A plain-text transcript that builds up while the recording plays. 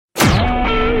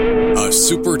a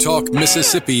Super Talk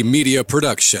Mississippi media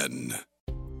production.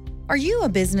 Are you a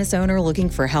business owner looking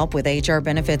for help with HR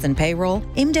benefits and payroll?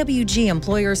 MWG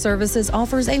Employer Services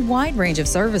offers a wide range of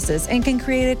services and can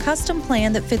create a custom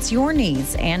plan that fits your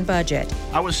needs and budget.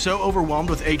 I was so overwhelmed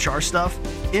with HR stuff.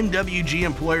 MWG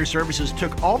Employer Services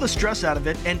took all the stress out of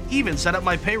it and even set up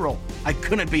my payroll. I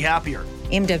couldn't be happier.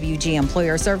 MWG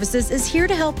Employer Services is here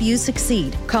to help you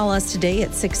succeed. Call us today at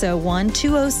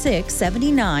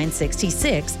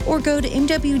 601-206-7966 or go to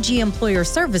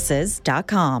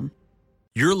MWGEmployerServices.com.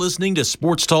 You're listening to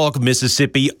Sports Talk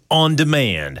Mississippi On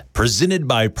Demand, presented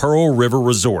by Pearl River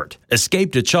Resort.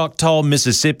 Escape to Choctaw,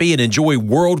 Mississippi and enjoy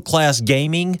world-class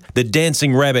gaming, the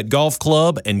Dancing Rabbit Golf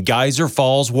Club, and Geyser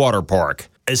Falls Water Park.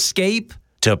 Escape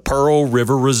to Pearl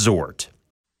River Resort.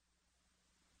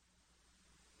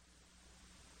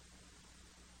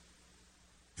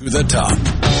 To the top.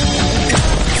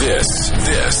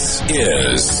 This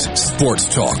is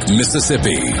Sports Talk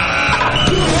Mississippi.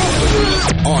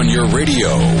 On your radio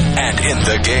and in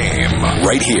the game.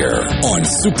 Right here on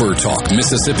Super Talk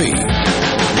Mississippi.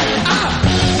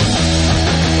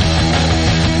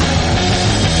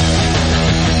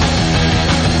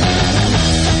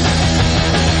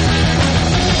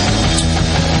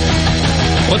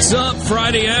 What's up?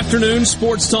 Friday afternoon,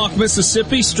 Sports Talk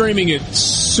Mississippi, streaming at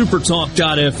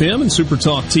supertalk.fm and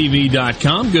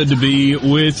supertalktv.com. Good to be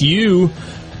with you.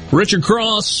 Richard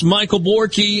Cross, Michael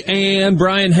Borky, and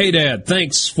Brian Haydad.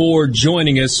 Thanks for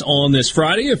joining us on this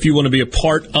Friday. If you want to be a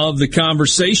part of the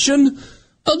conversation,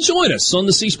 join us on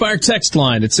the C Spire text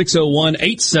line at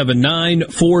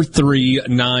 601-879-4395.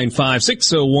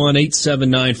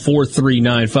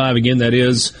 601-879-4395. Again, that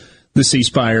is the C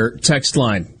Spire text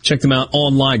line. Check them out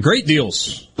online. Great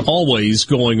deals always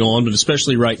going on, but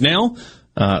especially right now.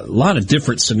 A lot of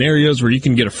different scenarios where you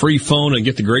can get a free phone and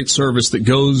get the great service that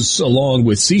goes along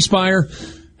with C Spire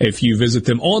if you visit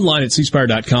them online at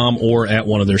cspire.com or at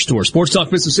one of their stores. Sports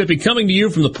Talk Mississippi coming to you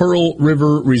from the Pearl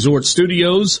River Resort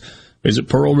Studios. Visit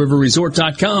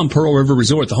pearlriverresort.com. Pearl River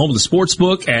Resort, the home of the sports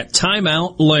book at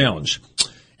Timeout Lounge.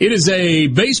 It is a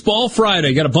baseball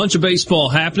Friday. Got a bunch of baseball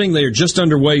happening. They are just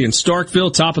underway in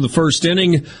Starkville, top of the first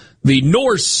inning. The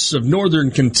Norse of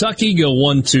Northern Kentucky go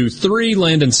 1-2-3.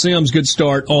 Landon Sims, good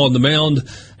start on the mound.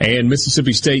 And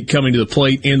Mississippi State coming to the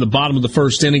plate in the bottom of the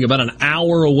first inning, about an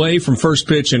hour away from first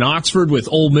pitch in Oxford, with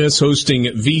Ole Miss hosting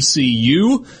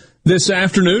VCU this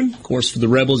afternoon. Of course, for the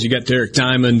Rebels, you got Derek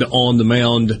Diamond on the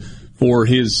mound for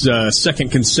his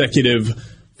second consecutive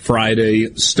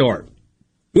Friday start.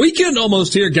 Weekend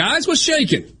almost here, guys. What's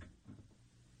shaking?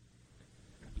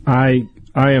 I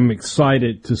am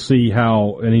excited to see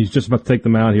how, and he's just about to take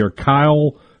them out here,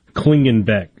 Kyle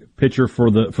Klingenbeck, pitcher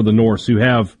for the Norse, who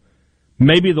have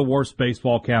maybe the worst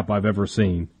baseball cap I've ever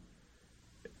seen.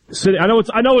 So I know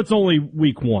it's only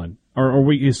week one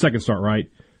or his second start, right?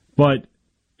 But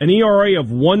an ERA of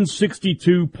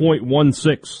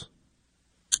 162.16.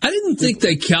 I didn't think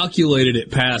they calculated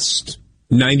it past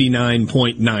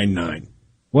 99.99.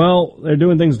 Well, they're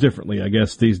doing things differently, I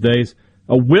guess, these days.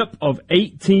 A whip of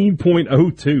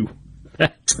 18.02.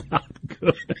 That's not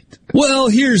good. Well,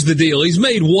 here's the deal. He's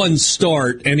made one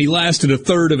start, and he lasted a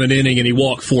third of an inning, and he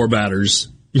walked four batters.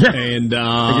 Yeah. And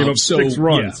they gave up 6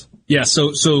 runs. Yeah,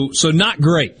 so not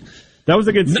great. That was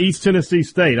against East Tennessee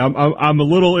State. I'm a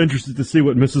little interested to see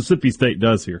what Mississippi State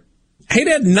does here. Hey,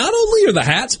 Dad, not only are the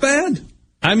hats bad,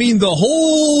 I mean, the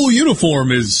whole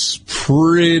uniform is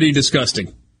pretty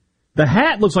disgusting. The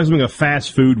hat looks like something a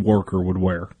fast food worker would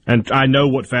wear, and I know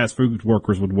what fast food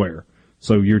workers would wear.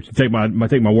 So you take my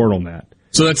word on that.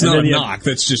 So that's not a knock.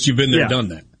 That's just you've been there, done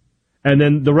that. And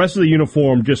then the rest of the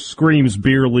uniform just screams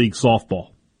beer league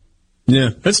softball. Yeah,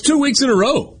 that's 2 weeks in a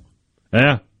row.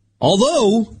 Yeah.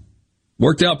 Although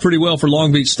worked out pretty well for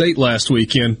Long Beach State last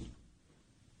weekend.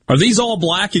 Are these all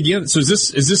black again? So is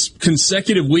this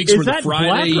consecutive weeks where the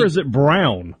Friday? Is that black or is it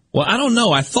brown? Well, I don't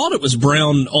know. I thought it was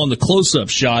brown on the close-up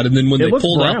shot, and then when they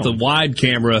pulled out the wide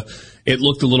camera, it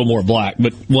looked a little more black,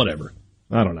 but whatever.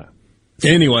 I don't know.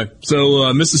 Anyway,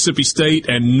 so Mississippi State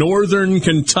and Northern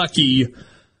Kentucky,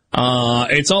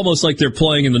 it's almost like they're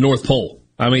playing in the North Pole.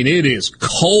 I mean, it is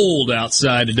cold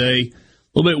outside today,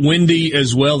 a little bit windy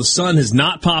as well. The sun has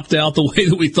not popped out the way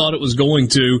that we thought it was going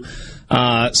to.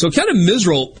 So kind of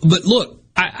miserable. But look,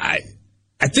 I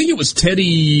think it was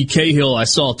Teddy Cahill I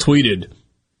saw tweeted.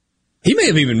 He may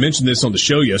have even mentioned this on the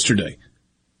show yesterday.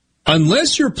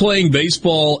 Unless you're playing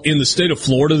baseball in the state of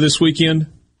Florida this weekend,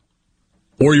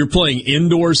 or you're playing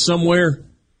indoors somewhere,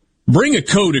 bring a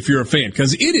coat if you're a fan,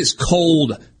 because it is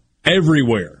cold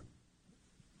everywhere.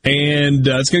 And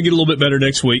it's going to get a little bit better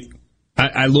next week.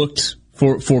 I looked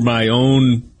for my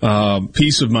own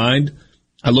peace of mind.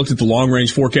 I looked at the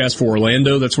long-range forecast for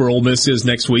Orlando. That's where Ole Miss is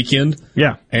next weekend.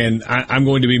 Yeah. And I'm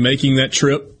going to be making that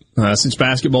trip since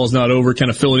basketball is not over,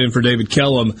 kind of filling in for David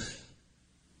Kellum.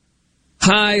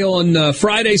 High on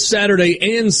Friday,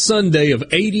 Saturday, and Sunday of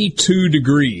 82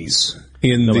 degrees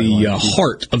in the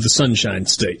heart of the Sunshine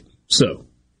State. So,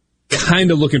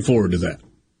 kind of looking forward to that.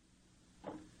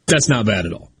 That's not bad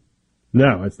at all.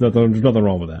 No, there's nothing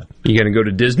wrong with that. You going to go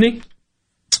to Disney?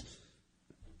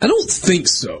 I don't think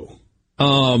so.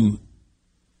 I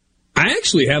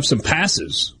actually have some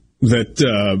passes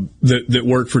that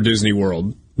work for Disney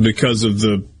World because of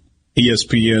the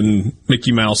ESPN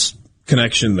Mickey Mouse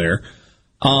connection there.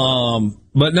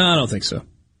 But no, I don't think so.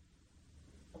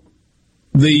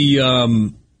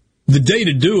 The day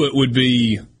to do it would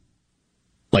be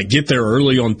like get there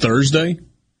early on Thursday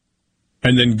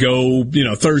and then go,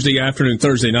 Thursday afternoon,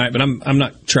 Thursday night. But I'm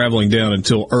not traveling down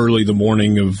until early the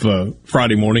morning of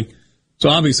Friday morning. So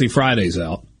obviously Friday's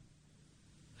out.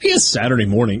 I guess Saturday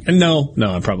morning. And no,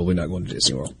 I'm probably not going to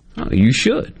Disney World. Oh, you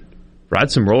should.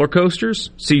 Ride some roller coasters,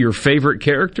 see your favorite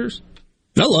characters.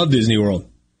 I love Disney World.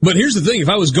 But here's the thing. If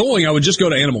I was going, I would just go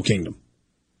to Animal Kingdom.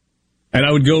 And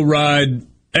I would go ride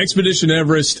Expedition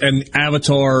Everest and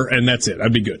Avatar, and that's it.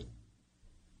 I'd be good.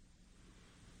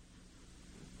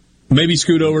 Maybe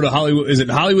scoot over to Hollywood. Is it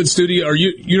Hollywood Studio or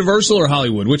Universal or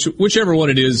Hollywood? Whichever one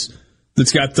it is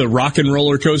that's got the rock and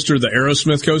roller coaster, the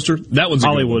Aerosmith coaster. That one's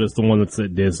Hollywood is the one that's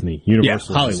at Disney.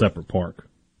 Universal is a separate park.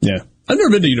 Yeah. I've never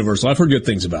been to Universal. I've heard good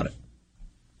things about it.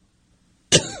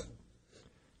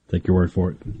 Take your word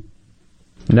for it.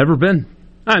 Never been.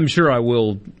 I'm sure I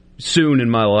will soon in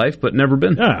my life, but never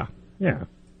been. Yeah.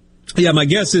 Yeah, my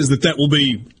guess is that will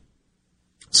be...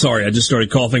 Sorry, I just started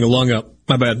coughing a lung up.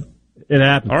 My bad. It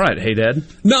happens. All right, hey, Dad.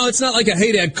 No, it's not like a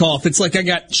hey, Dad cough. It's like I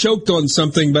got choked on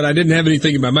something, but I didn't have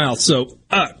anything in my mouth. So,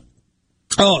 I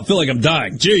feel like I'm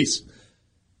dying. Jeez.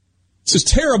 This is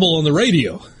terrible on the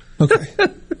radio. Okay.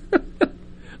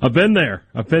 I've been there,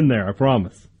 I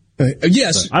promise.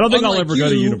 Yes. I don't think I'll ever go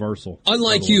to Universal.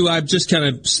 Unlike you, I've just kind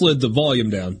of slid the volume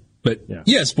down. But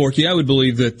yes, Borky, I would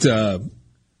believe that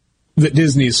that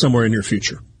Disney is somewhere in your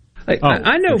future.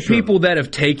 I know people that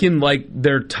have taken like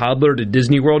their toddler to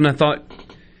Disney World, and I thought,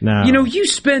 no. You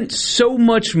spent so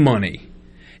much money.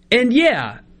 And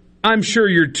yeah, I'm sure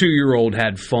your 2-year-old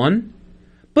had fun,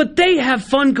 but they have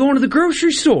fun going to the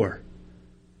grocery store.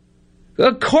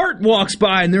 A cart walks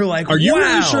by and they're like, Are you wow.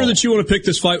 really sure that you want to pick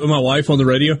this fight with my wife on the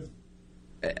radio?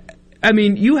 I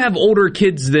mean, you have older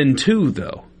kids than 2,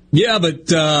 though. Yeah,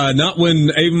 but not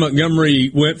when Ava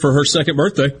Montgomery went for her 2nd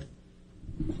birthday.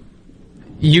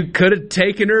 You could have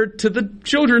taken her to the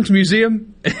Children's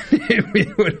Museum.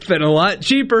 It would have been a lot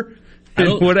cheaper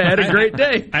and would have had a great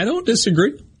day. I don't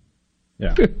disagree.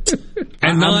 Yeah.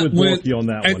 And not with Borky on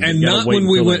that one. And not when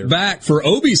we went back for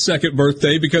Obi's 2nd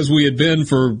birthday because we had been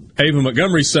for Ava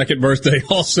Montgomery's 2nd birthday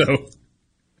also.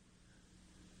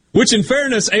 Which, in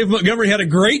fairness, Ava Montgomery had a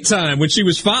great time when she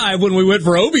was 5 when we went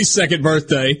for Obi's 2nd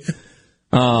birthday.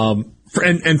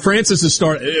 And Francis's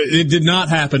it did not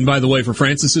happen, by the way, for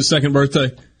Francis's 2nd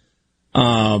birthday.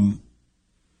 All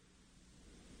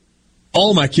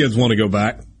my kids want to go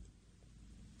back.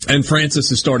 And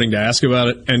Francis is starting to ask about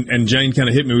it. And Jane kind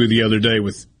of hit me with the other day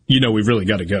with, we've really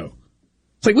got to go.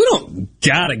 It's like, we don't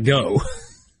got to go.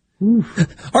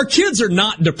 Our kids are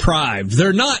not deprived.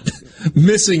 They're not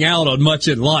missing out on much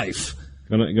in life.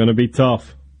 Gonna be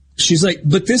tough. She's like,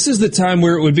 but this is the time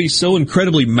where it would be so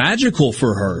incredibly magical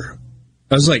for her.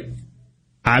 I was like,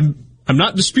 I'm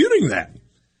not disputing that.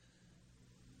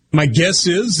 My guess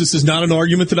is this is not an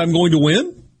argument that I'm going to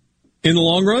win in the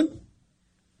long run.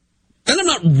 And I'm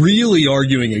not really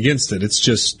arguing against it. It's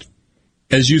just,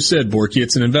 as you said, Borky,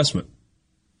 it's an investment.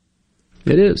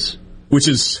 It is. Which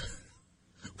is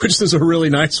a really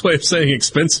nice way of saying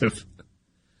expensive.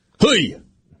 Hey.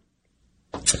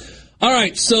 All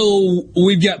right, so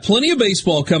we've got plenty of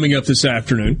baseball coming up this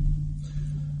afternoon.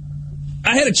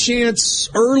 I had a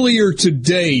chance earlier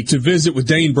today to visit with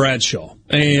Dane Bradshaw.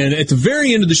 And at the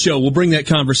very end of the show, we'll bring that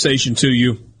conversation to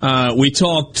you. We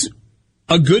talked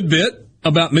a good bit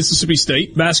about Mississippi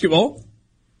State basketball.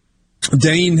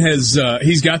 Dane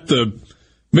he's got the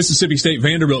Mississippi State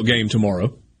Vanderbilt game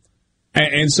tomorrow.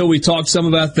 And so we talked some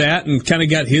about that and kind of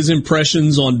got his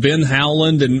impressions on Ben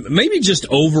Howland and maybe just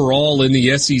overall in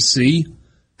the SEC,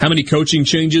 how many coaching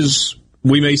changes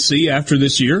we may see after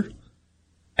this year.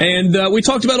 And we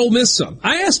talked about Ole Miss some.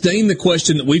 I asked Dane the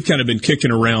question that we've kind of been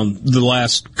kicking around the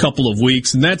last couple of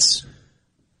weeks, and that's,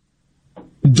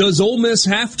 does Ole Miss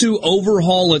have to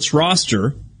overhaul its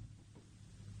roster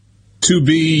to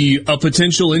be a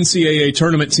potential NCAA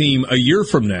tournament team a year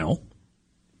from now?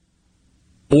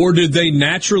 Or did they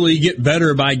naturally get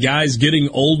better by guys getting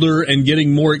older and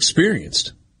getting more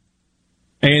experienced?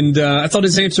 And I thought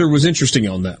his answer was interesting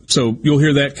on that. So you'll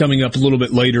hear that coming up a little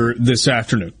bit later this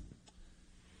afternoon.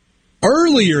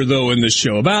 Earlier, though, in this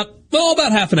show, about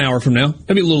half an hour from now,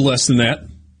 maybe a little less than that,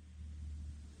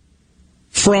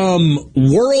 from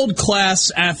World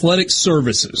Class Athletic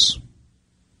Services.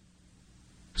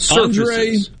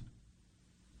 Surfaces.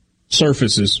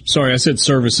 Sorry, I said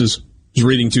services. I was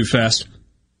reading too fast.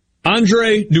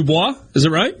 Andre Dubois, is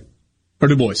it right? Or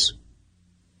Dubois?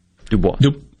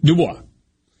 Dubois.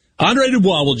 Andre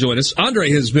Dubois will join us.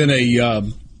 Andre has been a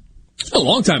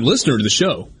long-time listener to the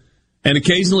show and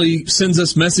occasionally sends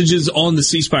us messages on the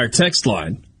C Spire text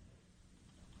line.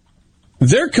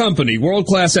 Their company, World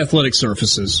Class Athletic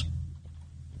Surfaces,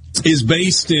 is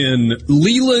based in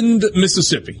Leland,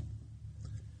 Mississippi.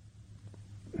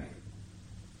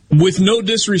 With no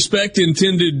disrespect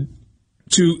intended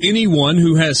to anyone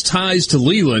who has ties to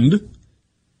Leland,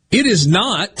 it is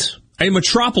not a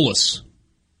metropolis.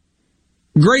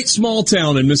 Great small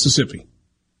town in Mississippi.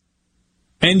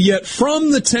 And yet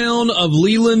from the town of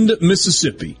Leland,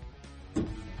 Mississippi,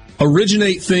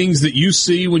 originate things that you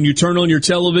see when you turn on your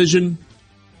television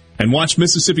and watch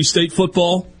Mississippi State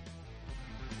football.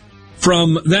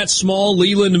 From that small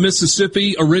Leland,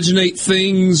 Mississippi, originate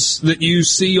things that you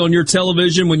see on your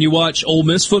television when you watch Ole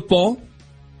Miss football.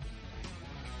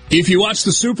 If you watched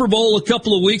the Super Bowl a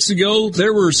couple of weeks ago,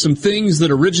 there were some things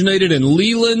that originated in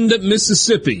Leland,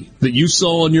 Mississippi that you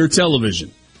saw on your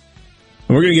television.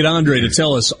 And we're going to get Andre to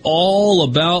tell us all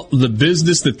about the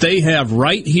business that they have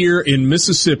right here in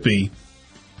Mississippi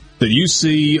that you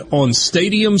see on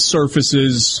stadium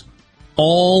surfaces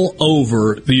all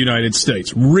over the United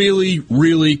States. Really,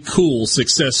 really cool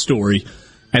success story.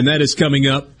 And that is coming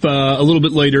up a little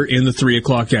bit later in the 3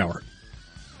 o'clock hour.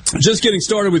 Just getting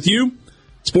started with you.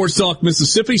 Sports Talk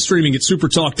Mississippi, streaming at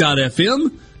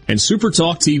supertalk.fm and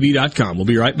supertalktv.com. We'll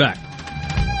be right back.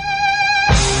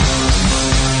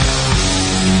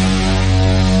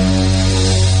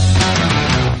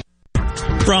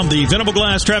 From the Venable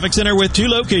Glass Traffic Center with two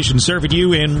locations serving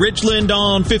you in Ridgeland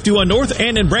on 51 North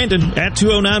and in Brandon at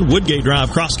 209 Woodgate Drive,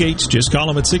 Crossgates. Just call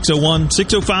them at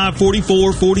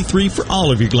 601-605-4443 for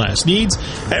all of your glass needs.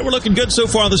 Hey, we're looking good so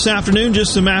far this afternoon.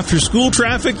 Just some after-school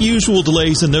traffic. Usual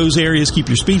delays in those areas. Keep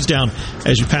your speeds down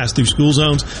as you pass through school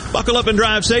zones. Buckle up and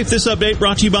drive safe. This update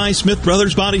brought to you by Smith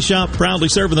Brothers Body Shop, proudly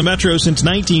serving the Metro since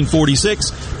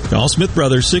 1946. Call Smith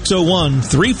Brothers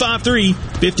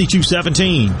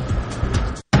 601-353-5217.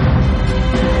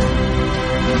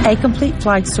 A Complete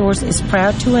Flag Source is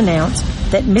proud to announce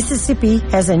that Mississippi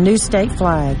has a new state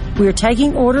flag. We are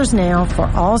taking orders now for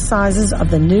all sizes of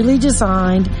the newly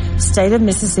designed State of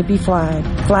Mississippi flag.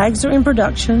 Flags are in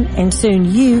production, and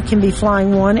soon you can be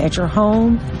flying one at your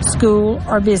home, school,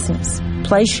 or business.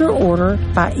 Place your order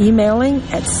by emailing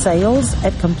at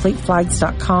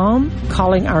sales@completeflags.com,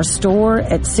 calling our store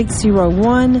at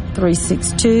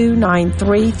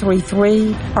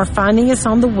 601-362-9333, or finding us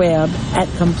on the web at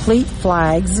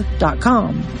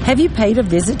completeflags.com. Have you paid a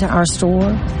visit to our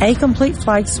store? A Complete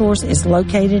Flag Source is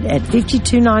located at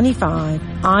 5295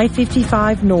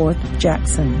 I-55 North,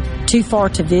 Jackson. Too far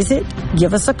to visit?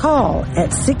 Give us a call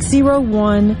at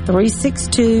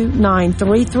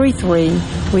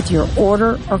 601-362-9333 with your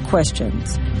order or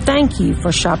questions. Thank you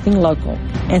for shopping local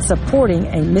and supporting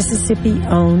a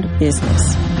Mississippi-owned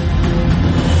business.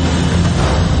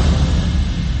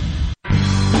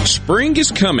 Spring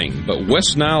is coming, but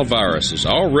West Nile virus is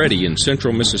already in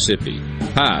central Mississippi.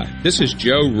 Hi, this is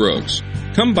Joe Rooks.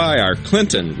 Come by our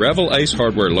Clinton Revel Ace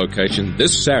Hardware location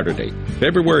this Saturday,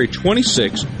 February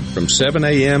 26th from 7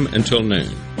 a.m. until noon.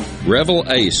 Revel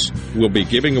Ace will be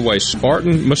giving away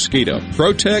Spartan Mosquito,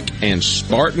 Protec, and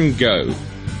Spartan Go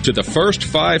to the first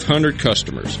 500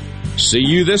 customers. See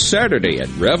you this Saturday at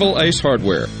Revel Ace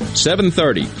Hardware,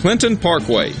 730 Clinton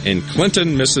Parkway in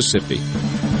Clinton, Mississippi.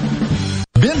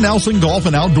 Ben Nelson Golf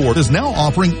and Outdoor is now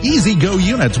offering Easy Go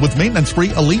units with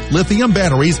maintenance-free Elite lithium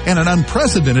batteries and an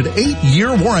unprecedented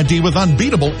 8-year warranty with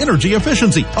unbeatable energy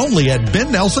efficiency. Only at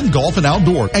Ben Nelson Golf and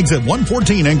Outdoor, exit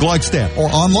 114 in Gluckstadt, or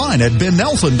online at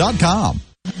bennelson.com.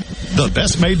 The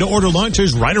best made-to-order lunch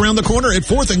is right around the corner at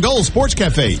 4th and Gold Sports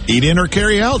Cafe. Eat in or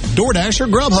carry out, DoorDash or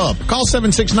Grubhub. Call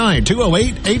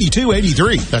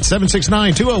 769-208-8283. That's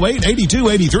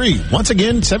 769-208-8283. Once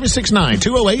again,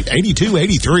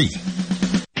 769-208-8283.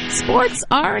 Sports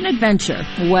are an adventure.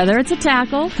 Whether it's a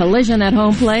tackle, collision at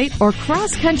home plate, or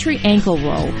cross-country ankle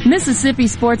roll, Mississippi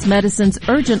Sports Medicine's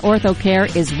Urgent Ortho Care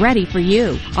is ready for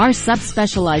you. Our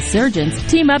subspecialized surgeons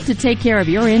team up to take care of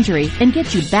your injury and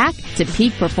get you back to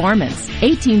peak performance.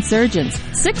 18 surgeons,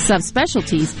 6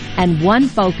 subspecialties, and 1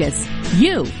 focus,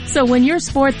 you. So when your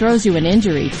sport throws you an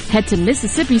injury, head to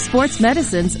Mississippi Sports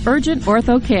Medicine's Urgent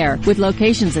Ortho Care with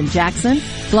locations in Jackson,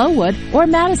 Flowood, or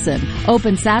Madison.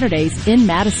 Open Saturdays in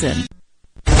Madison.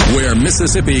 Where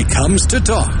Mississippi comes to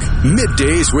talk.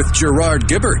 Middays with Gerard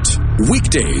Gibbert.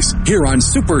 Weekdays here on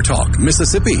Super Talk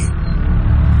Mississippi.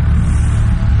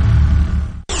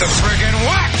 The friggin'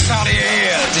 wax out of your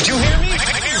ear. Did you hear me?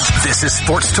 This is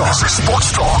Sports Talk.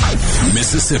 Sports Talk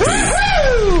Mississippi.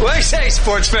 Woo! I say,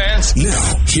 sports fans.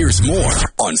 Now, here's more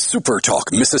on Super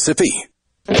Talk Mississippi.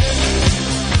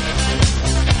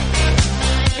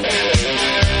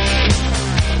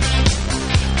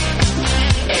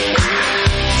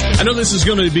 I know this is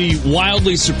going to be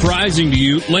wildly surprising to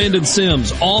you. Landon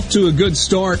Sims off to a good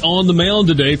start on the mound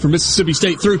today for Mississippi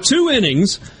State. Through 2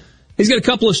 innings, he's got a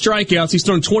couple of strikeouts. He's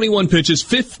thrown 21 pitches,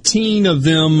 15 of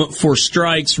them for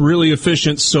strikes. Really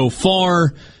efficient so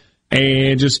far,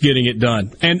 and just getting it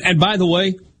done. And by the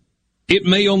way, it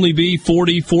may only be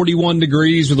 40, 41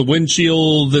 degrees with a wind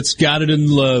chill that's got it in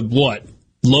the,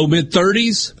 low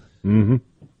mid-30s? Mm-hmm.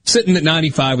 Sitting at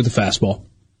 95 with a fastball.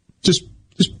 Just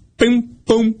boom,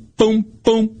 boom, boom,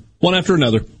 boom, one after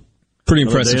another. Pretty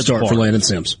impressive start for Landon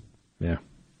Sims. Yeah.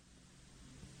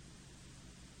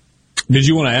 Did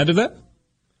you want to add to that?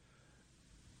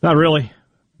 Not really.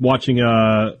 Watching,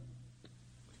 oh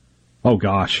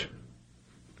gosh.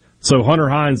 So Hunter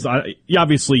Hines,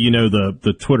 obviously you know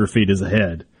the Twitter feed is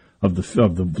ahead of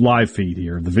the live feed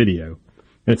here, the video.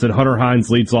 And it said Hunter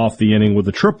Hines leads off the inning with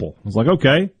a triple. I was like,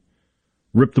 okay.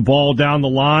 Ripped the ball down the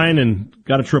line and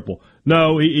got a triple.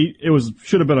 No, it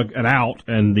should have been an out,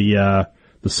 and the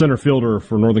center fielder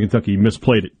for Northern Kentucky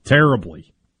misplayed it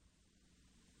terribly.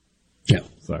 Yeah.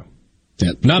 So,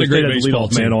 yeah, not a great baseball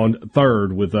team. Man on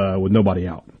third with nobody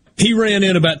out. He ran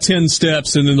in about 10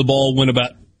 steps, and then the ball went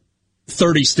about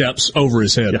 30 steps over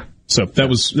his head. Yeah. So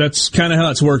that's kind of how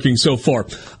it's working so far.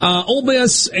 Ole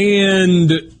Miss and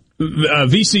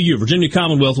VCU, Virginia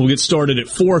Commonwealth, will get started at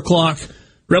 4:00.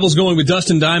 Rebels going with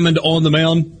Dustin Diamond on the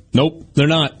mound. Nope, they're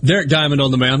not. Derek Diamond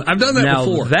on the mound. I've done that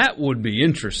before. Now, that would be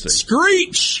interesting.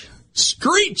 Screech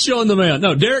on the mound.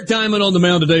 No, Derek Diamond on the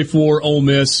mound today for Ole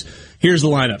Miss. Here's the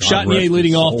lineup. Chatinier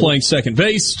leading off, playing second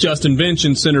base. Justin Bench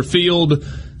in center field.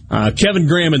 Kevin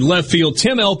Graham in left field.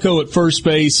 Tim Elko at first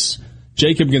base.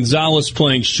 Jacob Gonzalez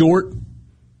playing short.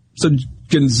 So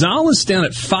Gonzalez down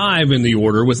at 5 in the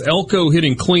order, with Elko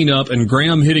hitting cleanup and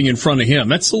Graham hitting in front of him.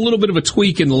 That's a little bit of a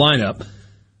tweak in the lineup.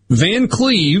 Ben Van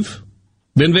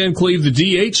Cleve, the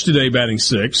DH today, batting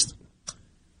 6th.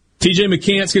 TJ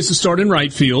McCants gets to start in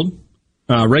right field.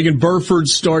 Reagan Burford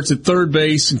starts at third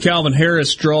base, and Calvin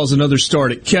Harris draws another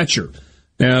start at catcher.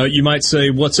 Now, you might say,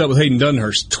 what's up with Hayden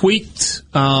Dunhurst? Tweaked,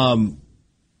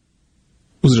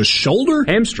 was it a shoulder?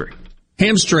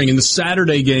 Hamstring in the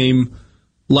Saturday game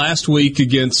last week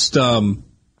against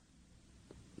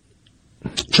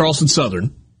Charleston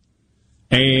Southern.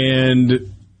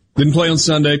 And didn't play on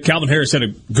Sunday. Calvin Harris had a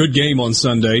good game on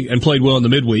Sunday and played well in the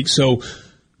midweek. So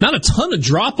not a ton of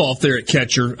drop-off there at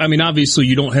catcher. I mean, obviously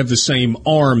you don't have the same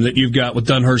arm that you've got with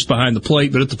Dunhurst behind the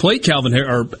plate, but at the plate,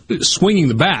 swinging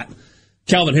the bat,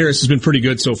 Calvin Harris has been pretty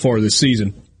good so far this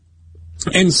season.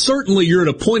 And certainly you're at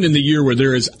a point in the year where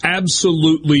there is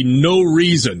absolutely no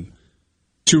reason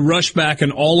to rush back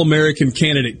an All-American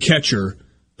candidate catcher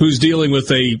who's dealing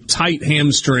with a tight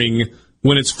hamstring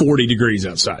when it's 40 degrees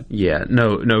outside. Yeah,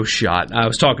 no shot. I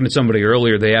was talking to somebody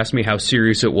earlier. They asked me how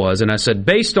serious it was, and I said,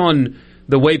 based on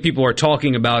the way people are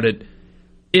talking about it,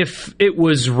 if it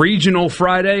was regional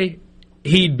Friday,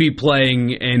 he'd be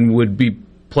playing and would be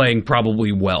playing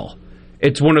probably well.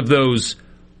 It's one of those,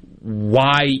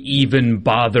 why even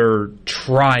bother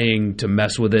trying to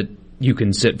mess with it? You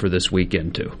can sit for this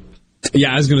weekend, too.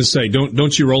 Yeah, I was going to say,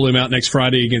 don't you roll him out next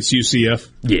Friday against UCF?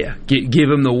 Yeah, give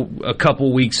him a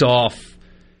couple weeks off.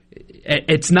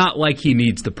 It's not like he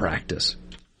needs to practice.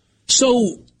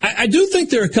 So I do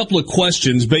think there are a couple of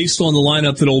questions based on the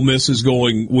lineup that Ole Miss is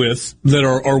going with that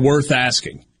are worth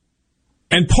asking.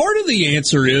 And part of the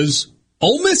answer is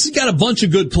Ole Miss has got a bunch of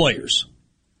good players.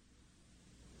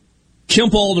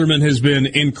 Kemp Alderman has been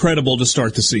incredible to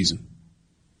start the season.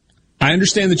 I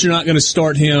understand that you're not going to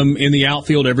start him in the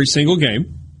outfield every single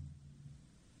game.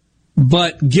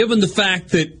 But given the fact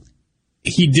that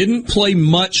he didn't play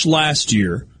much last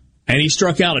year, and he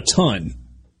struck out a ton,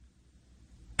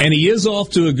 and he is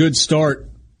off to a good start,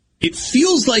 it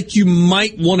feels like you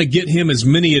might want to get him as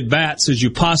many at-bats as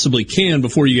you possibly can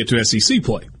before you get to SEC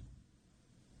play.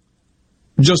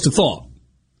 Just a thought.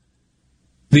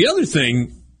 The other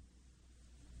thing,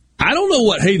 I don't know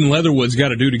what Hayden Leatherwood's got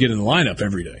to do to get in the lineup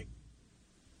every day.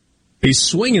 He's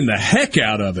swinging the heck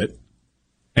out of it,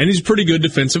 and he's a pretty good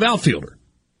defensive outfielder.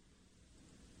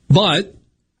 But,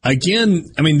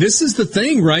 again, I mean, this is the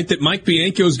thing, right, that Mike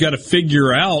Bianco's got to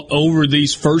figure out over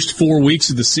these first 4 weeks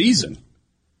of the season.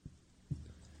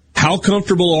 How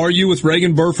comfortable are you with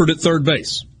Reagan Burford at third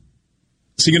base?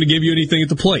 Is he going to give you anything at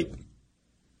the plate?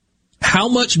 How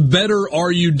much better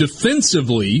are you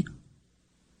defensively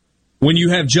when you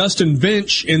have Justin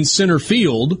Bench in center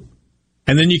field,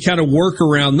 and then you kind of work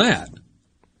around that?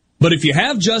 But if you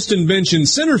have Justin Bench in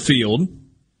center field,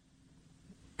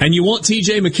 and you want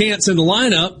T.J. McCants in the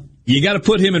lineup, you got to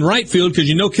put him in right field because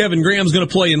you know Kevin Graham's going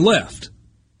to play in left.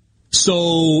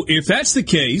 So if that's the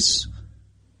case,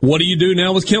 what do you do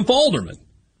now with Kemp Alderman?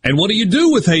 And what do you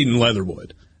do with Hayden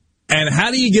Leatherwood? And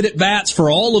how do you get at bats for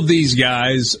all of these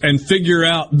guys and figure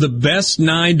out the best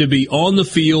 9 to be on the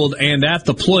field and at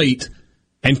the plate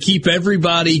and keep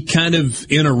everybody kind of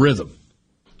in a rhythm?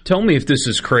 Tell me if this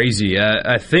is crazy.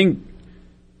 I think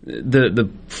the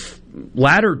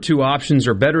latter two options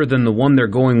are better than the one they're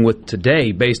going with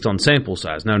today based on sample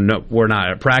size. Now, no, we're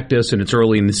not at practice, and it's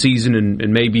early in the season,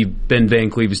 and maybe Ben Van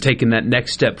Cleve has taken that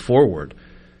next step forward.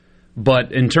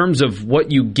 But in terms of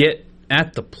what you get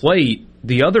at the plate,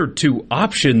 the other two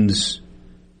options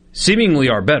seemingly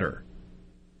are better.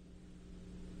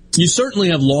 You certainly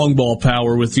have long ball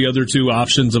power with the other two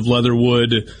options of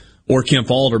Leatherwood or Kemp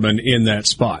Alderman in that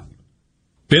spot.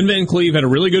 Ben Van Cleve had a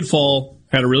really good fall,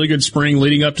 had a really good spring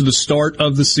leading up to the start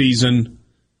of the season.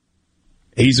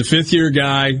 He's a fifth-year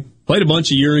guy, played a bunch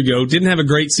a year ago, didn't have a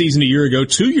great season a year ago.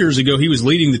 2 years ago, he was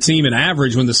leading the team in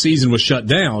average when the season was shut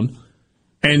down.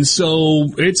 And so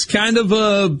it's kind of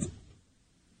a,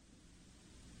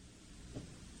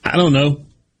 I don't know,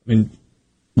 I mean,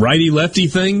 righty-lefty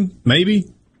thing,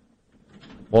 maybe?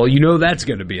 Well, you know that's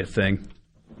going to be a thing.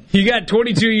 You got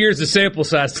 22 years of sample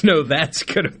size to know that's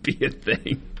going to be a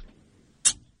thing.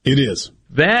 It is.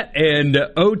 That and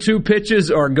 0-2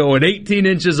 pitches are going 18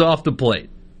 inches off the plate.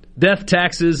 Death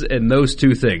taxes and those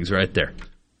two things right there.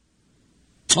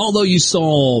 Although you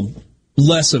saw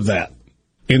less of that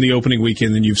in the opening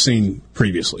weekend than you've seen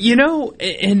previously. You know,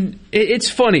 and it's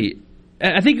funny.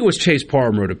 I think it was Chase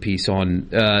Parham wrote a piece on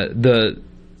the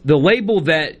label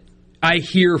that I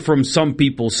hear from some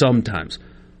people sometimes.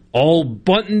 All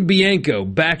Bunton Bianco,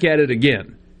 back at it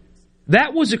again.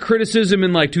 That was a criticism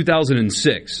in like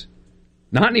 2006.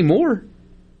 Not anymore.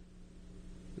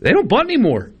 They don't bunt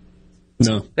anymore.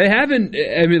 No. They haven't,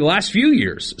 I mean, the last few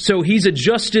years. So he's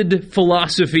adjusted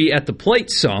philosophy at the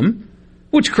plate some,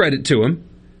 which credit to him.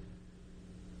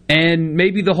 And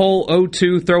maybe the whole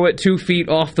 0-2, throw it 2 feet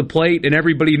off the plate, and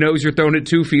everybody knows you're throwing it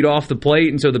 2 feet off the plate,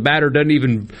 and so the batter doesn't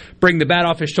even bring the bat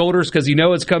off his shoulders because he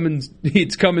knows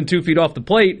it's coming 2 feet off the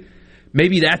plate.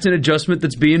 Maybe that's an adjustment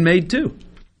that's being made too.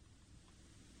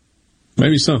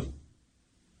 Maybe so.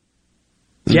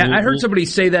 Yeah, I heard somebody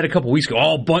say that a couple weeks ago.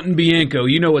 Oh, Bunton Bianco,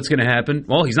 you know what's going to happen.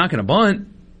 Well, he's not going to bunt.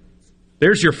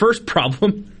 There's your first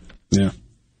problem. Yeah.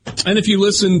 And if you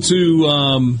listen to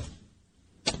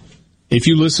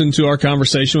our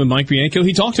conversation with Mike Bianco,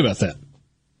 he talked about that.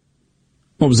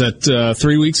 What was that,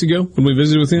 3 weeks ago when we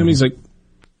visited with him? He's like,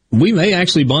 we may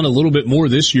actually bunt a little bit more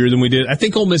this year than we did. I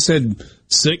think Ole Miss had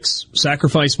 6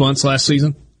 sacrifice bunts last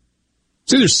season.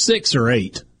 It's either 6 or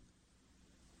 8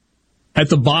 at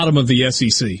the bottom of the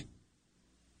SEC.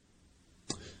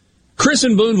 Chris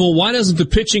in Boonville, why doesn't the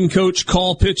pitching coach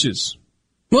call pitches?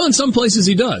 Well, in some places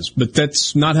he does, but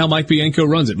that's not how Mike Bianco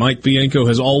runs it. Mike Bianco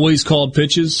has always called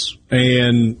pitches,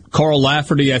 and Carl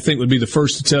Lafferty, I think, would be the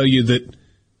first to tell you that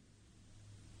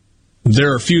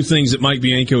there are a few things that Mike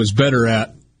Bianco is better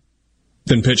at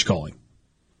than pitch calling.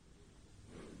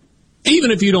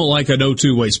 Even if you don't like a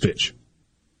 0-2 waste pitch.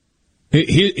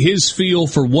 His feel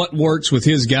for what works with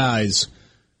his guys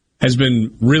has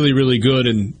been really, really good,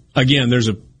 and again, there's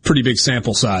a pretty big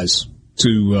sample size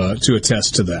to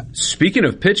attest to that. Speaking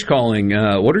of pitch calling,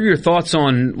 what are your thoughts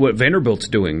on what Vanderbilt's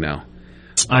doing now?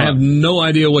 I have no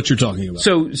idea what you're talking about.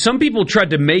 So some people tried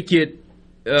to make it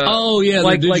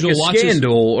like a watches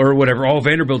scandal or whatever. Oh,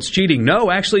 Vanderbilt's cheating. No,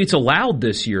 actually, it's allowed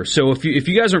this year. So if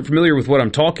you guys aren't familiar with what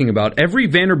I'm talking about, every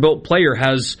Vanderbilt player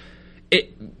has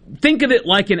it. Think of it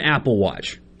like an Apple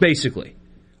Watch, basically,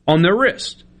 on their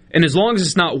wrist. And as long as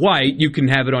it's not white, you can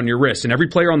have it on your wrist. And every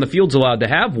player on the field's allowed to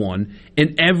have one.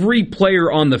 And every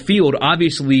player on the field,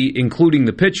 obviously including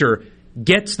the pitcher,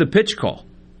 gets the pitch call.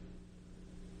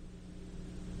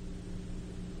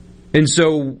 And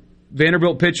so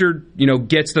Vanderbilt pitcher,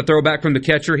 gets the throwback from the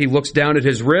catcher. He looks down at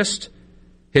his wrist.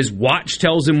 His watch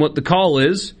tells him what the call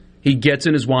is. He gets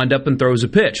in his windup and throws a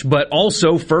pitch. But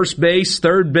also first base,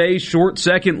 third base, short,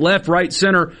 second, left, right,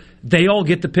 center, they all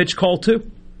get the pitch call too.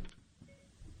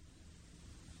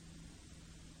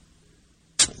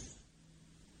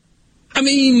 I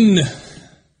mean,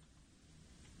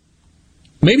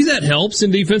 maybe that helps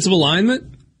in defensive alignment.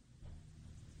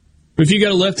 If you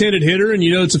got a left-handed hitter and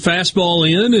it's a fastball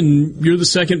in and you're the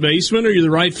second baseman or you're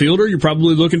the right fielder, you're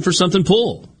probably looking for something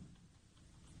pulled.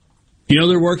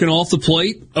 They're working off the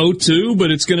plate 0-2,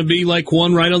 but it's going to be like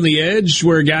one right on the edge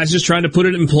where a guy's just trying to put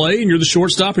it in play and you're the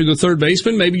shortstop or you're the third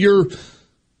baseman. Maybe you're,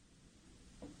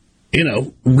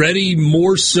 ready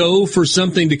more so for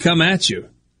something to come at you.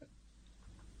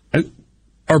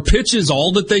 Are pitches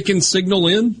all that they can signal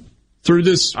in through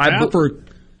this app, or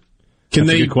can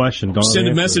they send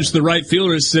a message to the right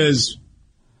fielder that says,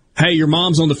 hey, your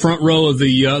mom's on the front row of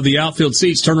the outfield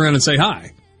seats, turn around and say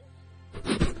hi?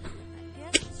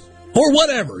 Or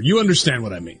whatever. You understand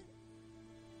what I mean.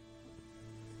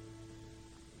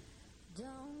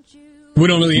 We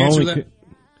don't know the answer to that?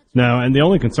 No, and the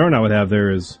only concern I would have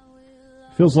there is,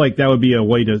 feels like that would be a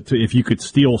way to if you could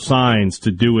steal signs,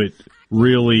 to do it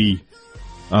really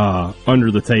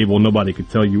under the table. Nobody could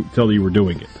tell you were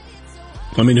doing it.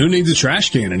 I mean, who needs a trash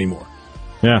can anymore?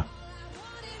 Yeah.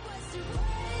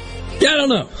 Yeah, I don't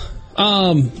know.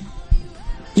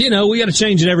 We got to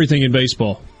change everything in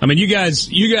baseball. I mean, you guys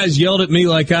yelled at me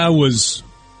like I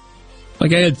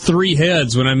had three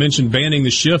heads when I mentioned banning the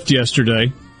shift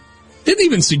yesterday. Didn't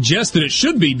even suggest that it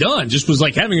should be done. Just was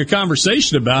like having a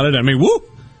conversation about it. I mean, whoop.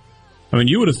 I mean,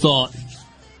 you would have thought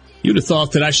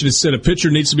that I should have said a pitcher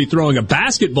needs to be throwing a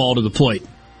basketball to the plate.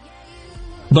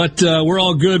 But we're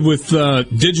all good with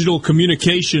digital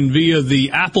communication via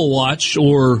the Apple Watch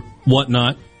or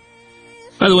whatnot.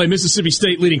 By the way, Mississippi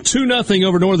State leading 2-0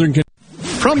 over Northern Kentucky.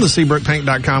 From the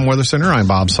SeabrookPaint.com Weather Center, I'm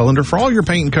Bob Sullender. For all your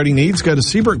paint and coating needs, go to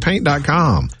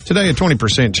SeabrookPaint.com. Today, a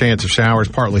 20% chance of showers,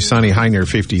 partly sunny, high near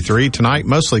 53. Tonight,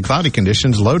 mostly cloudy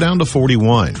conditions, low down to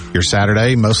 41. Your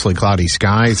Saturday, mostly cloudy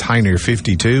skies, high near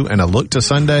 52. And a look to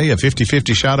Sunday, a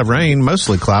 50-50 shot of rain,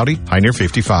 mostly cloudy, high near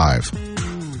 55.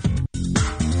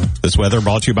 This weather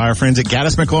brought to you by our friends at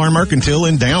Gaddis McLaurin Mercantile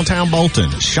in downtown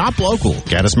Bolton. Shop local.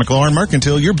 Gaddis McLaurin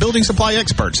Mercantile, your building supply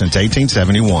expert since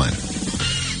 1871.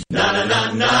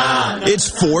 It's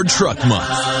Ford Truck Month.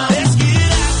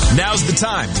 Now's the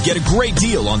time to get a great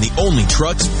deal on the only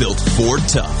trucks built Ford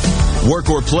tough. Work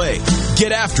or play,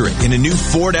 get after it in a new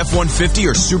Ford F-150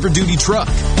 or Super Duty truck.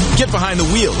 Get behind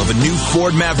the wheel of a new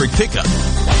Ford Maverick pickup.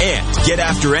 And get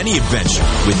after any adventure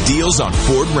with deals on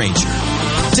Ford Ranger.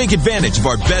 Take advantage of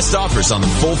our best offers on the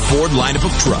full Ford lineup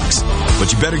of trucks.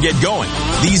 But you better get going.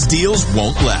 These deals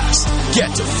won't last.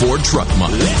 Get to Ford Truck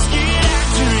Month.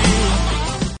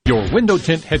 Your window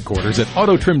tint headquarters at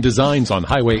Auto Trim Designs on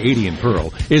Highway 80 in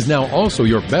Pearl is now also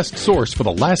your best source for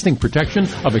the lasting protection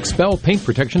of Expel paint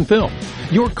protection film.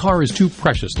 Your car is too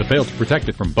precious to fail to protect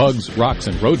it from bugs, rocks,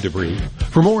 and road debris.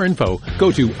 For more info,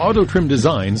 go to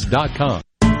autotrimdesigns.com.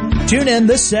 Tune in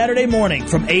this Saturday morning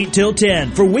from 8 till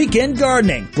 10 for Weekend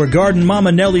Gardening, where Garden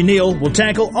Mama Nellie Neal will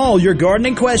tackle all your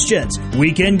gardening questions.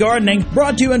 Weekend Gardening,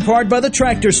 brought to you in part by The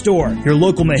Tractor Store, your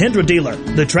local Mahindra dealer.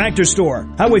 The Tractor Store,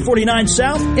 Highway 49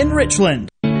 South in Richland.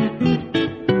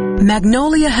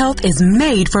 Magnolia Health is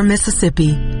made for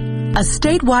Mississippi. A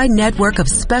statewide network of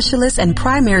specialists and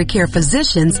primary care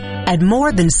physicians at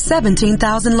more than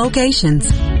 17,000 locations.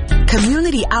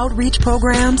 Community outreach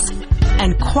programs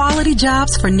and quality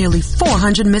jobs for nearly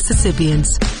 400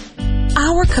 Mississippians.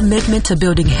 Our commitment to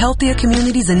building healthier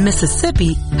communities in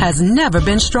Mississippi has never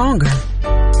been stronger.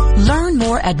 Learn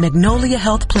more at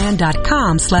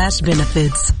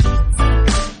magnoliahealthplan.com/benefits.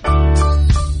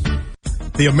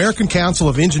 The American Council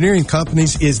of Engineering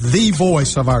Companies is the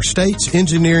voice of our state's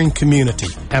engineering community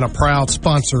and a proud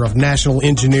sponsor of National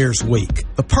Engineers Week.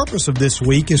 The purpose of this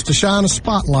week is to shine a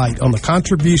spotlight on the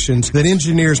contributions that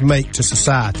engineers make to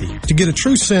society. To get a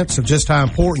true sense of just how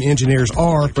important engineers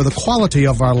are for the quality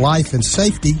of our life and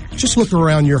safety, just look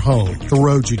around your home, the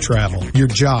roads you travel, your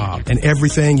job, and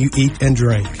everything you eat and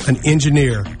drink. An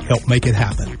engineer helped make it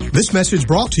happen. This message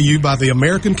brought to you by the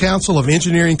American Council of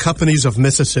Engineering Companies of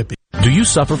Mississippi. Do you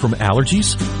suffer from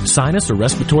allergies, sinus, or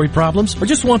respiratory problems, or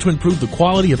just want to improve the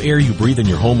quality of air you breathe in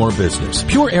your home or business?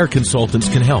 Pure Air Consultants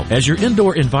can help. As your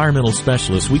indoor environmental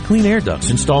specialist, we clean air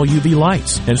ducts, install UV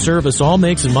lights, and service all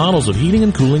makes and models of heating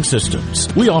and cooling systems.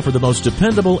 We offer the most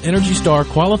dependable Energy Star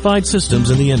qualified systems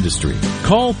in the industry.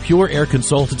 Call Pure Air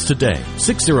Consultants today,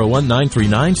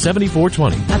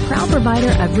 601-939-7420. A proud provider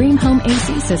of Ream Home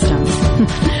AC systems.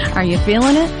 Are you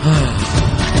feeling it?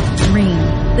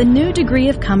 Green, the new degree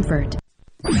of comfort.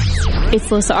 It's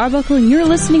Lisa Arbuckle, and you're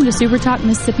listening to Super Talk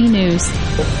Mississippi News.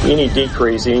 Any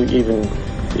decrease, even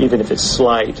if it's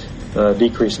slight,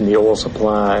 decrease in the oil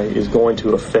supply is going to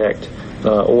affect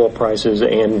oil prices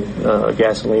and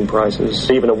gasoline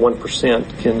prices. Even a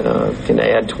 1% can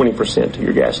add 20% to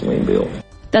your gasoline bill.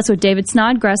 That's what David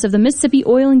Snodgrass of the Mississippi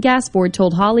Oil and Gas Board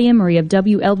told Holly Emery of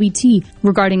WLBT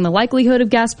regarding the likelihood of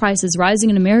gas prices rising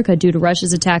in America due to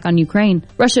Russia's attack on Ukraine.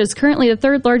 Russia is currently the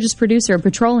third largest producer of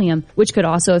petroleum, which could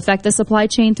also affect the supply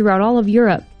chain throughout all of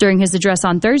Europe. During his address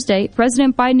on Thursday,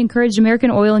 President Biden encouraged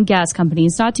American oil and gas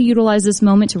companies not to utilize this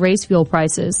moment to raise fuel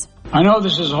prices. I know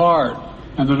this is hard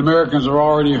and that Americans are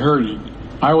already hurting.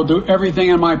 I will do everything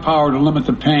in my power to limit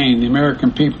the pain the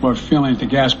American people are feeling at the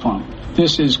gas pump.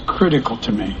 This is critical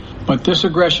to me. But this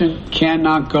aggression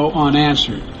cannot go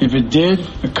unanswered. If it did,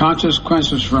 the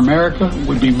consequences for America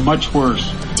would be much worse.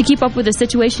 To keep up with the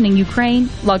situation in Ukraine,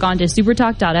 log on to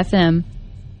supertalk.fm.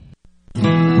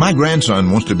 My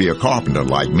grandson wants to be a carpenter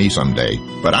like me someday,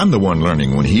 but I'm the one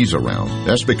learning when he's around.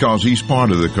 That's because he's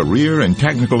part of the career and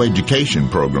technical education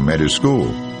program at his school.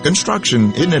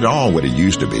 Construction isn't at all what it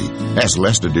used to be. Has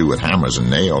less to do with hammers and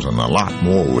nails and a lot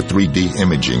more with 3D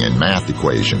imaging and math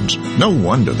equations. No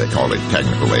wonder they call it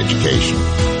technical education.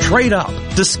 Trade up.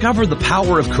 Discover the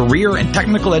power of career and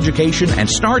technical education and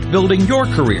start building your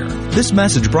career. This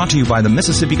message brought to you by the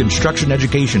Mississippi Construction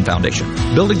Education Foundation.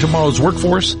 Building tomorrow's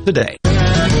workforce today.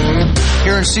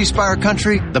 Here in C Spire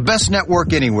country, the best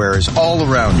network anywhere is all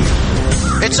around you.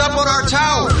 It's up on our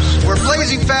towers, where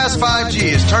blazing fast 5G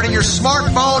is turning your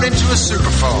smartphone into a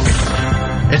superphone.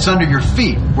 It's under your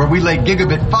feet, where we lay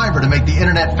gigabit fiber to make the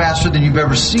internet faster than you've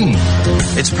ever seen.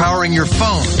 It's powering your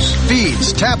phones,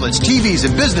 feeds, tablets, TVs,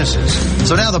 and businesses.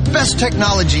 So now the best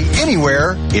technology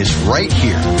anywhere is right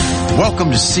here. Welcome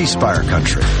to C Spire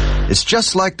country. It's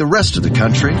just like the rest of the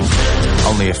country,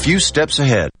 only a few steps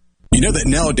ahead. You know that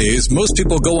nowadays, most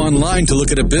people go online to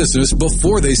look at a business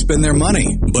before they spend their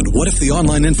money. But what if the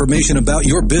online information about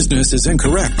your business is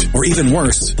incorrect? Or even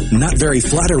worse, not very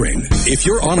flattering? If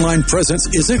your online presence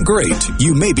isn't great,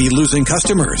 you may be losing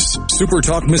customers.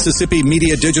 SuperTalk Mississippi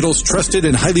Media Digital's trusted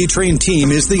and highly trained team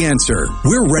is the answer.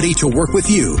 We're ready to work with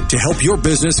you to help your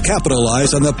business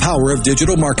capitalize on the power of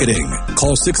digital marketing.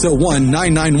 Call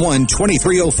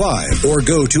 601-991-2305 or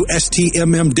go to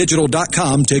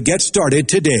stmmdigital.com to get started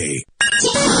today.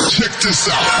 Check this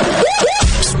out.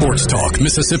 Sports Talk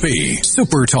Mississippi.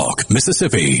 Super Talk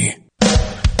Mississippi.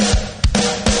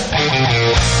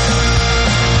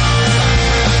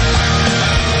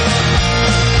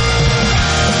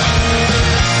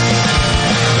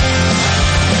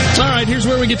 All right, here's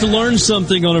where we get to learn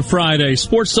something on a Friday.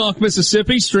 Sports Talk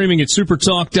Mississippi, streaming at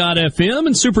supertalk.fm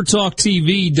and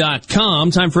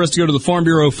supertalktv.com. Time for us to go to the Farm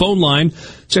Bureau phone line,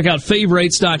 check out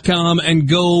favorites.com, and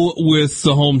go with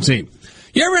the home team.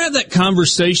 You ever have that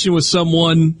conversation with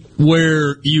someone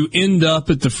where you end up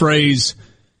at the phrase,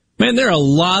 man, there are a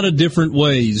lot of different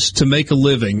ways to make a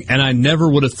living, and I never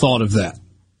would have thought of that?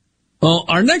 Well,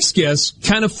 our next guest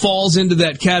kind of falls into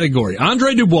that category.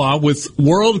 Andre Dubois with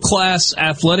World Class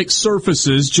Athletic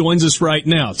Surfaces joins us right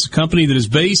now. It's a company that is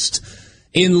based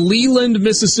in Leland,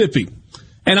 Mississippi.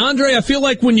 And Andre, I feel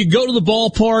like when you go to the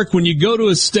ballpark, when you go to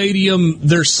a stadium,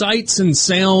 there's sights and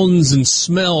sounds and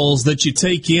smells that you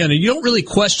take in, and you don't really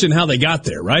question how they got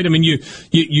there, right? I mean, you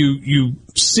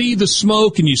see the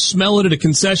smoke and you smell it at a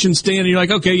concession stand, and you're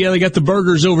like, okay, yeah, they got the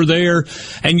burgers over there,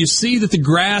 and you see that the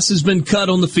grass has been cut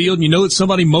on the field, and you know that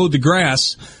somebody mowed the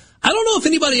grass. I don't know if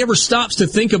anybody ever stops to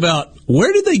think about,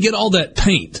 where did they get all that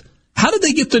paint? How did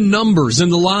they get the numbers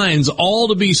and the lines all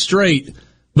to be straight?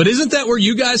 But isn't that where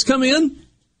you guys come in?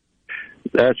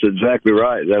 That's exactly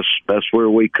right. That's where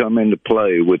we come into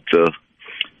play with the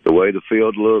way the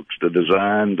field looks, the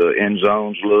design, the end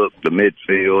zones look, the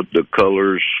midfield, the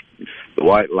colors, the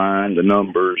white line, the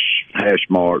numbers, hash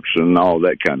marks, and all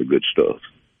that kind of good stuff.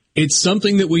 It's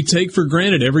something that we take for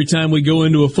granted every time we go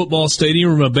into a football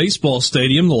stadium or a baseball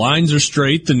stadium. The lines are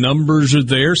straight, the numbers are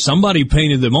there, somebody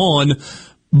painted them on.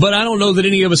 But I don't know that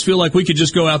any of us feel like we could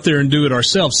just go out there and do it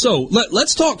ourselves. So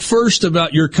let's talk first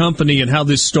about your company and how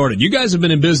this started. You guys have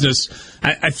been in business,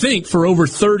 I think, for over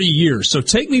 30 years. So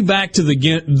take me back to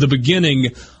the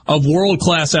beginning of World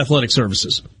Class Athletic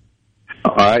Services.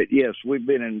 All right. Yes, we've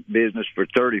been in business for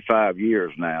 35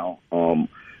 years now.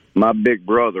 My big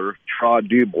brother, Trod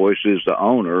Dubois, is the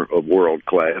owner of World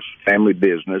Class, family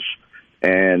business.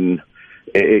 And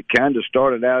it kind of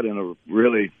started out in a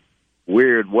really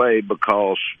weird way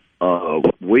because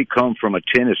we come from a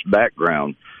tennis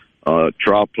background.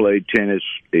 Trod played tennis.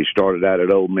 He started out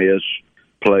at Ole Miss,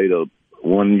 played a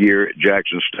 1 year at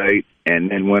Jackson State,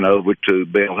 and then went over to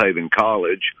Belhaven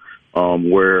College,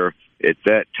 where at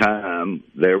that time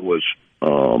there was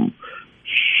 4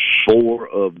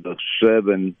 of the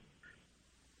 7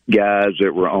 guys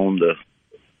that were on the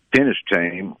tennis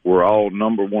team were all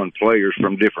number 1 players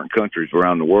from different countries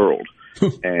around the world.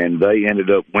 And they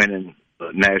ended up winning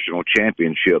a national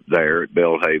championship there at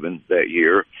Belhaven that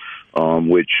year,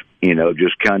 which,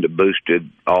 just kind of boosted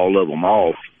all of them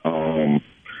off.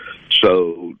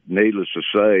 So needless to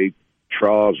say,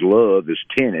 Tra's love is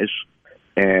tennis,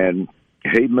 and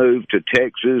he moved to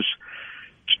Texas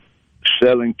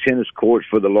selling tennis courts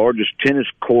for the largest tennis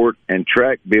court and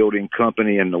track building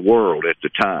company in the world at the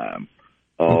time.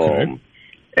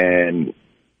 And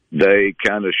they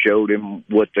kind of showed him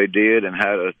what they did and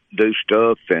how to do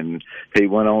stuff, and he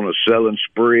went on a selling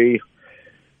spree.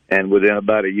 And within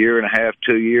about 1.5 years,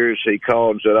 2 years, he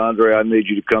called and said, Andre, I need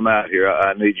you to come out here.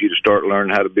 I need you to start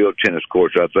learning how to build tennis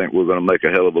courts. I think we're going to make a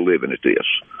hell of a living at this.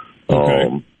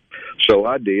 So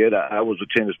I did. I was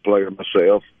a tennis player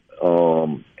myself,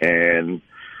 and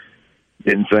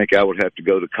didn't think I would have to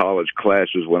go to college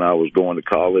classes when I was going to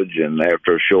college. And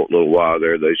after a short little while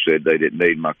there, they said they didn't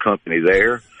need my company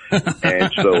there.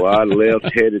 And so I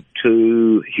left, headed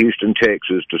to Houston,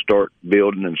 Texas, to start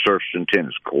building and surfacing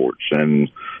tennis courts. And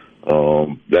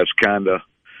that's kind of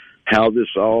how this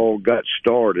all got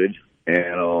started.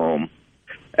 And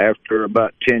after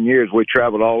about 10 years, we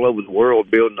traveled all over the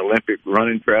world building Olympic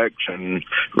running tracks and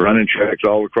running tracks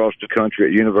all across the country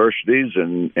at universities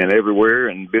and everywhere,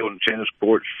 and building tennis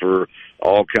courts for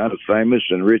all kinds of famous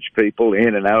and rich people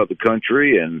in and out of the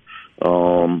country. And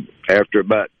after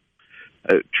about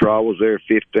Tra was there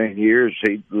 15 years,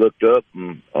 he looked up,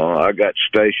 and I got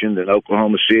stationed in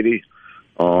Oklahoma City.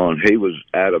 He was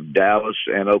out of Dallas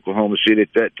and Oklahoma City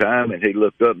at that time, and he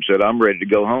looked up and said, I'm ready to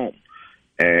go home.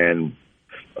 And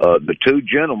the 2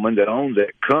 gentlemen that owned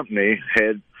that company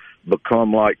had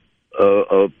become like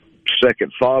a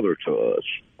second father to us.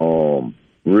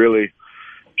 Really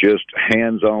just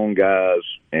hands-on guys.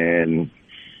 And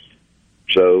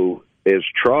so as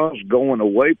Tra's going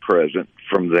away present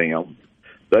from them,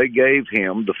 they gave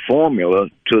him the formula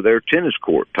to their tennis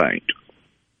court paint,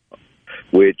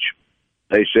 which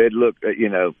they said, look,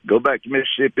 go back to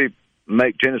Mississippi,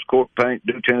 make tennis court paint,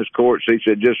 do tennis courts. He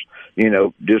said,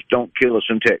 just don't kill us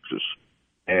in Texas.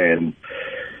 And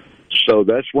so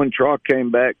that's when Tra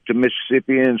came back to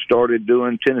Mississippi and started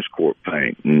doing tennis court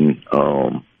paint. And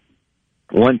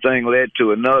one thing led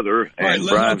to another, and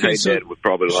Brian Haydad would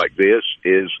probably like this,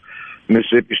 is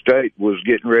Mississippi State was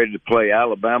getting ready to play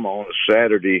Alabama on a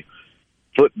Saturday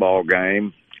football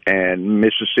game, and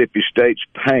Mississippi State's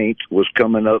paint was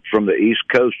coming up from the East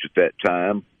Coast at that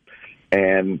time,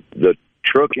 and the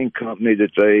trucking company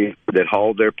that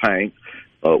hauled their paint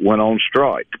went on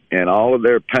strike, and all of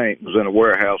their paint was in a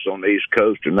warehouse on the East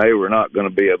Coast, and they were not going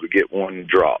to be able to get one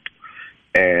drop.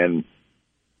 And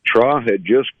Tra had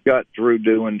just got through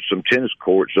doing some tennis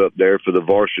courts up there for the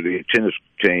varsity tennis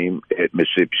team at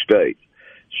Mississippi State.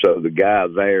 So the guy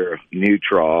there knew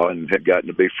Tra and had gotten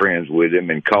to be friends with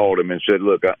him and called him and said,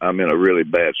 look, I'm in a really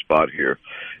bad spot here.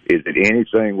 Is there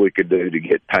anything we could do to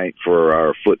get paint for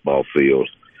our football field?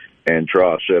 And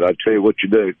Tra said, I tell you what you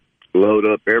do. Load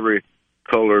up every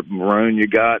color maroon you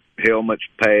got, helmets,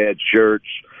 pads, shirts,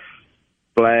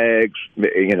 flags,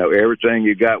 everything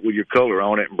you got with your color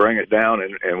on it, and bring it down,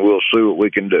 and we'll see what we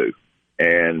can do.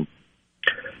 And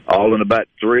all in about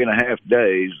 3.5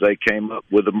 days, they came up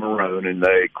with a maroon, and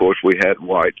of course, we had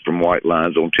white from White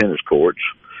Lines on tennis courts.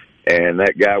 And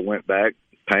that guy went back,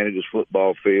 painted his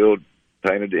football field,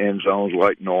 painted the end zones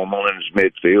like normal in his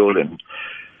midfield. And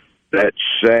that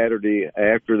Saturday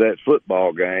after that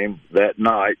football game, that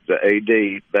night, the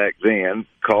AD back then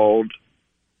called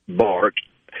Bart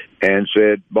and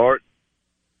said, Bart,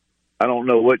 I don't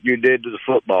know what you did to the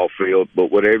football field,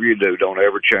 but whatever you do, don't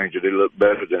ever change it. It looked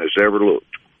better than it's ever looked.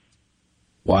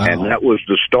 Wow. And that was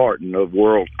the starting of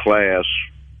world class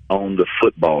on the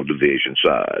football division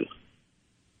side.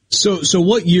 So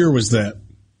what year was that,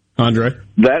 Andre?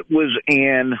 That was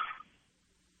in,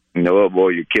 oh boy,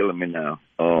 you're killing me now.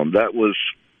 That was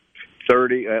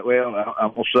 30, well,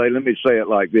 I'm going to say, let me say it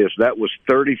like this. That was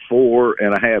 34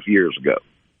 and a half years ago.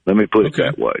 Let me put it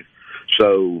that way.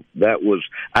 So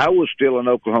I was still in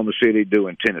Oklahoma City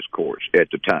doing tennis courts at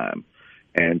the time.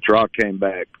 And Tra came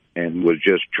back and was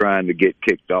just trying to get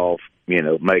kicked off,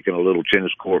 making a little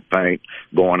tennis court paint,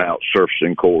 going out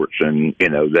surfacing courts and,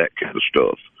 that kind of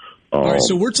stuff. All right,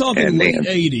 so we're talking late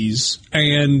 80s,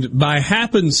 and by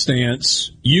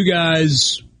happenstance, you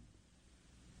guys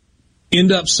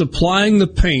end up supplying the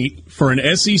paint for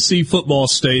an SEC football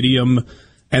stadium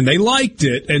and they liked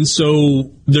it, and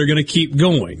so they're going to keep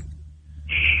going.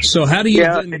 So how do you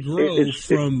then grow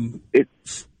from?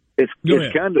 It's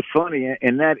kind of funny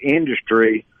in that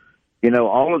industry.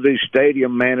 All of these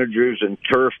stadium managers and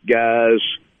turf guys,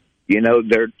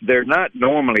 they're not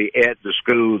normally at the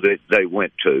school that they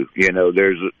went to.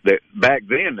 Back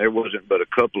then there wasn't but a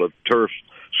couple of turf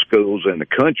schools in the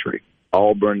country,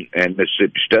 Auburn and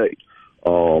Mississippi State,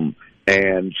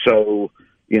 and so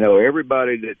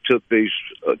everybody that took these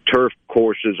turf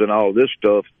courses and all this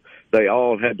stuff, they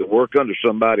all had to work under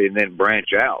somebody and then branch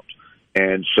out.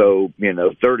 And so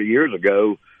 30 years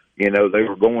ago, they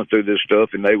were going through this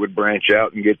stuff, and they would branch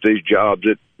out and get these jobs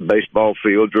at baseball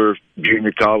fields or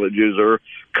junior colleges or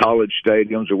college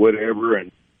stadiums or whatever.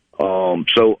 And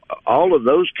so all of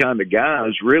those kind of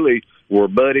guys really were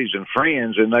buddies and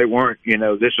friends, and they weren't,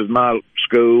 this is my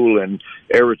school and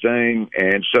everything.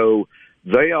 And so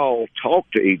they all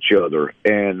talked to each other.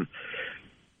 And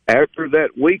after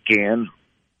that weekend,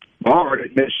 Bart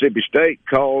at Mississippi State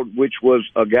called, which was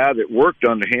a guy that worked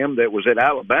under him that was at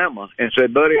Alabama, and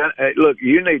said, buddy, look,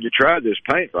 you need to try this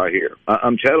paint right here.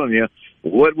 I'm telling you,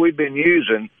 what we've been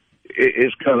using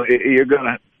is you're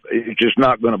just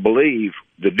not going to believe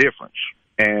the difference.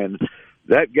 And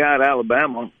that guy at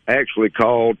Alabama actually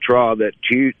called Tra the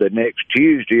next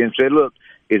Tuesday and said, look,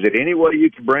 is it any way you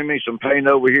can bring me some paint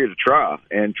over here to try?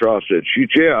 And Tra said,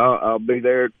 shoot, yeah, I'll be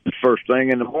there first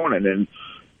thing in the morning. And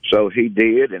so he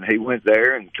did, and he went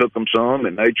there and took them some,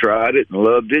 and they tried it and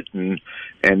loved it, and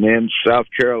then South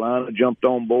Carolina jumped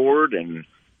on board, and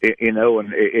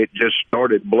it just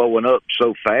started blowing up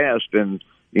so fast, and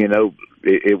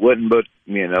it wasn't but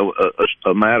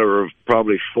a matter of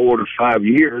probably 4 to 5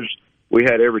 years. We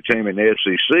had every team in the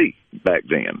SEC back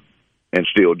then, and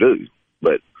still do,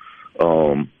 but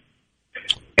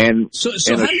in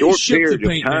a short period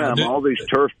of time, all these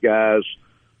turf guys,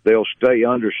 they'll stay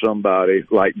under somebody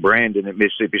like Brandon at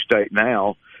Mississippi State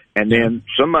now, and then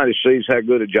somebody sees how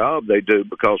good a job they do,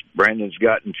 because Brandon's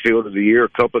gotten Field of the Year a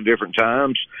couple of different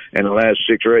times in the last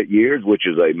 6 or 8 years, which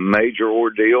is a major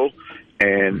ordeal.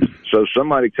 And so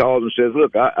somebody calls and says,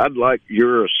 look, I'd like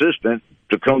your assistant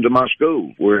to come to my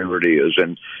school, wherever it is.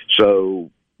 And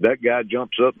so that guy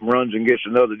jumps up and runs and gets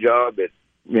another job at,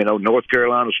 North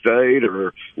Carolina State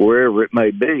or wherever it may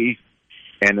be.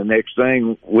 And the next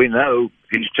thing we know,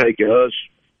 he's taking us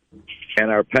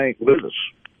and our paint with us.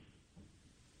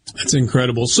 That's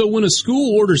incredible. So when a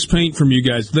school orders paint from you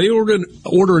guys, they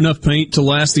order enough paint to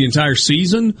last the entire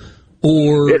season,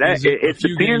 or it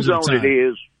depends on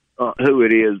who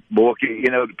it is, Borky.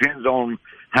 It depends on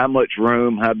how much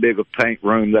room, how big a paint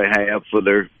room they have for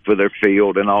their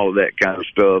field and all of that kind of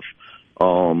stuff.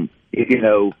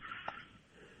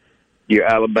 Your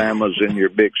Alabamas and your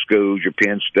big schools, your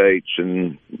Penn States,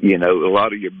 and, a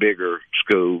lot of your bigger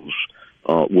schools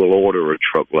will order a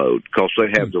truckload because they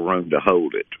have the room to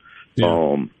hold it.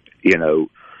 Yeah.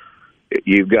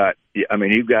 You've got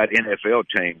NFL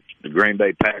teams, the Green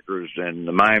Bay Packers and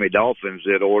the Miami Dolphins,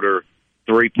 that order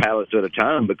 3 pallets at a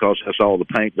time because that's all the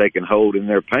paint they can hold in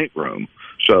their paint room.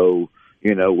 So,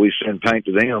 we send paint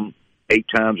to them 8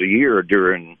 times a year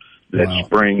during that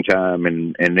springtime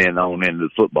and then on into the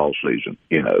football season,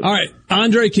 All right.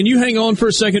 Andre, can you hang on for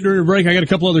a second during the break? I got a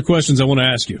couple other questions I want to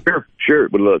ask you. Sure.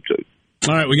 Would love to.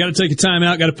 All right. We got to take a time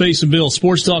out. Got to pay some bills.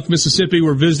 Sports Talk Mississippi.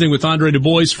 We're visiting with Andre Du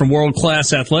Bois from World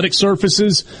Class Athletic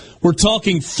Surfaces. We're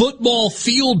talking football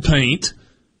field paint,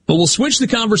 but we'll switch the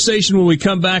conversation when we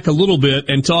come back a little bit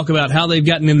and talk about how they've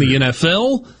gotten in the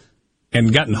NFL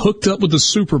and gotten hooked up with the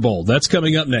Super Bowl. That's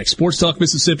coming up next. Sports Talk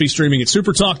Mississippi, streaming at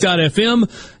supertalk.fm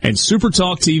and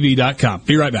supertalktv.com.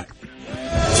 Be right back.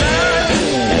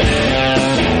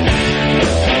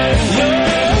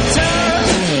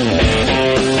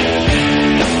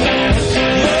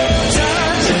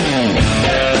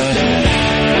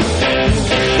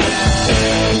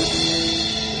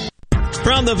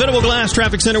 From the Venable Glass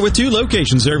Traffic Center with 2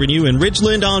 locations serving you in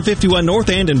Ridgeland on 51 North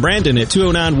and in Brandon at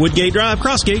 209 Woodgate Drive,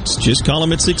 Crossgates. Just call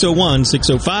them at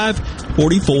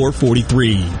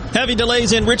 601-605-4443. Heavy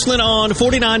delays in Richland on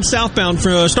 49 southbound,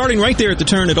 starting right there at the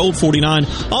turn at Old 49.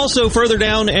 Also further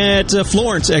down at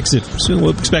Florence exit. So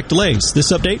we'll expect delays.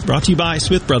 This update brought to you by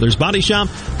Smith Brothers Body Shop.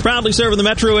 Proudly serving the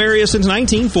metro area since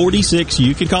 1946.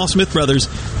 You can call Smith Brothers.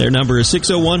 Their number is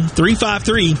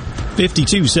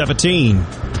 601-353-5217.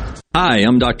 Hi,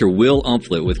 I'm Dr. Will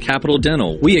Umflett with Capital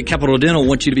Dental. We at Capital Dental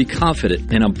want you to be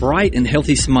confident in a bright and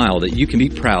healthy smile that you can be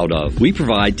proud of. We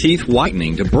provide teeth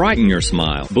whitening to brighten your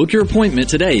smile. Book your appointment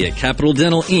today at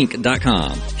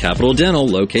CapitalDentalInc.com. Capital Dental,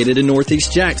 located in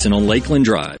Northeast Jackson on Lakeland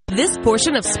Drive. This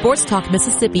portion of Sports Talk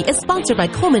Mississippi is sponsored by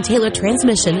Coleman Taylor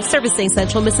Transmission, servicing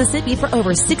Central Mississippi for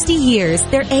over 60 years.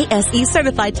 Their ASE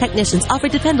certified technicians offer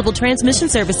dependable transmission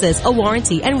services, a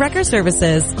warranty, and wrecker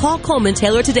services. Call Coleman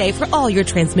Taylor today for all your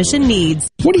transmission needs.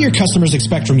 What do your customers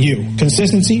expect from you?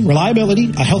 Consistency,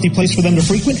 reliability, a healthy place for them to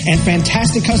frequent, and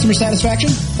fantastic customer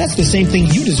satisfaction? That's the same thing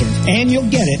you deserve. And you'll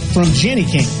get it from Jenny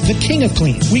King, the king of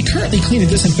clean. We currently clean and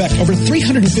disinfect over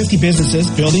 350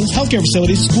 businesses, buildings, healthcare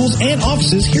facilities, schools, and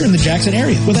offices here in the Jackson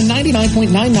area with a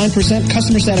 99.99%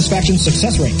 customer satisfaction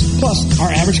success rate. Plus,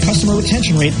 our average customer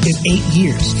retention rate is 8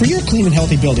 years. For your clean and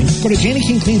healthy building, go to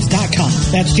JannyKingCleans.com.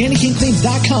 That's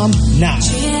JannyKingCleans.com now.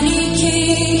 Jenny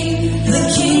King,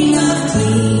 the king of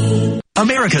clean.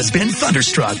 America's been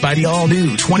thunderstruck by the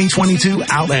all-new 2022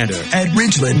 Outlander at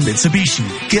Ridgeland Mitsubishi.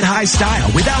 Get high style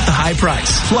without the high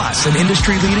price, plus an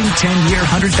industry-leading 10-year,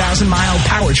 100,000-mile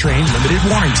powertrain limited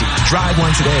warranty. Drive one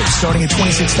today, starting at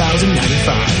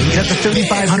 $26,095, and get up to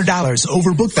 $3,500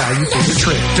 over book value for your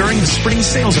trip during the spring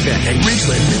sales event at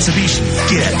Ridgeland Mitsubishi.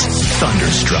 Get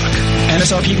thunderstruck.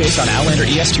 MSRP based on Outlander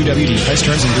ES2WD. Price,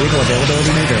 terms, and vehicle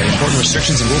availability may vary. Important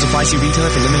restrictions and rules apply. See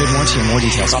retailer for limited warranty and more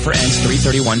details. Offer ends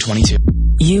 3/31/22.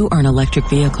 You are an electric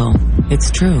vehicle.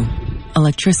 It's true.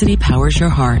 Electricity powers your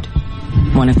heart.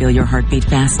 Want to feel your heartbeat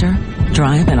faster?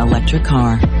 Drive an electric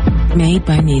car. Made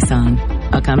by Nissan,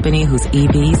 a company whose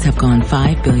EVs have gone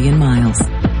 5 billion miles.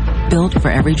 Built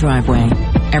for every driveway,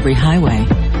 every highway,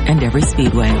 and every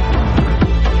speedway.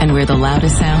 And where the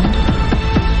loudest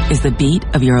sound is the beat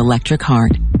of your electric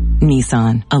heart.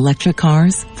 Nissan. Electric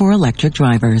cars for electric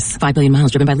drivers. 5 billion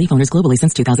miles driven by Leaf owners globally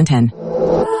since 2010.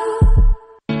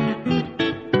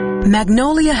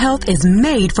 Magnolia Health is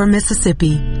made for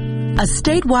Mississippi. A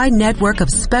statewide network of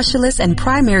specialists and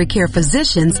primary care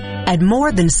physicians at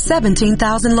more than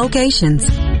 17,000 locations.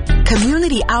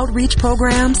 Community outreach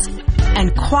programs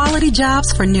and quality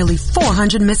jobs for nearly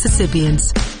 400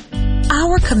 Mississippians.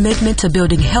 Our commitment to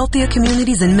building healthier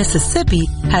communities in Mississippi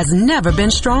has never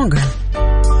been stronger.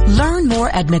 Learn more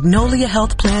at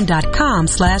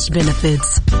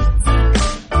magnoliahealthplan.com/benefits.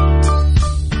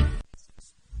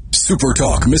 Super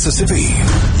Talk Mississippi,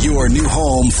 your new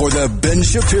home for the Ben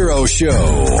Shapiro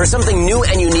Show. For something new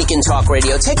and unique in talk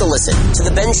radio, take a listen to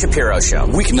the Ben Shapiro Show.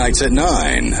 Weeknights at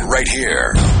 9, right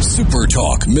here. Super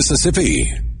Talk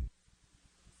Mississippi.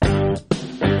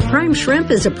 Prime Shrimp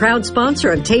is a proud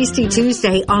sponsor of Tasty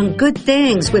Tuesday on Good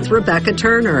Things with Rebecca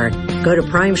Turner. Go to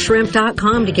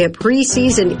primeshrimp.com to get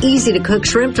pre-seasoned, easy-to-cook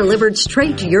shrimp delivered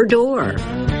straight to your door.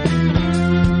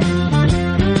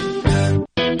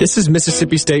 This is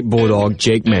Mississippi State Bulldog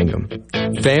Jake Mangum.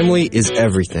 Family is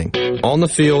everything. On the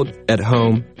field, at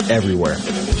home, everywhere.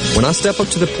 When I step up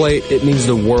to the plate, it means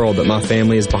the world that my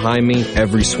family is behind me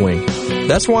every swing.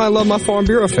 That's why I love my Farm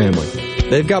Bureau family.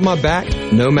 They've got my back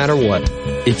no matter what.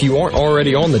 If you aren't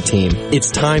already on the team, it's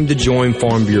time to join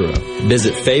Farm Bureau.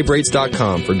 Visit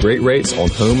favrates.com for great rates on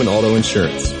home and auto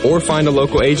insurance, or find a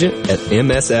local agent at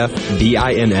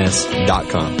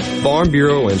msfbins.com. Farm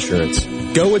Bureau Insurance.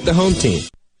 Go with the home team.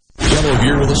 Yellow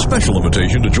here with a special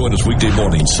invitation to join us weekday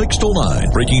morning, 6 till 9.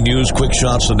 Breaking news, quick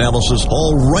shots, analysis,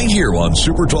 all right here on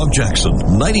Super Talk Jackson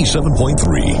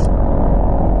 97.3.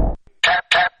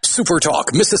 Super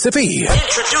Talk Mississippi.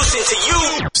 Introducing to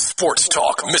you Sports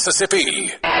Talk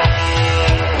Mississippi.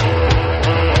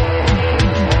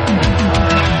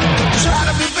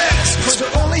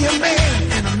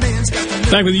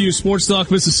 Back with you, Sports Talk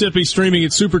Mississippi, streaming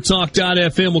at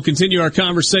supertalk.fm. We'll continue our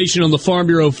conversation on the Farm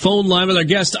Bureau phone line with our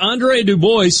guest, Andre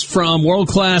Dubois from World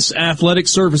Class Athletic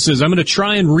Services. I'm going to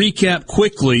try and recap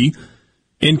quickly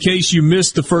in case you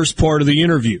missed the first part of the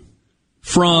interview.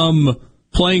 From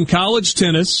playing college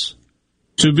tennis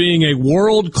to being a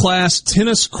world-class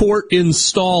tennis court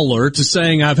installer to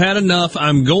saying, I've had enough,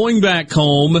 I'm going back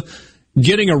home,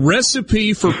 getting a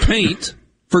recipe for paint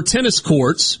for tennis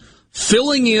courts,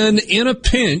 filling in a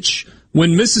pinch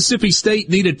when Mississippi State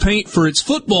needed paint for its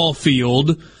football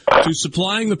field, to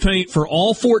supplying the paint for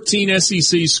all 14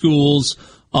 SEC schools,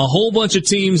 a whole bunch of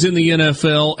teams in the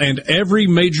NFL, and every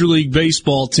Major League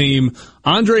Baseball team.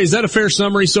 Andre, is that a fair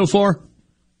summary so far?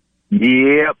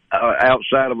 Yep,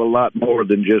 outside of a lot more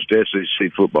than just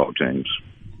SEC football teams.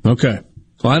 Okay.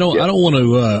 Well, I don't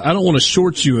want to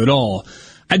short you at all.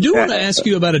 I do want to ask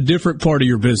you about a different part of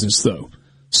your business, though.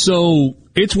 So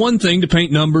it's one thing to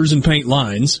paint numbers and paint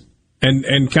lines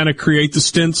and kind of create the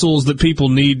stencils that people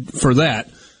need for that.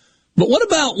 But what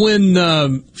about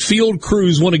when field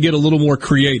crews want to get a little more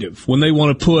creative, when they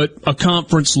want to put a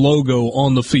conference logo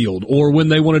on the field, or when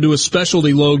they want to do a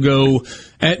specialty logo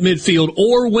at midfield,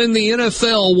 or when the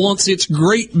NFL wants its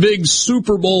great big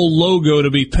Super Bowl logo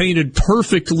to be painted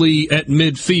perfectly at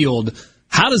midfield?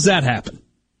 How does that happen?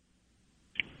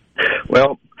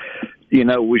 Well, you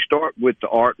know, we start with the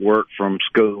artwork from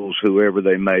schools, whoever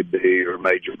they may be, or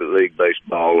Major League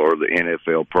Baseball, or the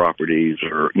NFL properties,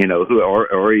 or, you know,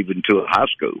 or even to a high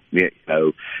school, you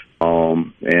know,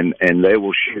 and they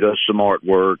will shoot us some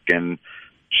artwork and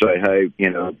say, hey, you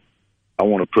know, I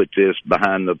want to put this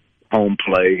behind the home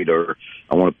plate, or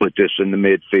I want to put this in the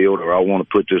midfield, or I want to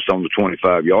put this on the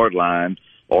 25-yard line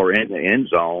or in the end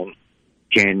zone.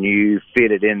 Can you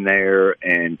fit it in there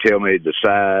and tell me the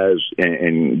size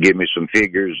and give me some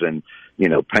figures and, you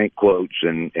know, paint quotes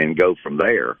and go from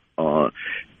there?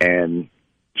 And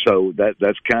so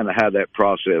that's kind of how that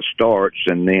process starts.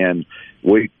 And then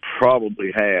we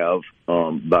probably have,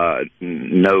 by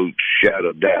no shadow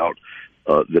of doubt,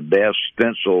 the best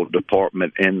stencil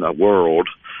department in the world.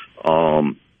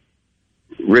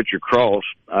 Richard Cross,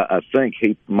 I think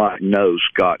he might know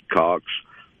Scott Cox.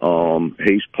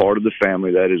 He's part of the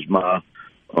family. That is my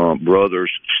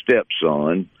brother's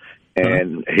stepson,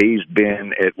 and he's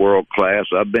been at World Class.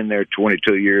 I've been there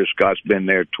 22 years. Scott's been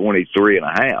there 23 and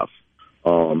a half.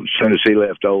 As soon as he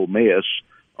left Ole Miss,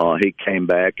 he came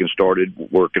back and started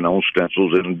working on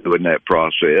stencils and doing that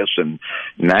process. And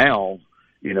now,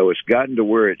 you know, it's gotten to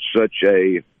where it's such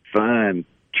a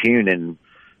fine-tuning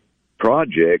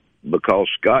project because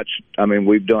Scott's, I mean,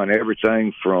 we've done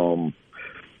everything from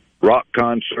rock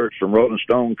concerts, from Rolling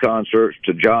Stone concerts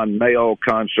to John Mayall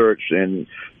concerts in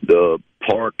the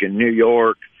park in New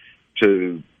York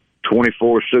to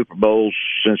 24 Super Bowls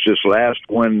since this last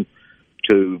one,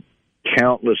 to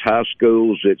countless high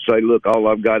schools that say, look, all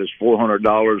I've got is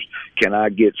 $400. Can I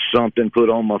get something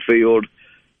put on my field?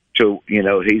 To, you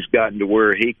know, he's gotten to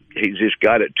where he's just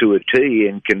got it to a T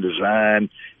and can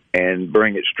design and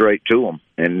bring it straight to them.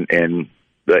 And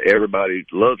everybody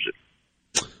loves it.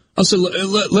 So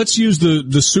let's use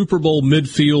the Super Bowl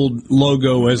midfield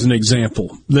logo as an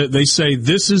example. They say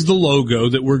this is the logo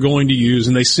that we're going to use,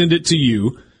 and they send it to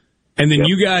you, and then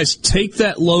you guys take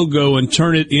that logo and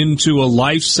turn it into a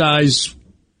life-size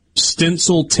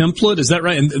stencil template. Is that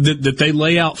right? And that they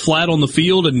lay out flat on the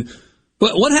field. And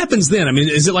what happens then? I mean,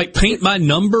 is it like paint by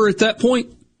number at that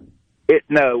point?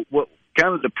 No. What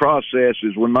kind of the process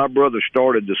is when my brother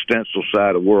started the stencil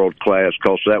side of World Class,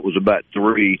 because that was about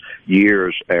 3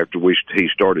 years after he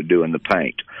started doing the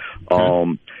paint.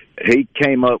 He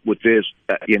came up with this,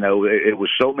 you know, it was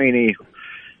so many,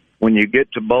 when you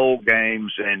get to bowl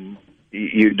games and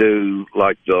you do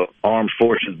like the Armed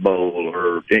Forces Bowl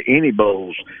or any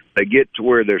bowls, they get to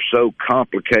where they're so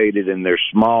complicated and they're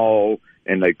small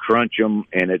and they crunch them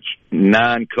and it's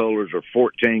 9 colors or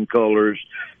 14 colors.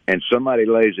 And somebody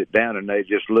lays it down and they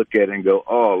just look at it and go,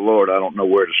 oh, Lord, I don't know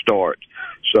where to start.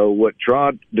 So what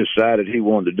Trod decided he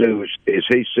wanted to do is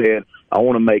he said, I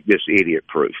want to make this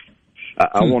idiot-proof.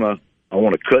 I want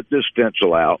to cut this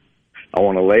stencil out. I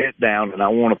want to lay it down, and I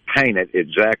want to paint it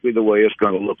exactly the way it's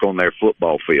going to look on their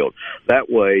football field. That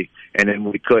way, and then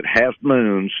we cut half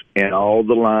moons in all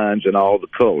the lines and all the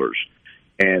colors.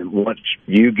 And once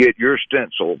you get your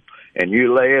stencil and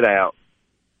you lay it out,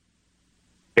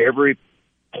 every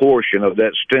portion of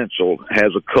that stencil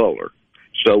has a color.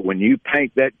 So when you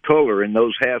paint that color in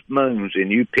those half moons and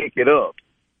you pick it up,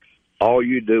 all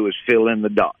you do is fill in the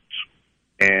dots.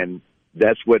 And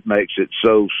that's what makes it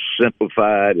so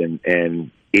simplified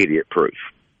and idiot-proof,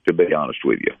 to be honest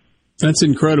with you. That's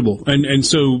incredible. And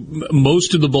so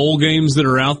most of the bowl games that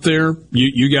are out there,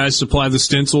 you guys supply the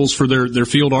stencils for their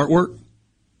field artwork?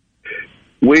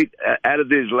 We, out of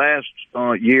this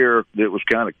last year, it was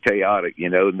kind of chaotic, you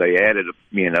know, and they added,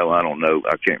 you know, I don't know,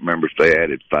 I can't remember if they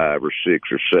added 5 or 6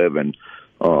 or 7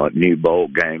 new bowl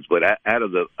games, but out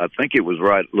of I think it was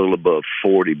right a little above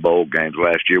 40 bowl games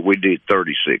last year. We did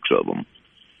 36 of them.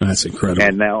 That's incredible.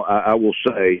 And now I will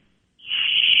say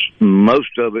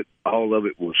most of it, all of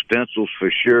it was stencils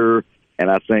for sure, and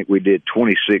I think we did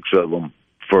 26 of them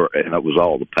and it was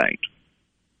all the paint.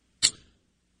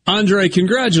 Andre,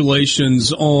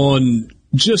 congratulations on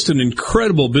just an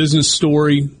incredible business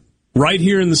story right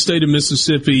here in the state of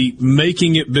Mississippi,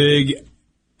 making it big.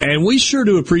 And we sure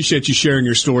do appreciate you sharing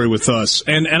your story with us.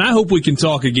 And I hope we can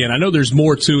talk again. I know there's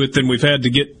more to it than we've had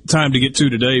to get time to get to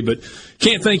today, but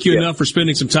can't thank you enough for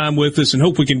spending some time with us and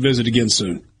hope we can visit again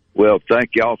soon. Well,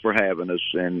 thank y'all for having us.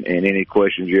 And any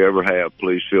questions you ever have,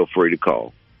 please feel free to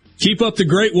call. Keep up the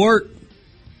great work.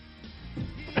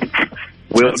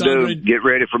 Will do. Get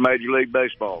ready for Major League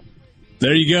Baseball.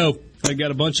 There you go. I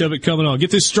got a bunch of it coming on. Get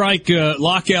this strike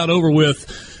lockout over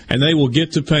with, and they will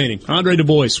get to painting. Andre Du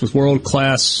Bois with World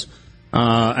Class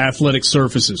Athletic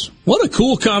Surfaces. What a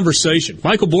cool conversation.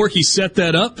 Michael Borky set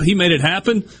that up. He made it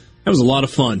happen. That was a lot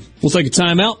of fun. We'll take a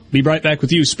timeout. Be right back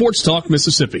with you. Sports Talk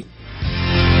Mississippi.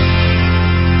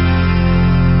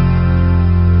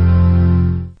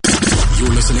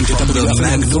 to the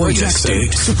Magnolia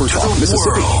State, Super Talk,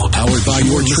 Mississippi. Powered by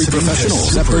your tree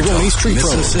professionals at Bergoni's Tree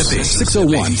Pros.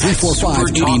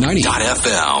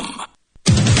 601-345-8090.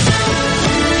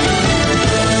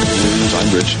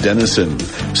 I'm Rich Dennison.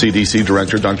 CDC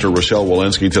Director Dr. Rochelle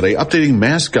Walensky today updating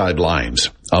mask guidelines.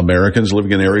 Americans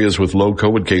living in areas with low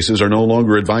COVID cases are no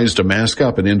longer advised to mask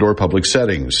up in indoor public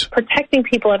settings. Protecting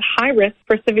people at high risk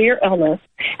for severe illness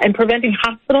and preventing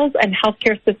hospitals and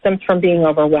healthcare systems from being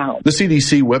overwhelmed. The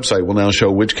CDC website will now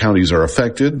show which counties are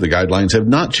affected. The guidelines have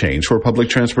not changed for public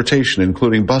transportation,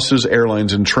 including buses,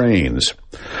 airlines, and trains.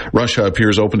 Russia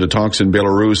appears open to talks in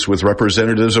Belarus with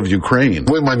representatives of Ukraine.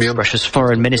 Russia's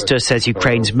foreign minister says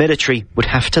Ukraine's military would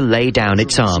have to lay down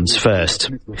its arms first.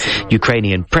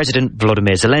 Ukrainian President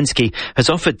Volodymyr Zelensky has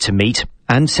offered to meet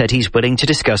and said he's willing to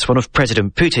discuss one of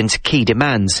President Putin's key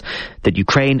demands, that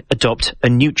Ukraine adopt a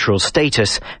neutral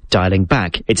status, dialing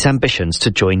back its ambitions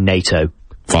to join NATO.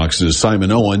 Fox's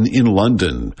Simon Owen in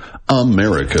London.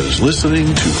 America's listening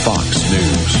to Fox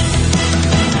News.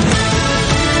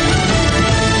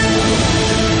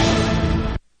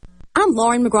 I'm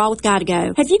Lauren McGraw with Gotta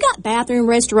Go. Have you got bathroom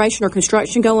restoration or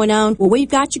construction going on? Well, we've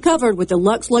got you covered with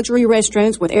deluxe luxury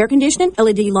restrooms with air conditioning,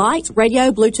 LED lights,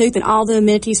 radio, Bluetooth, and all the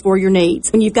amenities for your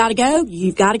needs. When you've got to go,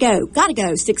 you've got to go. Gotta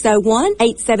Go,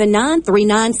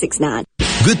 601-879-3969.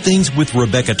 Good Things with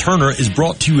Rebecca Turner is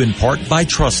brought to you in part by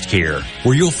TrustCare,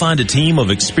 where you'll find a team of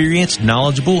experienced,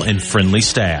 knowledgeable, and friendly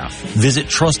staff. Visit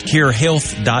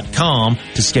TrustCareHealth.com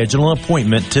to schedule an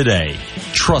appointment today.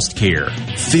 TrustCare.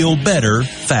 Feel better,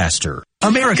 faster.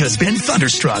 America's been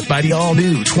thunderstruck by the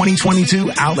all-new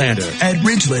 2022 Outlander at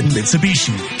Ridgeland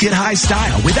Mitsubishi. Get high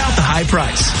style without the high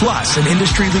price. Plus, an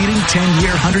industry-leading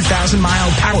 10-year, 100,000-mile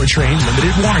powertrain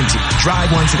limited warranty. Drive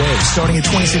one today, starting at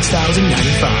 $26,095.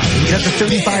 And get up to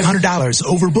 $3,500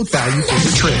 over book value for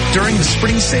your trip during the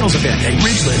spring sales event at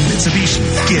Ridgeland Mitsubishi.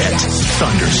 Get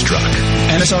thunderstruck.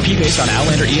 MSRP based on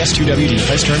Outlander ES2WD.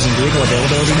 Price, terms, and vehicle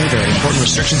availability may vary. Important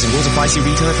restrictions and rules apply. See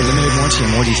retailer for limited warranty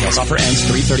and more details. Offer ends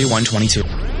 3/31/22.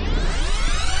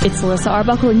 It's Alyssa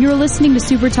Arbuckle, and you're listening to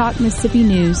Super Talk Mississippi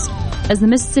News. As the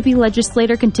Mississippi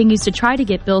legislature continues to try to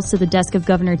get bills to the desk of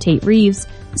Governor Tate Reeves,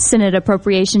 Senate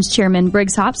Appropriations Chairman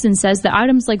Briggs Hobson says that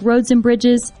items like roads and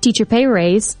bridges, teacher pay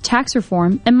raise, tax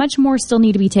reform, and much more still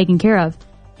need to be taken care of.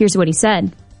 Here's what he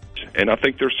said. And I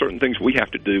think there's certain things we have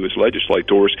to do as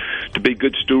legislators to be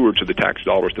good stewards of the tax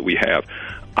dollars that we have.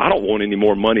 I don't want any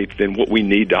more money than what we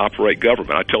need to operate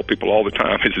government. I tell people all the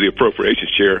time, as the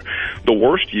appropriations chair, the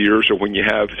worst years are when you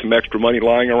have some extra money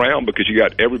lying around because you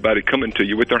got everybody coming to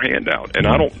you with their hand out. And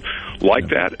I don't like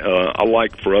that. I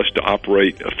like for us to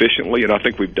operate efficiently, and I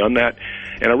think we've done that.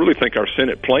 And I really think our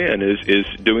Senate plan is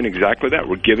doing exactly that.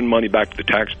 We're giving money back to the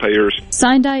taxpayers.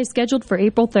 Sign Die is scheduled for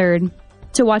April 3rd.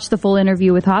 To watch the full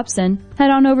interview with Hobson, head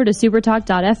on over to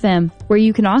supertalk.fm, where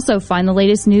you can also find the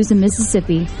latest news in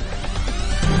Mississippi.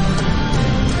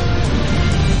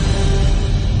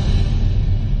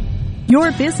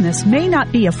 Your business may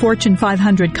not be a Fortune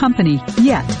 500 company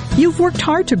yet. You've worked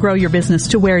hard to grow your business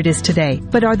to where it is today,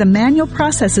 but are the manual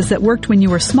processes that worked when you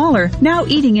were smaller now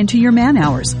eating into your man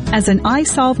hours? As an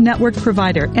iSolve network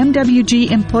provider,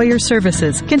 MWG Employer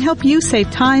Services can help you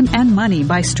save time and money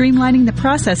by streamlining the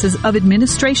processes of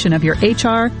administration of your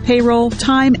HR, payroll,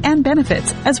 time, and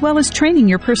benefits, as well as training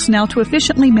your personnel to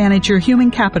efficiently manage your human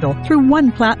capital through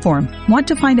one platform. Want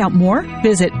to find out more?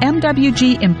 Visit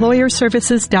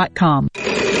MWGEmployerServices.com.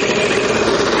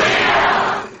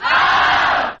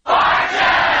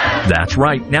 That's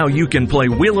right. Now you can play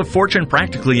Wheel of Fortune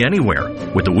practically anywhere.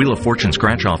 With the Wheel of Fortune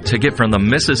scratch-off ticket from the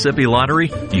Mississippi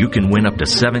Lottery, you can win up to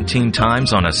 17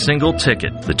 times on a single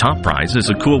ticket. The top prize is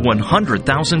a cool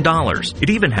 $100,000. It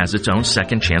even has its own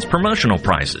second chance promotional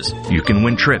prizes. You can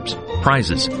win trips,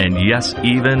 prizes, and yes,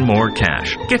 even more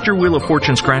cash. Get your Wheel of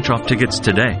Fortune scratch-off tickets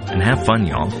today and have fun,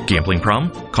 y'all. Gambling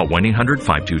problem? Call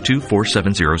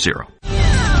 1-800-522-4700.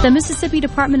 The Mississippi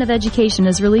Department of Education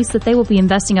has released that they will be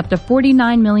investing up to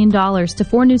 $49 million to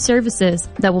 4 new services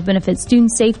that will benefit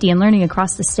student safety and learning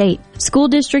across the state. School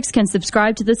districts can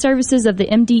subscribe to the services of the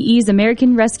MDE's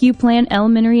American Rescue Plan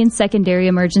Elementary and Secondary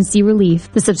Emergency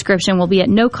Relief. The subscription will be at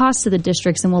no cost to the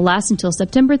districts and will last until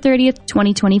September 30th,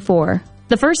 2024.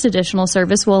 The first additional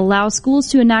service will allow schools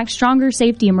to enact stronger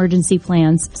safety emergency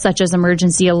plans, such as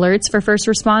emergency alerts for first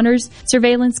responders,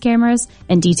 surveillance cameras,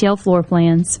 and detailed floor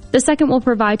plans. The second will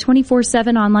provide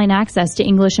 24/7 online access to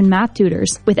English and math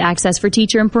tutors, with access for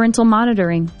teacher and parental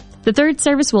monitoring. The third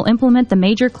service will implement the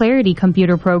Major Clarity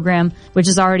computer program, which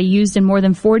is already used in more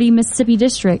than 40 Mississippi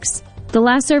districts. The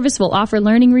last service will offer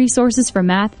learning resources for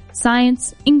math,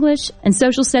 science, English, and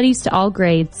social studies to all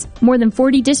grades. More than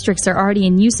 40 districts are already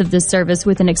in use of this service,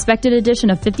 with an expected addition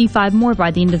of 55 more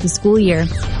by the end of the school year.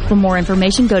 For more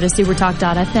information, go to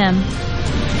supertalk.fm.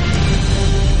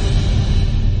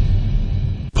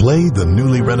 Play the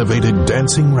newly renovated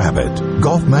Dancing Rabbit.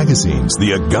 Golf Magazine's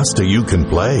The Augusta You Can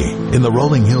Play. In the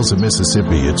rolling hills of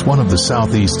Mississippi, it's one of the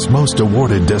Southeast's most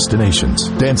awarded destinations.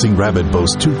 Dancing Rabbit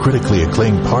boasts 2 critically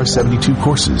acclaimed par 72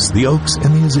 courses, the Oaks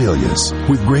and the Azaleas.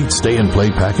 With great stay-and-play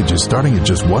packages starting at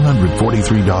just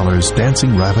 $143,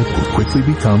 Dancing Rabbit will quickly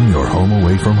become your home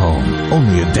away from home.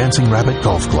 Only at Dancing Rabbit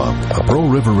Golf Club, a Pearl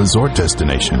River resort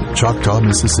destination, Choctaw,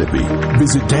 Mississippi.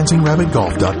 Visit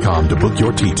DancingRabbitGolf.com to book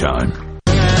your tee time.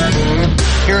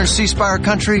 Here in C Spire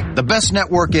country, the best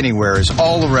network anywhere is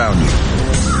all around you.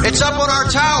 It's up on our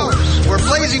towers, where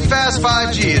blazing fast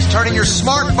 5G is turning your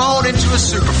smartphone into a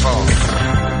superphone.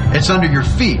 It's under your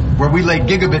feet, where we lay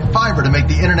gigabit fiber to make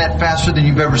the internet faster than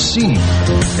you've ever seen.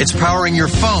 It's powering your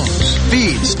phones,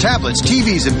 feeds, tablets,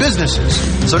 TVs, and businesses.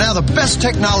 So now the best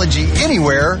technology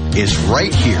anywhere is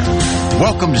right here.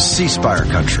 Welcome to C Spire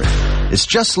country. It's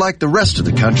just like the rest of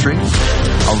the country,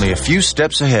 only a few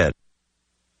steps ahead.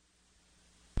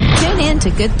 Tune in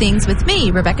to Good Things with me,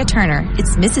 Rebecca Turner.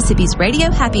 It's Mississippi's Radio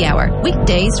Happy Hour,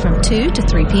 weekdays from 2 to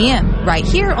 3 p.m., right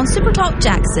here on Super Talk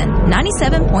Jackson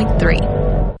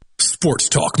 97.3. Sports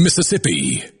Talk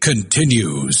Mississippi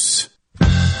continues.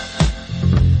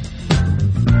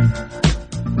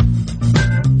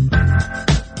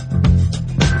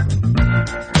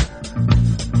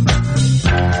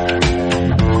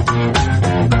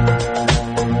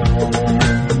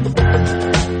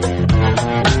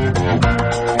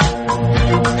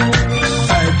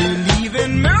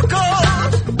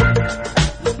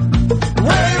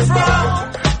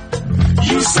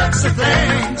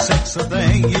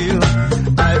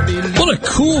 What a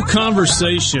cool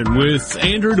conversation with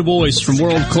Andrew Du Bois from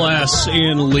World Class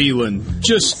in Leland.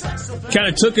 Just kind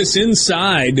of took us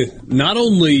inside not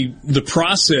only the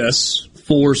process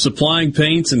for supplying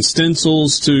paints and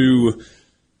stencils to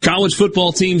college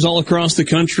football teams all across the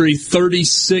country,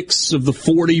 36 of the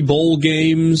 40 bowl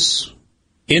games,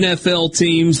 NFL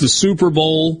teams, the Super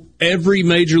Bowl, every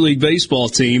Major League Baseball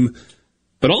team,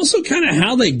 but also kind of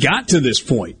how they got to this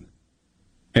point.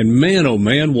 And man, oh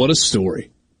man, what a story.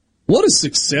 What a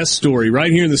success story right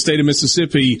here in the state of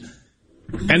Mississippi.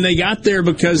 And they got there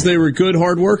because they were good,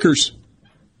 hard workers.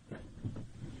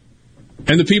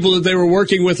 And the people that they were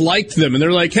working with liked them. And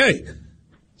they're like, hey,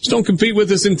 just don't compete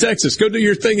with us in Texas. Go do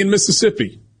your thing in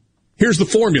Mississippi. Here's the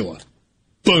formula.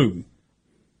 Boom.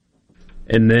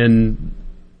 And then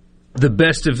the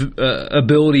best of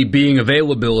ability being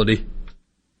availability.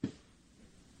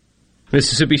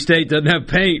 Mississippi State doesn't have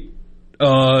paint.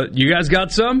 You guys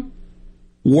got some?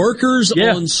 Workers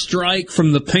on strike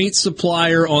from the paint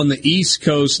supplier on the East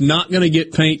Coast not going to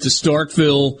get paint to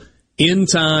Starkville in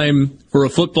time for a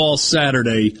football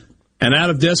Saturday. And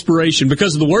out of desperation,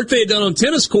 because of the work they had done on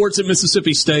tennis courts at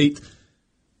Mississippi State,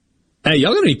 hey,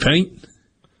 y'all got any paint?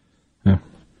 Yeah.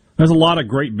 There's a lot of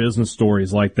great business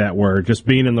stories like that where just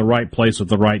being in the right place at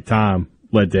the right time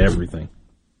led to everything.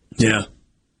 Yeah.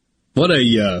 What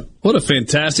a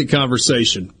fantastic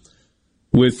conversation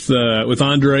with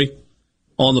Andre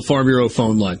on the Farm Bureau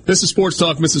phone line. This is Sports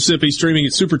Talk Mississippi, streaming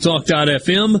at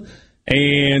supertalk.fm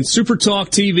and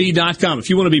supertalktv.com. If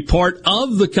you want to be part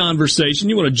of the conversation,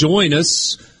 you want to join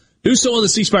us, do so on the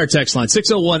C Spire text line,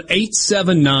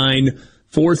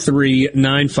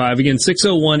 601-879-4395. Again,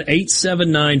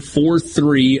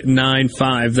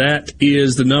 601-879-4395. That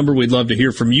is the number. We'd love to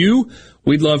hear from you.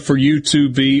 We'd love for you to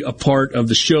be a part of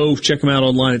the show. Check them out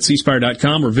online at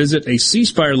cspire.com or visit a C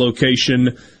Spire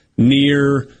location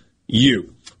near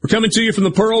you. We're coming to you from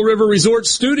the Pearl River Resort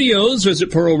Studios.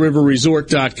 Visit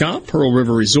pearlriverresort.com. Pearl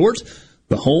River Resort,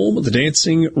 the home of the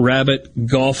Dancing Rabbit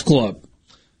Golf Club.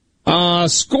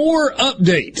 Score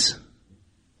update.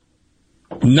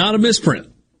 Not a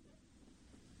misprint.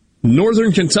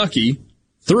 Northern Kentucky,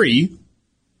 3.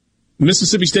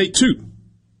 Mississippi State, 2.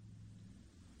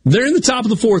 They're in the top of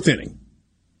the 4th inning.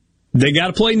 They got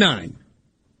to play 9.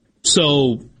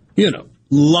 So, a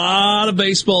lot of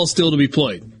baseball still to be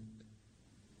played.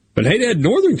 But hey, Dad,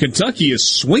 Northern Kentucky is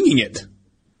swinging it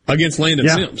against Landon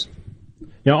Sims.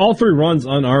 Yeah, all 3 runs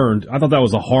unearned. I thought that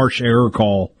was a harsh error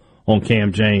call on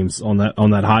Cam James on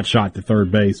that hot shot to third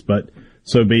base, but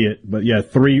so be it. But yeah,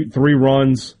 three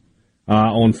runs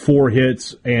on 4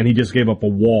 hits, and he just gave up a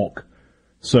walk.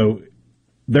 So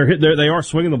they are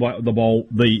swinging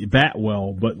the bat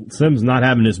well, but Sims not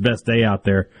having his best day out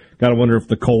there. Got to wonder if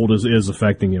the cold is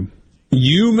affecting him.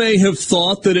 You may have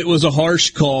thought that it was a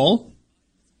harsh call.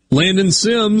 Landon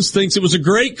Sims thinks it was a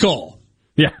great call.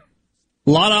 Yeah. A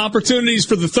lot of opportunities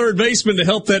for the third baseman to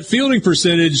help that fielding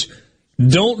percentage.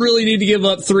 Don't really need to give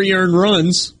up 3 earned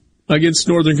runs against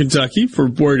Northern Kentucky for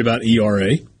worried about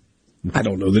ERA. I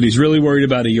don't know that he's really worried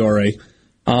about ERA.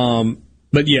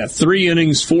 But yeah, 3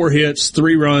 innings, 4 hits,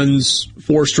 3 runs,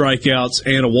 4 strikeouts,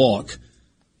 and a walk.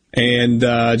 And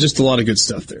just a lot of good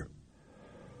stuff there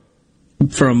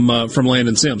from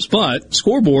Landon Sims. But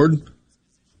scoreboard,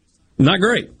 not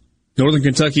great. Northern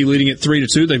Kentucky leading at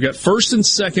 3-2. They've got first and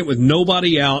second with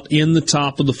nobody out in the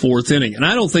top of the 4th inning. And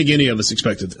I don't think any of us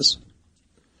expected this.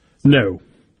 No,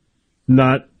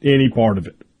 not any part of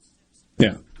it.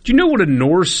 Yeah. Do you know what a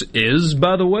Norse is,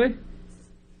 by the way?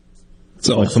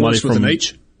 So like somebody with an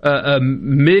H?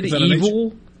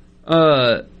 Medieval.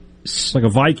 Like a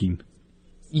Viking.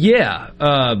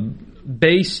 Yeah.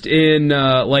 Based in,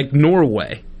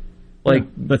 Norway.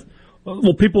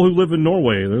 Well, people who live in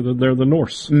Norway, they're the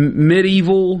Norse.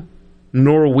 Medieval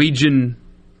Norwegian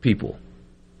people.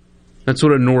 That's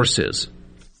what a Norse is.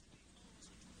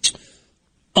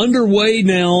 Underway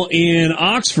now in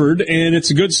Oxford, and it's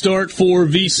a good start for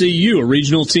VCU, a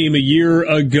regional team a year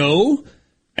ago,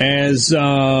 as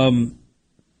strikeout,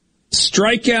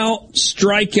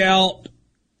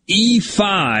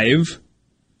 E5,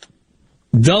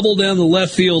 double down the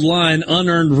left field line,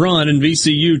 unearned run, and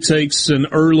VCU takes an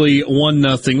early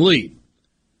 1-0 lead.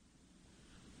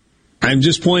 I'm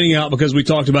just pointing out because we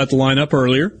talked about the lineup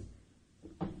earlier.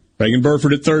 Reagan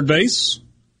Burford at third base.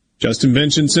 Justin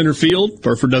Bench in center field.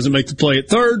 Burford doesn't make the play at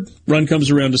third. Run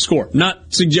comes around to score. Not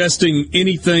suggesting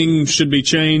anything should be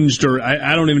changed, or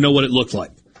I don't even know what it looked like.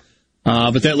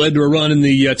 But that led to a run in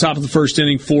the top of the first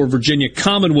inning for Virginia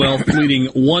Commonwealth, leading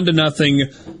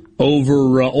 1-0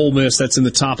 over Ole Miss. That's in the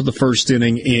top of the first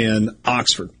inning in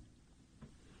Oxford.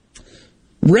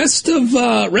 Rest of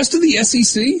the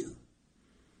SEC.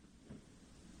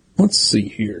 Let's see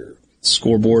here.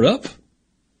 Scoreboard up.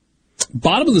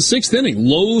 Bottom of the 6th inning,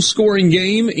 low-scoring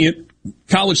game at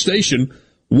College Station,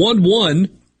 1-1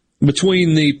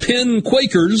 between the Penn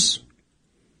Quakers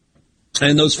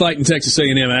and those fighting Texas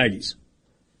A&M Aggies.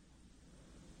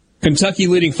 Kentucky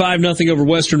leading 5-0 over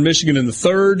Western Michigan in the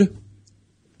 3rd.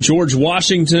 George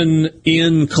Washington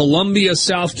in Columbia,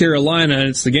 South Carolina, and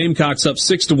it's the Gamecocks up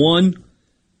 6-1.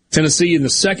 Tennessee in the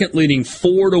 2nd leading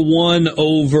 4-1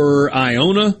 over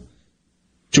Iona.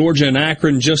 Georgia and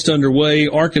Akron just underway.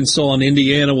 Arkansas and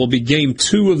Indiana will be game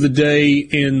 2 of the day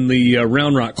in the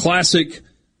Round Rock Classic.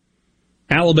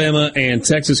 Alabama and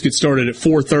Texas get started at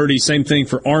 4:30. Same thing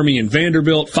for Army and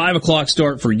Vanderbilt. 5 o'clock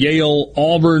start for Yale,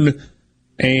 Auburn,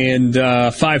 and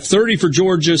 5:30 for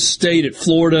Georgia State at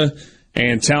Florida.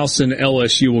 And Towson,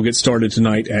 LSU will get started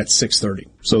tonight at 6:30.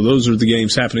 So those are the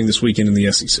games happening this weekend in the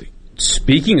SEC.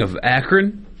 Speaking of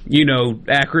Akron,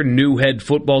 Akron new head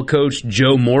football coach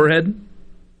Joe Moorhead.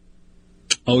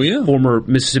 Oh, yeah. Former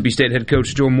Mississippi State head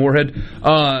coach Joe Moorhead.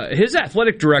 His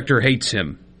athletic director hates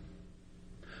him.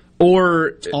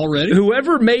 Or already,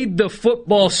 whoever made the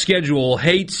football schedule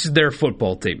hates their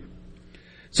football team.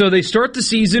 So they start the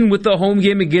season with the home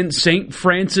game against St.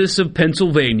 Francis of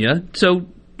Pennsylvania. So,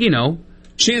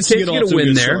 chance to get a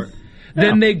win there. Start.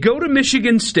 Then they go to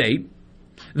Michigan State.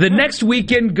 The next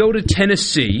weekend go to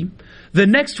Tennessee. The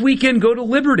next weekend go to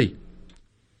Liberty.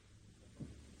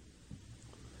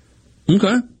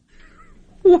 Okay.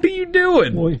 What are you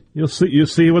doing? Well, you'll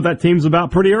see what that team's about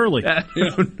pretty early. I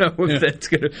don't know if that's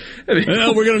going to...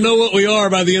 we're going to know what we are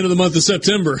by the end of the month of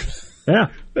September. Yeah.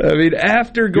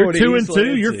 After going you're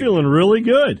 2-2, you're feeling really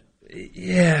good.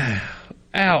 Yeah.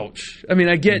 Ouch.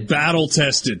 I get...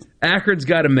 Battle-tested. Akron's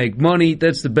got to make money.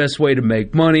 That's the best way to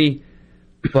make money.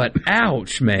 But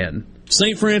ouch, man.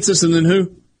 St. Francis and then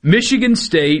who? Michigan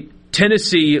State,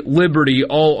 Tennessee, Liberty,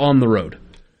 all on the road.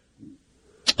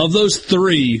 Of those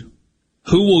 3...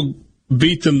 who will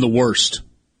beat them the worst?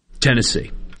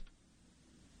 Tennessee.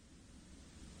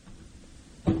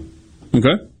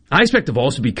 Okay. I expect the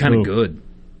Vols to be kind of good.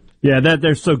 Yeah,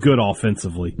 they're so good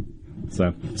offensively.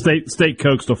 So State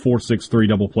coaxed a 4-6-3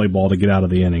 double play ball to get out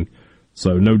of the inning.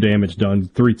 So no damage done.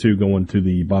 3-2 going to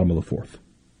the bottom of the 4th.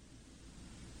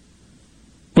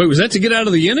 Wait, was that to get out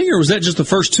of the inning, or was that just the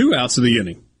first 2 outs of the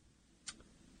inning?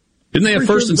 Didn't they have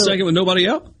first and second with nobody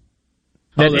out?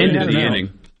 That ended the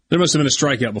inning. There must have been a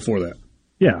strikeout before that.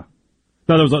 Yeah.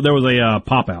 No, there was a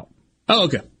pop out. Oh,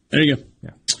 okay. There you go. Yeah.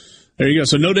 There you go.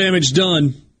 So no damage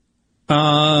done.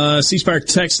 C Spire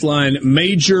text line,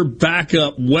 major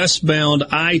backup westbound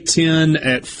I-10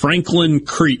 at Franklin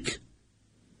Creek.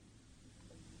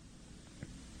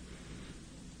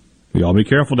 Y'all be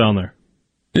careful down there.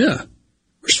 Yeah.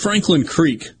 Where's Franklin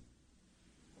Creek?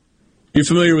 You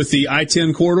familiar with the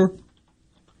I-10 corridor?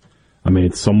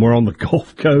 It's somewhere on the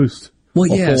Gulf Coast. Well,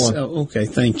 yes. Oh, okay,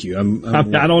 thank you.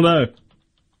 I don't know.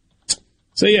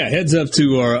 So, yeah, heads up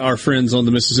to our friends on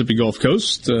the Mississippi Gulf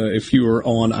Coast if you are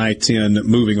on I-10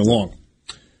 moving along.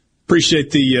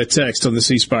 Appreciate the text on the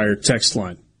C Spire text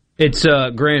line. It's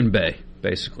Grand Bay,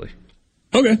 basically.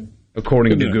 Okay.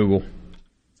 According to Google.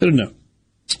 I don't know.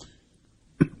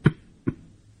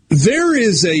 There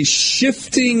is a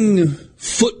shifting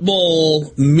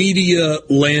football media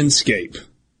landscape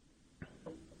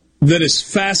that is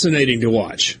fascinating to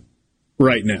watch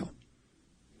right now.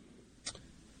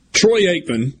 Troy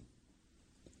Aikman,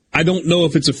 I don't know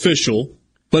if it's official,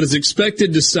 but is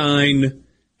expected to sign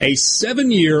a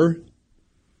 7-year,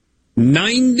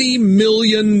 $90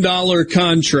 million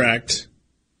contract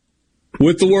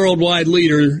with the worldwide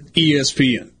leader,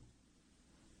 ESPN.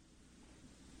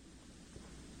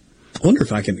 I wonder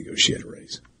if I can negotiate a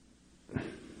raise.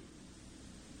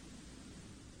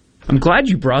 I'm glad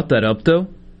you brought that up, though.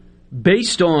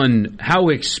 Based on how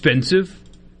expensive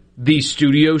these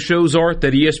studio shows are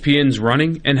that ESPN's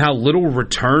running and how little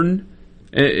return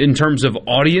in terms of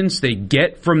audience they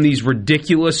get from these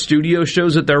ridiculous studio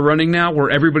shows that they're running now where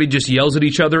everybody just yells at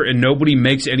each other and nobody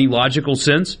makes any logical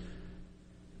sense,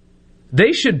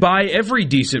 they should buy every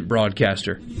decent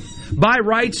broadcaster. Buy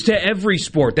rights to every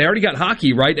sport. They already got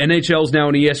hockey, right? NHL's now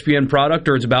an ESPN product,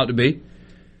 or it's about to be.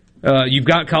 You've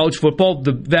got college football,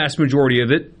 the vast majority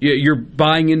of it. You're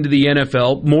buying into the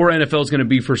NFL. More NFL is going to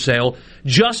be for sale.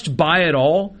 Just buy it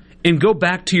all and go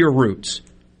back to your roots.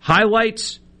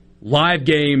 Highlights, live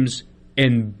games,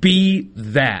 and be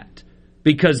that.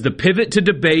 Because the pivot to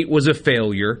debate was a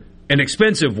failure, an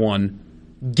expensive one.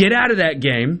 Get out of that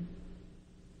game.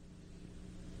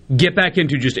 Get back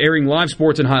into just airing live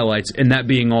sports and highlights, and that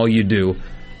being all you do,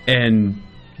 and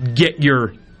get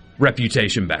your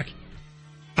reputation back.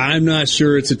 I'm not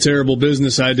sure it's a terrible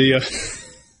business idea.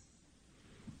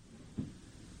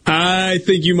 I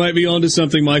think you might be onto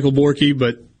something, Michael Borky,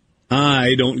 but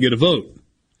I don't get a vote.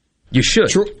 You should.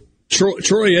 Troy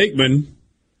Aikman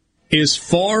is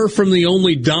far from the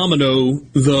only domino,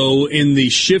 though, in the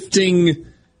shifting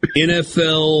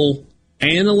NFL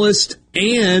analyst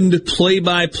and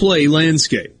play-by-play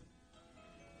landscape.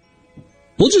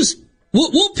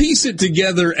 We'll piece it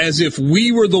together as if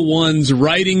we were the ones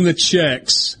writing the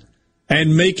checks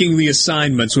and making the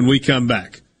assignments when we come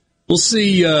back. We'll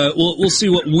see. We'll see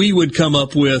what we would come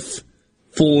up with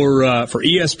for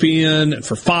ESPN and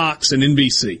for Fox and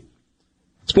NBC.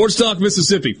 Sports Talk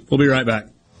Mississippi. We'll be right back.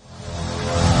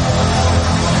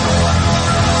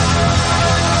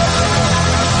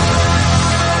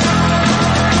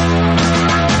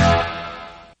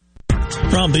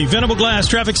 From the Venable Glass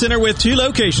Traffic Center with 2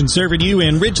 locations serving you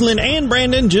in Ridgeland and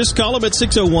Brandon, just call them at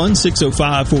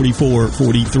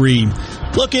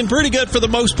 601-605-4443. Looking pretty good for the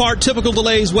most part. Typical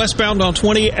delays westbound on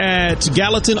 20 at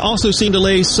Gallatin. Also seen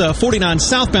delays 49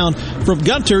 southbound from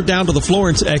Gunter down to the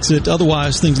Florence exit.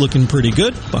 Otherwise, things looking pretty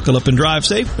good. Buckle up and drive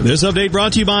safe. This update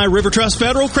brought to you by River Trust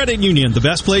Federal Credit Union, the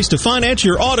best place to finance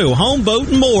your auto, home, boat,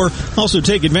 and more. Also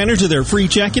take advantage of their free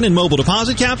checking and mobile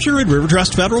deposit capture at River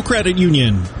Trust Federal Credit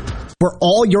Union. For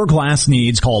all your glass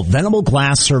needs, call Venable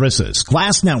Glass Services.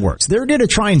 Glass Networks, they're there to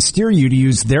try and steer you to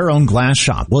use their own glass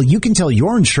shop. Well, you can tell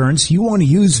your insurance you want to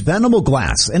use Venable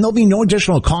Glass, and there'll be no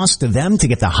additional cost to them to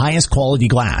get the highest quality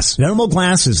glass. Venable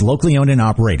Glass is locally owned and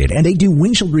operated, and they do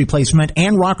windshield replacement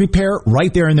and rock repair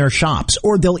right there in their shops.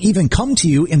 Or they'll even come to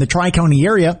you in the Tri-County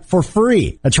area for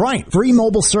free. That's right, free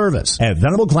mobile service. At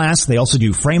Venable Glass, they also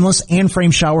do frameless and frame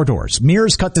shower doors,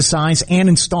 mirrors cut to size and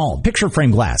installed, picture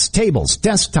frame glass, tables,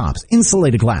 desktops,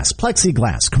 insulated glass,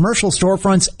 plexiglass, commercial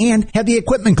storefronts, and heavy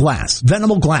equipment glass.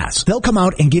 Venable Glass. They'll come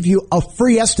out and give you a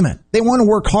free estimate. They want to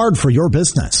work hard for your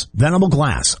business. Venable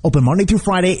Glass. Open Monday through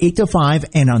Friday, 8 to 5,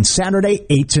 and on Saturday,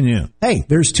 8 to noon. Hey,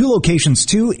 there's 2 locations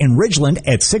too in Ridgeland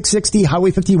at 660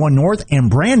 Highway 51 North and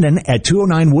Brandon at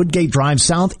 209 Woodgate Drive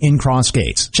South in Cross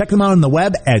Gates. Check them out on the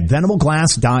web at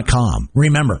venableglass.com.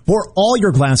 Remember, for all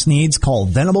your glass needs, call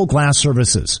Venable Glass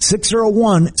Services.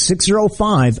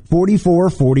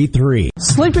 601-605-4443.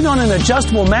 Sleeping on an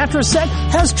adjustable mattress set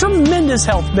has tremendous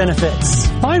health benefits.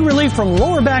 Find relief from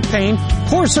lower back pain,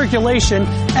 poor circulation,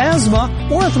 asthma,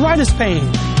 or arthritis pain.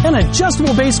 An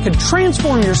adjustable base can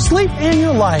transform your sleep and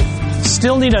your life.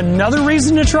 Still need another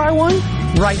reason to try one?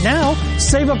 Right now,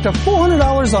 save up to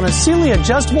 $400 on a Sealy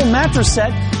adjustable mattress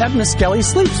set at Miskelly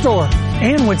Sleep Store.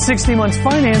 And with 60 months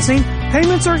financing,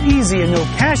 payments are easy and no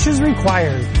cash is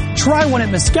required. Try one at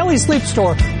Miskelly Sleep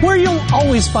Store, where you'll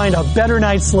always find a better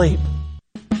night's sleep.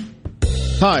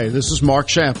 Hi, this is Mark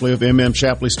Shapley of MM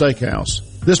Shapley Steakhouse.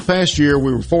 This past year,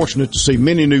 we were fortunate to see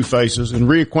many new faces and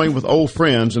reacquaint with old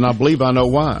friends, and I believe I know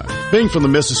why. Being from the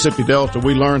Mississippi Delta,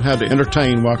 we learned how to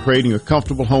entertain while creating a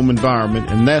comfortable home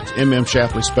environment, and that's M.M.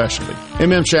 Shapley's specialty.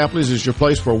 M.M. Shapley's is your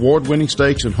place for award-winning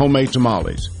steaks and homemade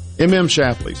tamales. M.M.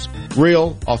 Shapley's.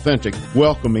 Real, authentic,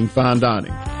 welcoming fine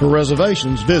dining. For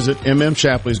reservations, visit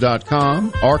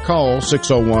mmshapleys.com or call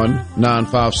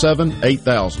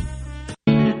 601-957-8000.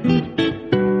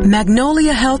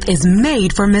 Magnolia Health is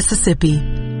made for Mississippi.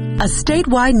 A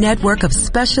statewide network of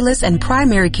specialists and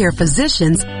primary care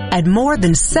physicians at more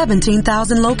than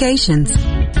 17,000 locations.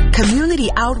 Community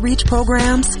outreach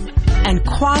programs and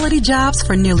quality jobs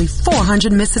for nearly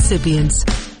 400 Mississippians.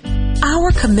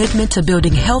 Our commitment to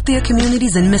building healthier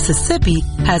communities in Mississippi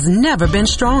has never been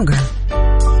stronger.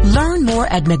 Learn more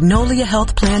at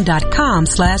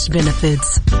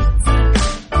magnoliahealthplan.com/benefits.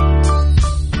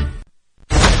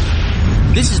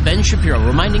 This is Ben Shapiro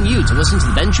reminding you to listen to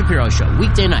The Ben Shapiro Show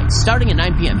weekday nights starting at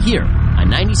 9 p.m. here on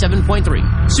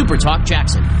 97.3 Super Talk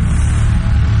Jackson.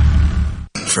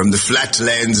 From the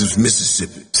flatlands of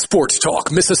Mississippi. Sports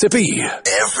Talk Mississippi.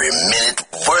 Every minute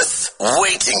worth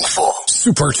waiting for.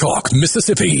 Super Talk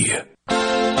Mississippi.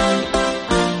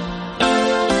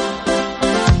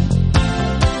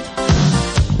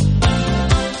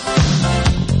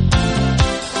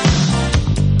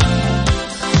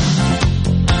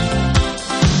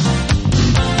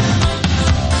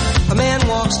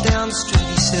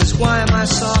 All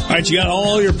right, you got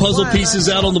all your puzzle pieces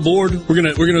out on the board. We're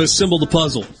gonna assemble the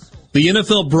puzzle, the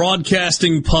NFL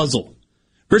broadcasting puzzle.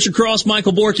 Richard Cross,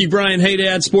 Michael Borky, Brian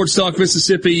Haydad, Sports Talk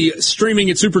Mississippi, streaming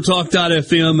at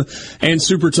supertalk.fm and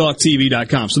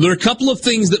supertalktv.com. So there are a couple of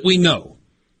things that we know.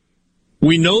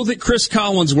 We know that Chris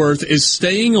Collinsworth is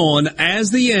staying on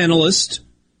as the analyst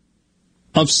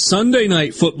of Sunday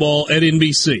Night Football at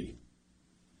NBC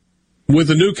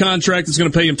with a new contract that's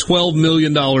going to pay him $12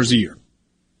 million a year.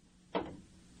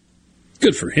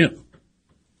 Good for him.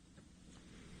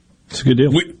 It's a good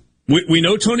deal. We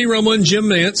know Tony Romo and Jim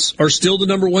Nantz are still the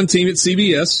number one team at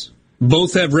CBS.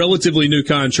 Both have relatively new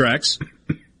contracts.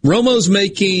 Romo's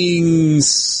making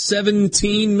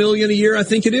 $17 million a year, I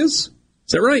think it is. Is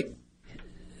that right?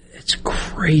 It's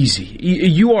crazy.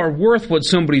 You are worth what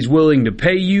somebody's willing to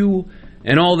pay you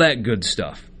and all that good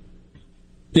stuff.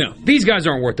 Yeah. These guys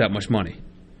aren't worth that much money.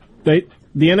 The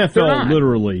NFL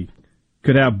literally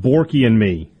could have Borky and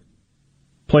me,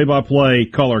 play-by-play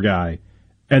color guy,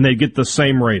 and they get the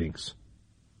same ratings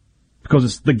because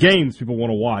it's the games people want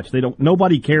to watch.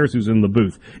 Nobody cares who's in the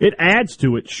booth. It adds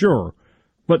to it, sure,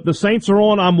 but the Saints are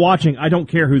on. I'm watching. I don't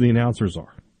care who the announcers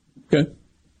are. Okay.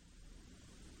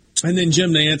 And then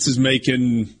Jim Nantz is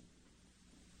making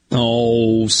 $7,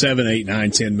 $8, $9,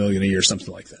 $10 million a year,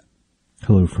 something like that.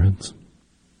 Hello, friends.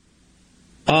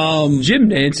 Jim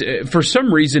Nantz, for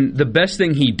some reason, the best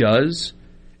thing he does.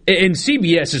 And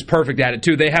CBS is perfect at it,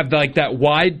 too. They have, like, that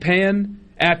wide pan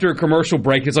after a commercial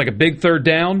break. It's like a big third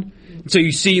down. So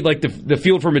you see, like, the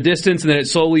field from a distance, and then it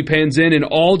slowly pans in, and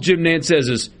all Jim Nantz says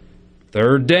is,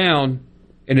 third down,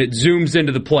 and it zooms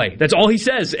into the play. That's all he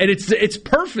says, and it's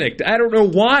perfect. I don't know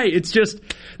why. It's just,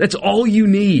 that's all you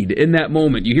need in that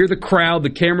moment. You hear the crowd,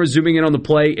 the camera zooming in on the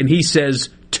play, and he says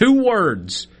 2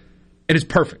 words, and it's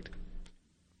perfect.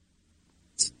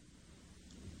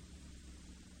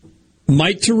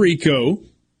 Mike Tirico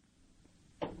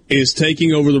is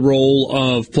taking over the role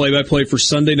of play-by-play for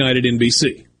Sunday night at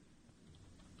NBC.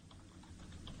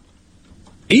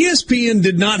 ESPN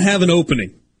did not have an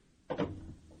opening,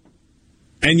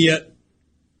 and yet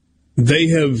they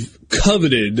have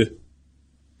coveted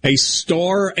a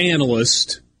star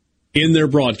analyst in their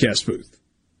broadcast booth.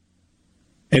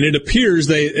 And it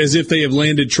appears as if they have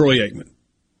landed Troy Aikman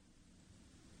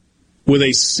with a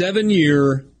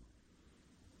 7-year,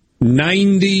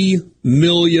 $90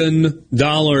 million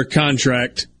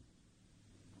contract.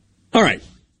 All right.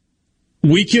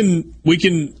 We can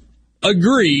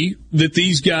agree that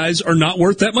these guys are not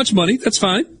worth that much money. That's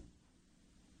fine.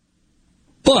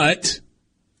 But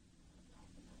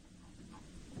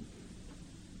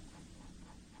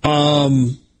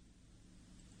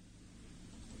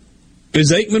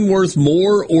is Aikman worth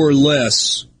more or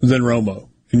less than Romo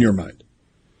in your mind?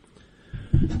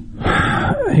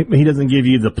 He doesn't give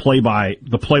you the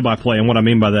play-by-play, and what I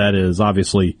mean by that is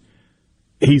obviously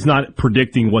he's not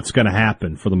predicting what's going to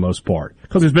happen for the most part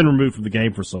because he's been removed from the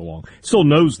game for so long. Still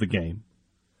knows the game,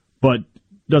 but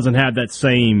doesn't have that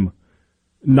same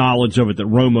knowledge of it that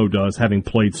Romo does, having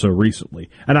played so recently.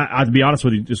 And to be honest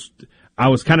with you, I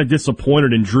was kind of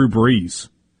disappointed in Drew Brees,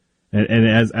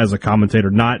 and as a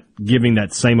commentator, not giving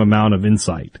that same amount of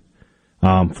insight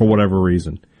for whatever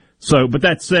reason. So, but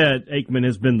that said, Aikman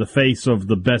has been the face of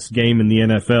the best game in the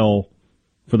NFL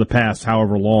for the past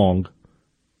however long,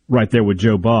 right there with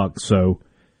Joe Buck. So,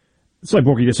 it's like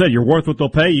Borky just said, you're worth what they'll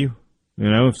pay you.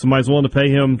 You know, if somebody's willing to pay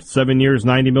him 7 years,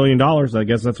 $90 million, I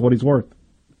guess that's what he's worth.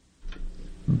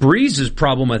 Breeze's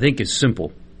problem, I think, is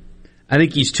simple. I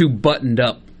think he's too buttoned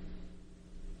up.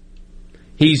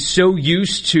 He's so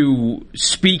used to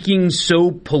speaking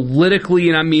so politically,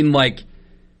 and I mean like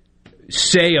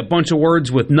say a bunch of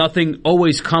words with nothing,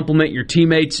 always compliment your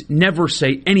teammates, never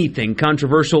say anything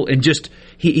controversial, and just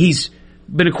he's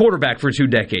been a quarterback for 2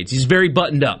 decades. He's very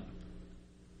buttoned up.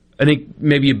 I think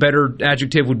maybe a better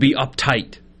adjective would be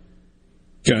uptight.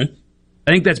 Okay.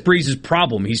 I think that's Breeze's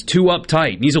problem. He's too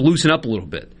uptight. He needs to loosen up a little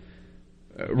bit.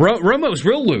 Romo's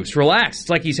real loose, relaxed. It's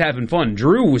like he's having fun.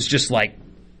 Drew was just like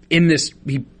in this,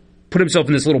 he put himself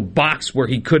in this little box where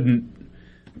he couldn't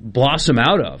blossom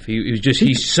out of.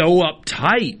 He's so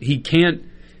uptight. He can't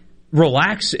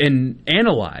relax and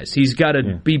analyze. He's got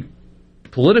to be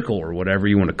political or whatever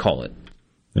you want to call it.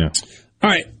 Yeah. All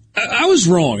right. I was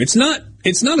wrong. It's not a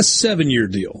 7-year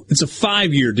deal. It's a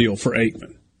 5-year deal for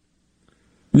Aikman.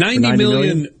 $90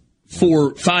 million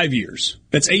for 5 years.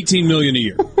 That's $18 million a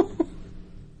year.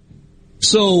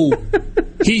 So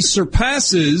he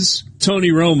surpasses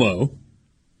Tony Romo.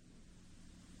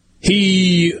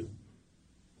 He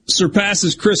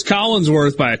surpasses Chris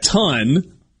Collinsworth by a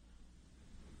ton.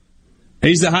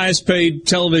 He's the highest paid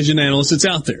television analyst that's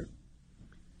out there.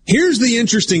 Here's the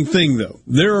interesting thing, though.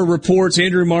 There are reports,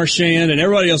 Andrew Marchand and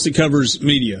everybody else that covers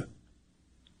media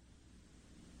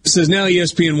says now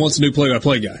ESPN wants a new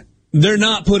play-by-play guy. They're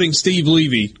not putting Steve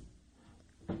Levy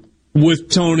with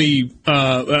Troy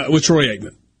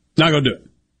Aikman. Not going to do it.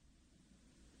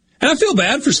 And I feel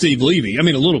bad for Steve Levy. I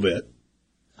mean, a little bit.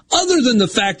 Other than the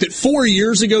fact that 4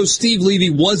 years ago, Steve Levy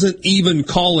wasn't even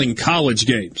calling college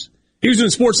games. He was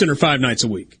doing SportsCenter 5 nights a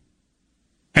week.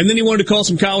 And then he wanted to call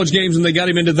some college games, and they got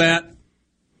him into that.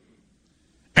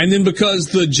 And then because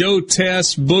the Joe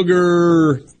Tess,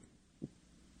 Booger,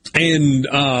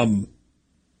 and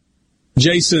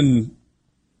Jason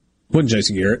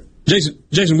Garrett.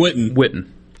 Jason Witten.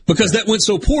 Because that went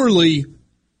so poorly,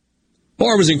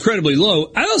 bar was incredibly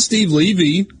low. I know Steve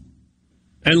Levy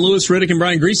and Louis Riddick and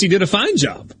Brian Griese did a fine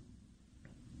job.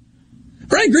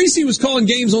 Brian Griese was calling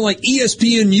games on like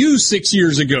ESPNU 6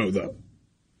 years ago, though.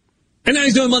 And now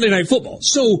he's doing Monday Night Football.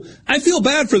 So I feel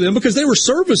bad for them because they were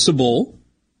serviceable.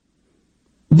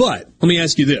 But let me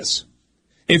ask you this.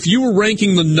 If you were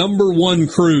ranking the number one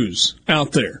crews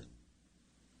out there,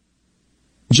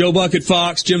 Joe Buck at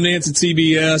Fox, Jim Nantz at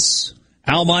CBS,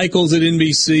 Al Michaels at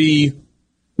NBC,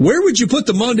 where would you put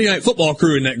the Monday Night Football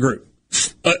crew in that group?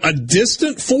 A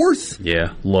distant fourth?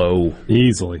 Yeah, low.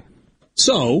 Easily.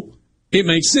 So it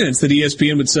makes sense that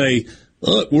ESPN would say,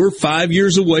 look, we're 5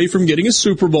 years away from getting a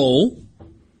Super Bowl.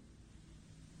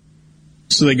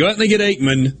 So they go out and they get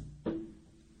Aikman.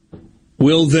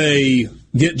 Will they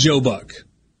get Joe Buck?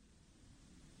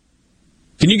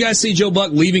 Can you guys see Joe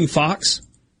Buck leaving Fox?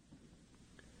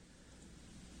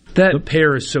 That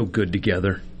pair is so good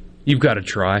together. You've got to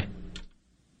try.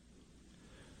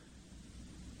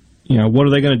 You know, what are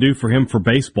they going to do for him for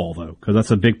baseball, though? Because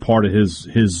that's a big part of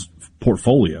his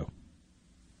portfolio.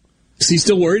 Is he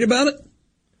still worried about it? Well,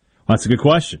 that's a good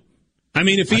question. I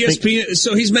mean, if ESPN,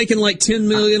 so he's making like $10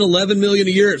 million, $11 million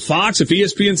a year at Fox. If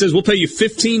ESPN says we'll pay you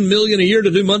 $15 million a year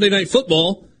to do Monday Night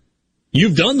Football,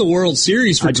 you've done the World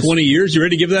Series for 20 years. You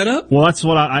ready to give that up? Well, that's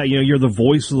what you're the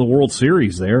voice of the World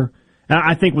Series there. And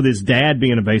I think with his dad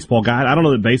being a baseball guy, I don't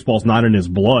know that baseball's not in his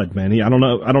blood, man. I don't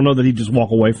know that he'd just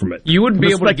walk away from it. You wouldn't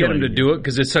be able to get him to do it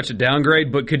because it's such a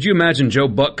downgrade. But could you imagine Joe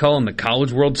Buck calling the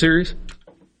College World Series?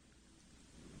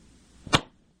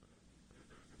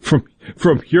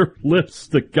 From your lips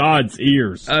to God's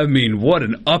ears. I mean, what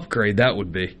an upgrade that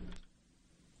would be.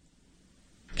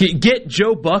 Get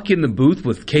Joe Buck in the booth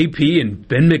with KP and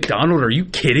Ben McDonald. Are you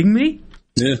kidding me?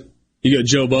 Yeah. You got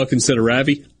Joe Buck instead of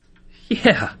Ravi?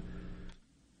 Yeah.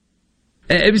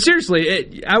 I mean,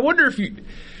 seriously, I wonder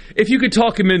if you could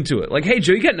talk him into it. Like, hey,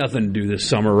 Joe, you got nothing to do this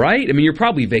summer, right? I mean, you're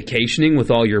probably vacationing with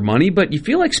all your money, but you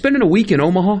feel like spending a week in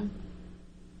Omaha?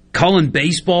 Calling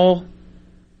baseball?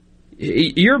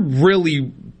 You're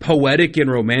really poetic and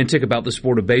romantic about the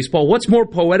sport of baseball. What's more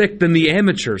poetic than the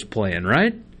amateurs playing,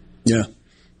 right? Yeah.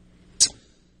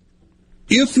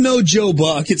 If no Joe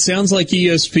Buck, it sounds like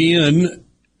ESPN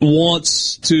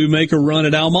wants to make a run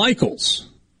at Al Michaels.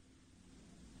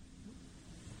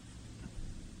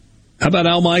 How about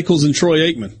Al Michaels and Troy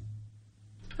Aikman?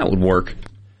 That would work.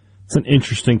 It's an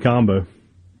interesting combo.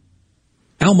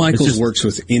 Al Michaels works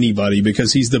with anybody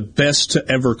because he's the best to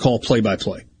ever call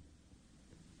play-by-play.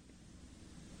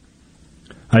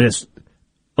 I just,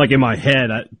 like in my head,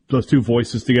 those two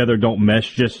voices together don't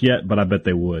mesh just yet, but I bet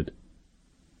they would.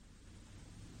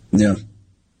 Yeah.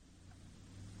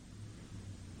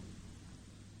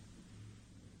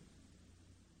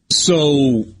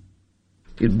 So,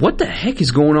 what the heck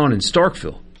is going on in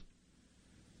Starkville?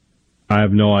 I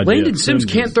have no idea. Landon Sims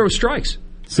can't throw strikes.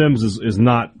 Sims is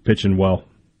not pitching well.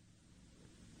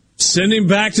 Send him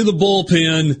back to the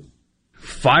bullpen.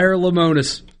 Fire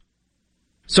Lemonis.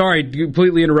 Sorry,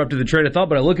 completely interrupted the trade of thought,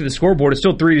 but I look at the scoreboard. It's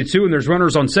still 3-2, and there's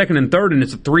runners on second and third, and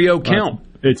it's a 3-0 count.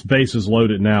 It's bases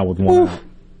loaded now with one out.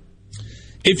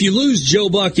 If you lose Joe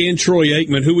Buck and Troy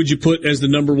Aikman, who would you put as the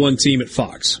number one team at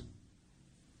Fox?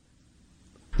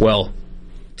 Well,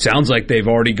 sounds like they've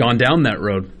already gone down that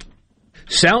road.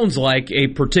 Sounds like a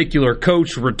particular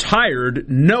coach retired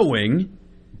knowing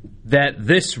that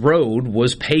this road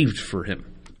was paved for him.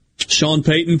 Sean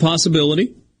Payton,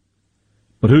 possibility.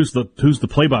 But who's the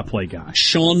play-by-play guy?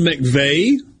 Sean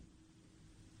McVay,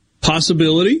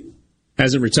 possibility.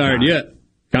 Hasn't retired yet.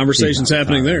 Conversations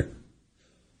happening there.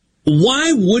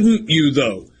 Why wouldn't you,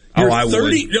 though? I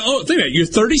would. Think about it. You're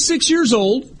 36 years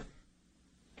old.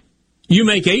 You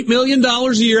make $8 million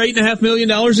a year, $8.5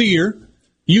 million a year.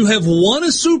 You have won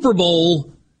a Super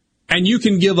Bowl, and you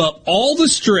can give up all the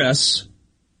stress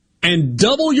and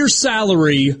double your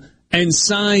salary and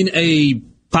sign a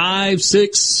 5,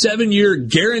 6, 7-year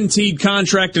guaranteed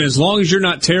contract, and as long as you're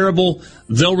not terrible,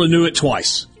 they'll renew it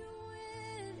twice.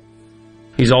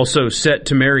 He's also set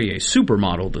to marry a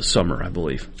supermodel this summer, I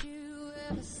believe.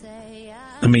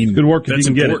 I mean, good work if that's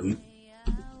you can important. Get it.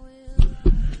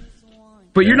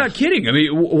 But you're not kidding. I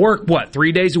mean, work,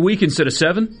 3 days a week instead of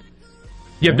 7?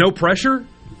 You have no pressure?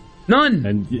 None.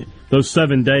 And those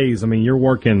 7 days, I mean, you're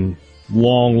working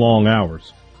long, long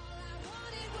hours.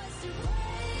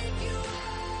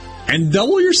 And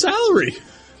double your salary.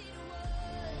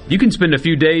 You can spend a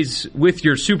few days with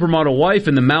your supermodel wife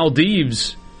in the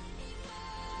Maldives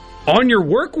on your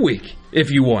work week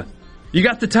if you want. You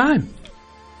got the time.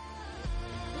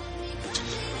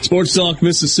 Sports Talk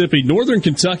Mississippi. Northern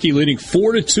Kentucky leading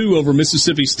 4-2 over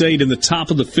Mississippi State in the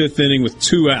top of the 5th inning with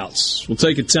 2 outs. We'll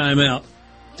take a timeout.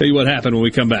 Tell you what happened when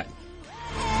we come back.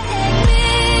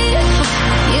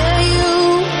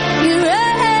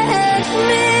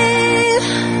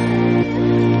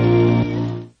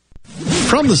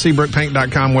 From the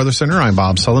SeabrookPaint.com Weather Center, I'm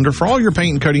Bob Sullender. For all your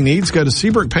paint and coating needs, go to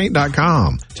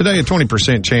SeabrookPaint.com. Today, a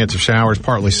 20% chance of showers,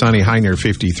 partly sunny, high near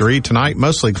 53. Tonight,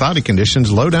 mostly cloudy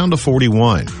conditions, low down to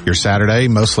 41. Your Saturday,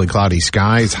 mostly cloudy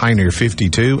skies, high near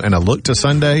 52. And a look to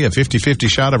Sunday, a 50-50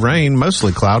 shot of rain,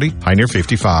 mostly cloudy, high near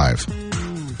 55.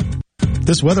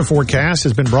 This weather forecast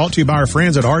has been brought to you by our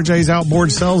friends at RJ's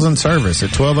Outboard Sales and Service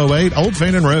at 1208 Old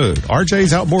Fannin Road.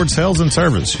 RJ's Outboard Sales and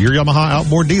Service, your Yamaha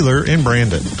outboard dealer in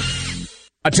Brandon.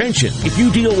 Attention! If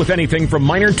you deal with anything from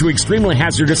minor to extremely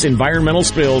hazardous environmental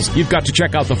spills, you've got to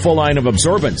check out the full line of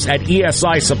absorbents at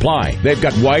ESI Supply. They've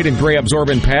got white and gray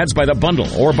absorbent pads by the bundle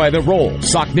or by the roll,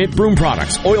 sock knit broom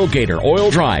products, oil gator, oil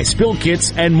dry, spill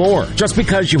kits, and more. Just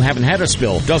because you haven't had a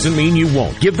spill doesn't mean you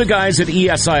won't. Give the guys at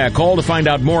ESI a call to find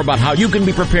out more about how you can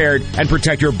be prepared and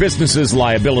protect your business's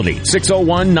liability.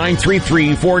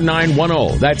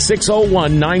 601-933-4910. That's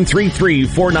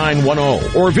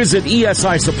 601-933-4910. Or visit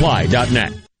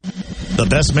esisupply.net. The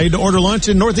best made-to-order lunch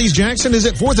in Northeast Jackson is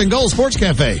at 4th and Gold Sports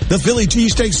Cafe. The Philly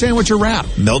cheesesteak sandwich or wrap,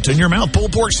 melt-in-your-mouth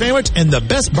pulled pork sandwich, and the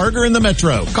best burger in the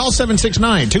metro. Call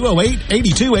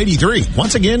 769-208-8283.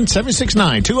 Once again,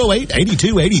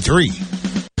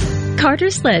 769-208-8283. Carter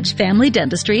Sledge Family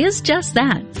Dentistry is just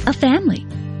that, a family.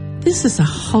 This is a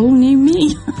whole new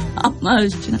me,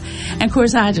 almost, you know. And, of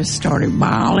course, I just started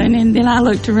bawling, and then I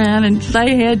looked around, and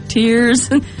they had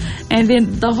tears, and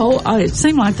then it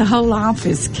seemed like the whole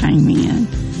office came in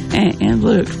and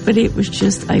looked, but it was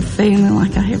just a feeling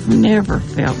like I have never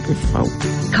felt before.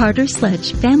 Carter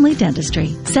Sledge Family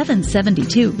Dentistry,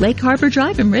 772 Lake Harbor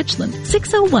Drive in Richland,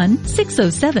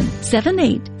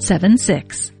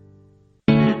 601-607-7876.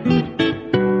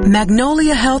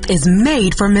 Magnolia Health is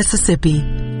made for Mississippi.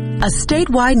 A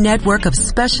statewide network of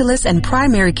specialists and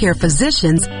primary care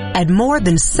physicians at more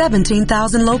than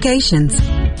 17,000 locations,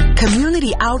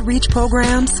 community outreach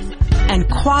programs, and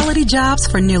quality jobs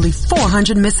for nearly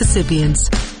 400 Mississippians.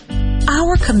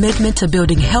 Our commitment to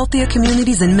building healthier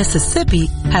communities in Mississippi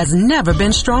has never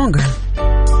been stronger.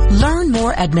 Learn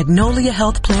more at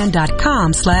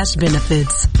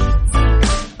magnoliahealthplan.com/benefits.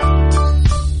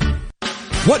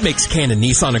 What makes Cannon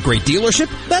Nissan a great dealership?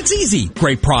 That's easy.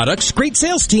 Great products, great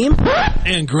sales team,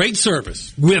 and great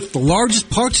service with the largest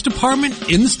parts department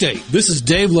in the state. This is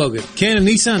Dave Logan. Cannon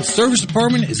Nissan's service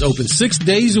department is open 6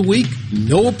 days a week.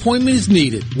 No appointment is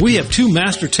needed. We have 2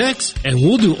 master techs, and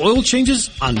we'll do oil changes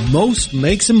on most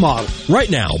makes and models. Right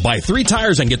now, buy 3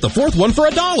 tires and get the 4th one for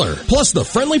 $1. Plus the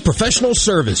friendly professional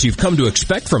service you've come to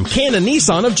expect from Cannon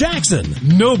Nissan of Jackson.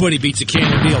 Nobody beats a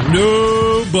Cannon deal.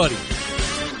 Nobody.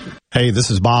 Hey,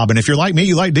 this is Bob, and if you're like me,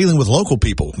 you like dealing with local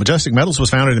people. Majestic Metals was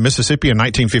founded in Mississippi in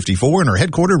 1954 and are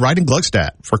headquartered right in Gluckstadt.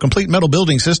 For complete metal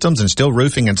building systems and steel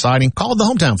roofing and siding, call the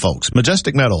hometown folks.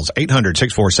 Majestic Metals,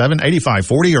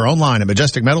 800-647-8540 or online at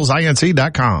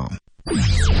majesticmetalsinc.com.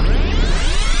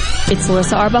 It's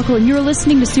Alyssa Arbuckle, and you're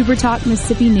listening to Super Talk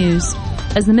Mississippi News.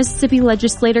 As the Mississippi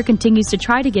legislature continues to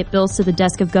try to get bills to the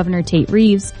desk of Governor Tate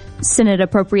Reeves, Senate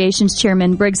Appropriations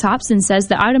Chairman Briggs Hobson says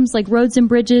that items like roads and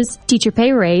bridges, teacher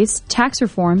pay raise, tax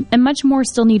reform, and much more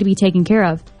still need to be taken care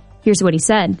of. Here's what he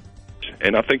said.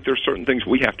 And I think there's certain things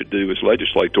we have to do as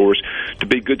legislators to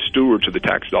be good stewards of the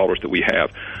tax dollars that we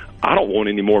have. I don't want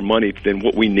any more money than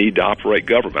what we need to operate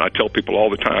government. I tell people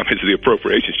all the time as the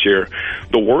appropriations chair,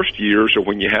 the worst years are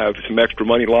when you have some extra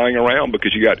money lying around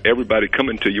because you got everybody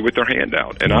coming to you with their hand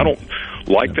out. And I don't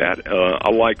like that. I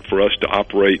like for us to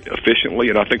operate efficiently,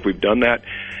 and I think we've done that.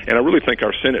 And I really think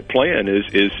our Senate plan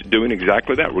is doing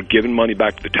exactly that. We're giving money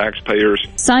back to the taxpayers.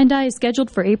 Sign Eye is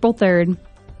scheduled for April 3rd.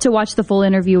 To watch the full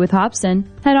interview with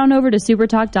Hobson, head on over to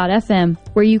supertalk.fm,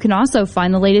 where you can also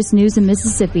find the latest news in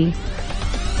Mississippi.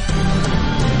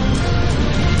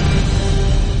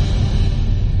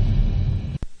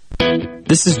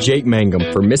 This is Jake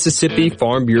Mangum for Mississippi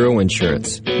Farm Bureau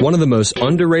Insurance. One of the most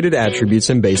underrated attributes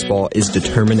in baseball is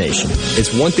determination.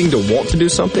 It's one thing to want to do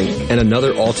something and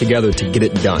another altogether to get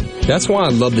it done. That's why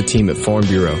I love the team at Farm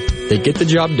Bureau. They get the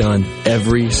job done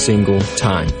every single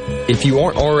time. If you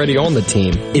aren't already on the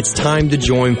team, it's time to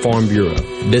join Farm Bureau.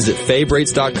 Visit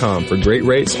fabrates.com for great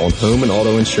rates on home and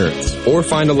auto insurance, or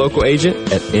find a local agent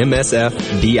at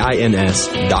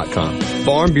msfbins.com.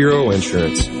 Farm Bureau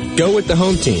Insurance. Go with the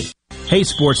home team. Hey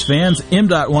sports fans,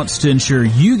 MDOT wants to ensure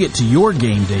you get to your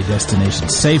game day destination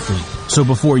safely. So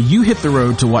before you hit the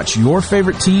road to watch your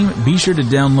favorite team, be sure to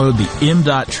download the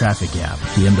MDOT Traffic app.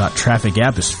 The MDOT Traffic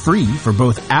app is free for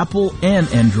both Apple and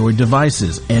Android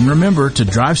devices. And remember to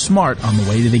drive smart on the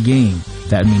way to the game.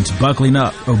 That means buckling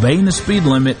up, obeying the speed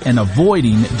limit, and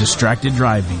avoiding distracted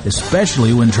driving,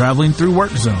 especially when traveling through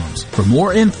work zones. For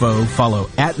more info, follow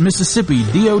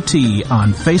 @MississippiDOT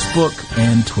on Facebook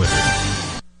and Twitter.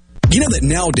 You know that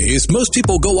nowadays, most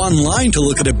people go online to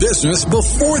look at a business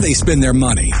before they spend their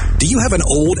money. Do you have an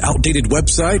old, outdated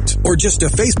website or just a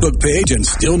Facebook page and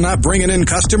still not bringing in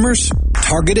customers?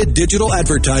 Targeted digital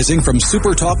advertising from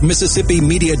SuperTalk Mississippi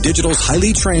Media Digital's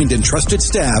highly trained and trusted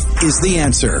staff is the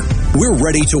answer. We're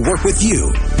ready to work with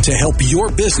you to help your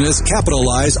business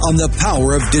capitalize on the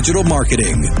power of digital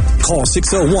marketing. Call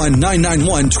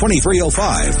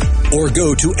 601-991-2305 or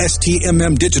go to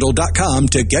stmmdigital.com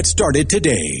to get started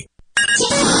today.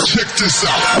 Check this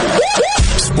out.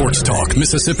 Sports Talk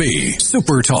Mississippi.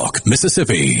 Super Talk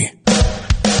Mississippi.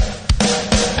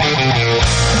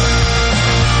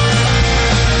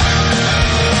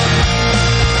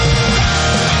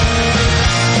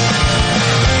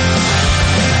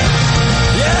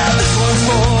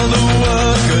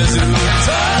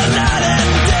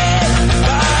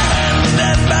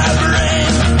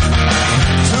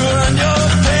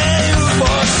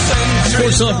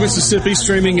 Sports Talk Mississippi,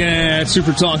 streaming at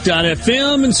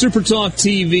supertalk.fm and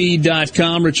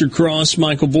supertalktv.com. Richard Cross,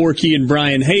 Michael Borky, and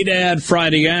Brian Haydad.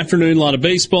 Friday afternoon, a lot of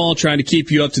baseball, trying to keep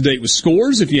you up to date with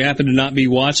scores. If you happen to not be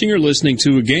watching or listening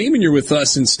to a game and you're with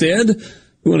us instead,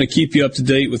 we want to keep you up to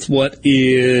date with what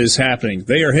is happening.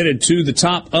 They are headed to the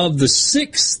top of the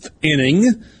 6th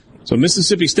inning. So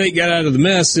Mississippi State got out of the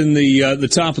mess in the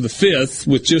top of the 5th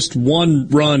with just one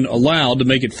run allowed to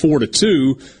make it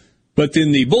 4-2. But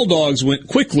then the Bulldogs went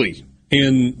quickly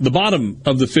in the bottom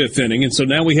of the 5th inning. And so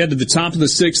now we head to the top of the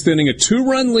 6th inning, a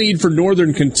 2-run lead for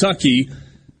Northern Kentucky.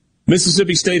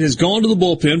 Mississippi State has gone to the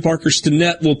bullpen. Parker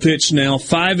Stinnett will pitch now.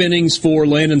 5 innings for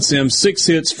Landon Sims, 6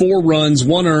 hits, 4 runs,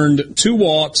 1 earned, 2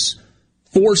 walks,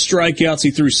 4 strikeouts.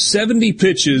 He threw 70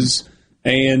 pitches,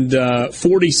 and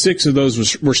 46 of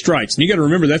those were strikes. And you got to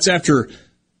remember, that's after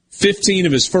 15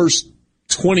 of his first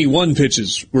 21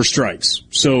 pitches were strikes.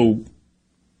 So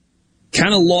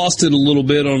kind of lost it a little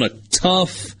bit on a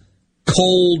tough,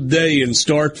 cold day in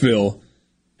Starkville.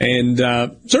 And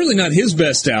certainly not his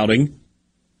best outing.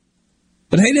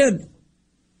 But, hey, Dad,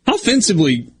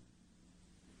 offensively,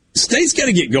 State's got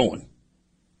to get going.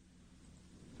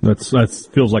 That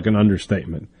feels like an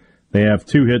understatement. They have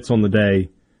 2 hits on the day.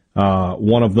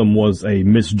 One of them was a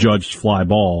misjudged fly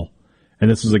ball. And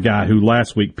this is a guy who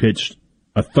last week pitched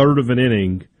a third of an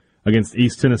inning against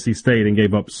East Tennessee State and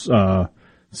gave up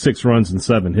 6 runs and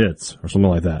 7 hits or something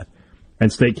like that.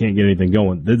 And State can't get anything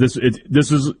going. This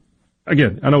is,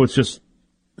 again, I know it's just,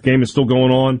 the game is still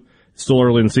going on. It's still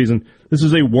early in the season. This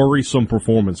is a worrisome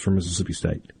performance for Mississippi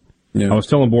State. Yeah. I was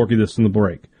telling Borky this in the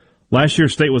break. Last year,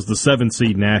 State was the 7th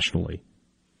seed nationally.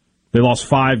 They lost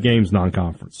 5 games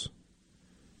non-conference.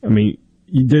 I mean,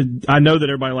 I know that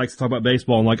everybody likes to talk about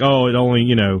baseball and like, oh, it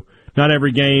only, not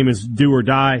every game is do or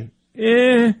die.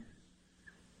 If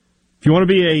you want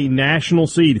to be a national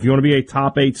seed, if you want to be a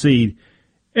top 8 seed,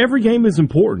 every game is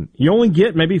important. You only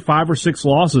get maybe 5 or 6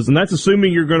 losses, and that's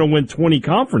assuming you're going to win 20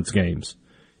 conference games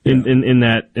in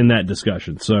that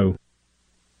discussion. So,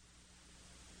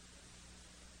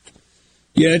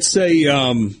 yeah, it's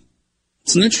an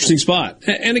interesting spot.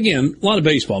 And again, a lot of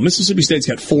baseball. Mississippi State's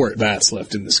got 4 at-bats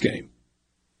left in this game.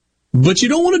 But you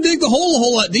don't want to dig the hole a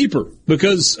whole lot deeper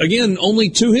because, again, only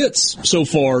 2 hits so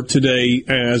far today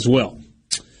as well.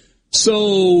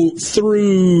 So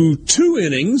through 2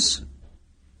 innings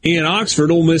in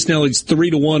Oxford, Ole Miss now leads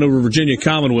 3-1 over Virginia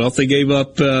Commonwealth. They gave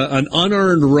up an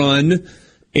unearned run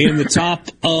in the top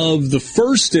of the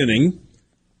first inning,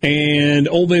 and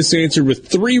Ole Miss answered with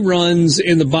 3 runs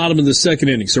in the bottom of the second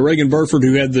inning. So Reagan Burford,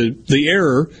 who had the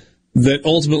error that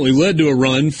ultimately led to a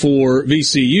run for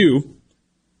VCU,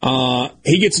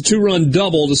 he gets a 2-run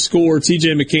double to score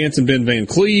T.J. McCants and Ben Van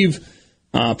Cleve.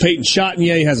 Peyton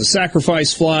Chatinier has a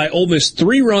sacrifice fly. Ole Miss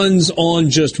 3 runs on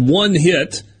just 1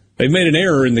 hit. They've made an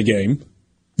error in the game.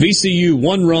 VCU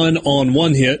 1 run on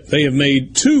 1 hit. They have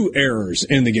made 2 errors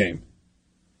in the game.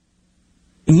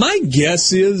 My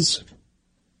guess is,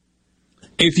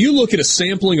 if you look at a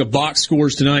sampling of box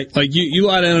scores tonight, like you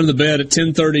lie down in the bed at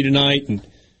 10:30 tonight and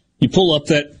you pull up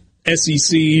that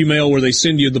SEC email where they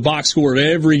send you the box score of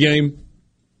every game,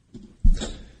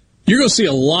 you're going to see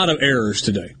a lot of errors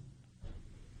today.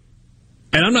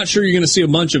 And I'm not sure you're going to see a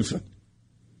bunch of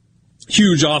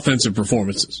huge offensive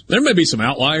performances. There may be some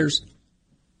outliers,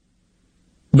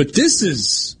 but this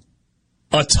is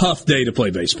a tough day to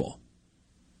play baseball.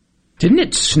 Didn't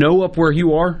it snow up where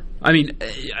you are? I mean,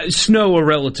 snow a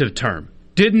relative term.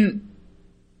 Didn't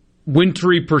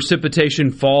wintry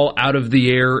precipitation fall out of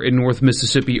the air in North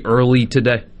Mississippi early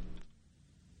today?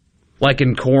 Like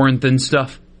in Corinth and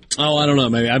stuff? Oh, I don't know.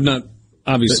 Maybe. I'm not,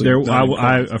 obviously.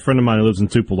 A friend of mine who lives in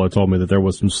Tupelo told me that there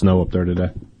was some snow up there today.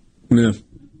 Yeah.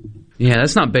 Yeah,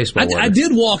 that's not baseball weather. I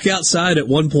did walk outside at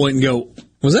one point and go,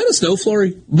 was that a snow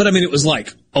flurry? But, I mean, it was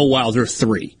like, oh, wow, there are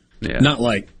 3. Yeah. Not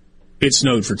like it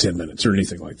snowed for 10 minutes or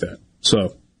anything like that.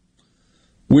 So,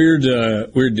 weird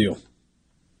deal.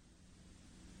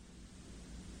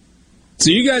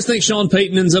 So you guys think Sean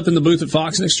Payton ends up in the booth at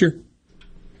Fox next year?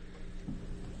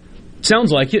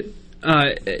 Sounds like it.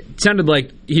 It sounded like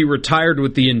he retired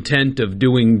with the intent of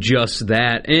doing just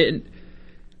that. And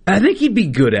I think he'd be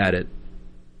good at it.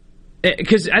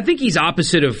 Because I think he's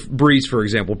opposite of Breeze, for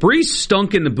example. Breeze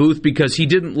stunk in the booth because he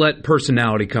didn't let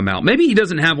personality come out. Maybe he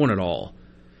doesn't have one at all.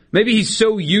 Maybe he's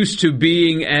so used to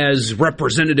being as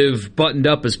representative, buttoned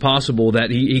up as possible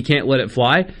that he can't let it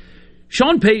fly.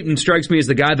 Sean Payton strikes me as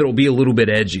the guy that'll be a little bit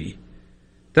edgy.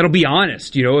 That'll be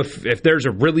honest. You know, if there's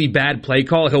a really bad play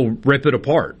call, he'll rip it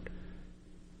apart.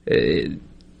 When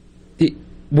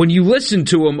you listen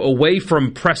to him away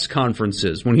from press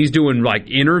conferences, when he's doing like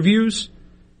interviews,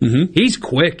 he's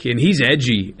quick and he's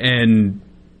edgy and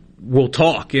will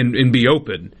talk and be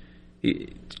open.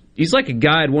 He's like a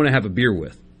guy I'd want to have a beer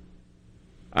with.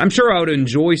 I'm sure I would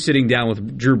enjoy sitting down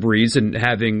with Drew Brees and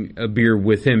having a beer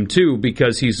with him, too,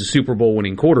 because he's a Super Bowl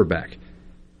winning quarterback.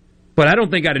 But I don't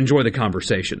think I'd enjoy the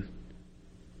conversation.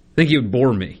 I think he would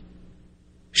bore me.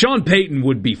 Sean Payton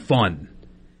would be fun.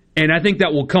 And I think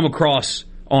that will come across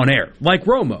on air. Like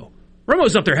Romo.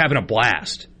 Romo's up there having a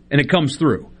blast, and it comes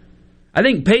through. I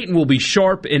think Payton will be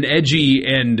sharp and edgy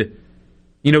and,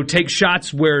 take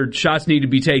shots where shots need to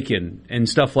be taken and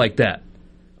stuff like that.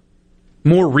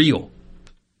 More real.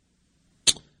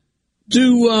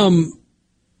 Do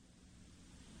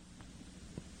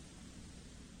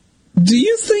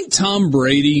you think Tom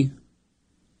Brady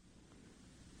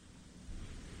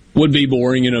would be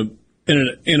boring in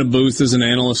a booth as an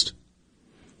analyst?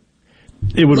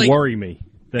 It would worry me.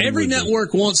 Every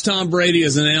network wants Tom Brady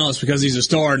as an analyst because he's a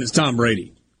star and it's Tom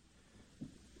Brady.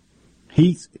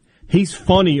 He's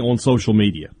funny on social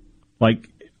media. Like,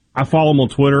 I follow him on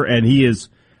Twitter, and he is.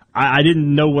 I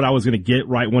didn't know what I was going to get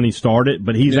right when he started,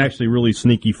 but he's actually really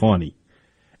sneaky funny.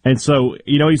 And so,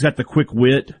 he's got the quick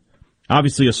wit,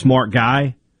 obviously a smart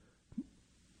guy.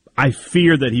 I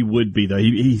fear that he would be, though.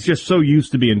 He's just so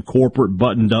used to being corporate,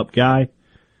 buttoned-up guy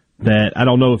that I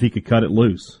don't know if he could cut it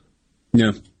loose.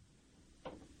 Yeah.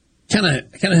 Kind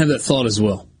of have that thought as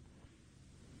well.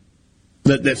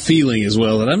 That feeling as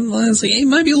well. That I'm like, he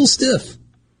might be a little stiff.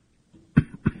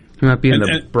 He might be in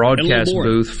the broadcast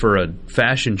booth for a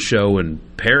fashion show in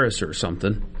Paris or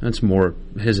something. That's more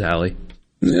his alley.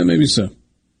 Yeah, maybe so.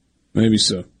 Maybe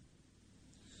so.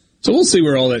 So we'll see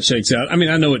where all that shakes out. I mean,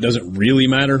 I know it doesn't really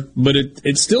matter, but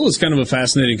it still is kind of a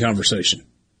fascinating conversation.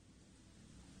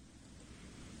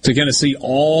 To kind of see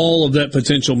all of that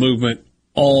potential movement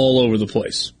all over the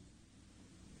place.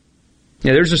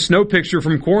 Yeah, there's a snow picture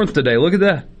from Corinth today. Look at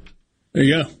that. There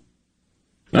you go.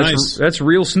 Nice. That's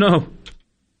real snow.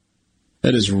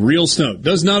 That is real snow.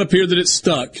 Does not appear that it's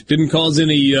stuck. Didn't cause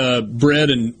any bread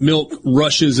and milk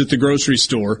rushes at the grocery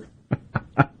store,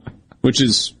 which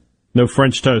is... No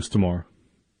French toast tomorrow.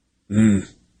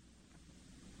 It's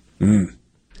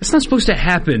not supposed to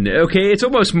happen. Okay, it's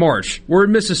almost March. We're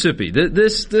in Mississippi.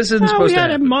 This isn't supposed to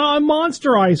happen. We had a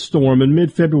monster ice storm in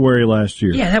mid-February last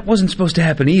year. Yeah, that wasn't supposed to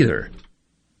happen either.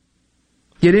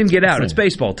 Get in, get out. It's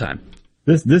baseball time.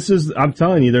 This is, I'm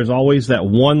telling you, there's always that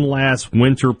one last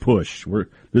winter push.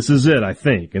 This is it, I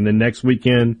think. And then next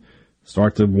weekend,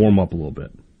 start to warm up a little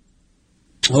bit.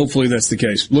 Hopefully that's the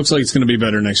case. Looks like it's going to be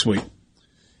better next week.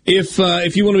 If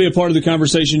you want to be a part of the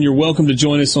conversation, you're welcome to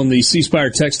join us on the C Spire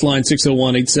text line,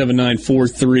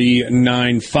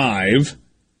 601-879-4395.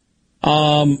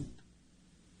 Ole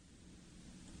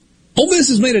Miss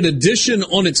has made an addition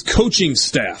on its coaching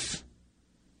staff.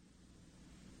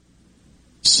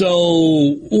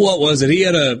 So, what was it? He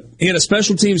had a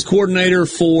special teams coordinator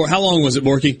for, how long was it,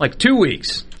 Borky? Like 2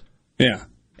 weeks. Yeah.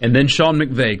 And then Sean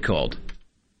McVay called.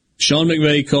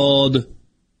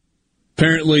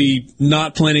 Apparently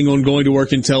not planning on going to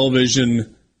work in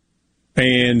television,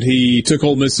 and he took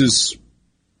Ole Miss's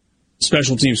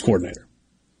special teams coordinator.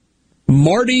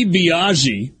 Marty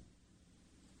Biaggi,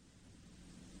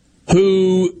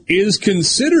 who is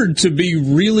considered to be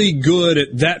really good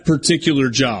at that particular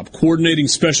job, coordinating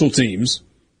special teams,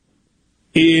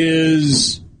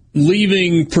 is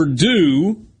leaving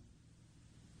Purdue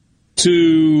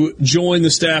to join the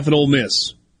staff at Ole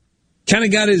Miss. Kind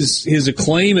of got his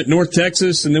acclaim at North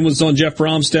Texas and then was on Jeff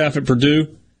Brohm's staff at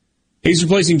Purdue. He's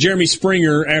replacing Jeremy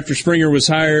Springer after Springer was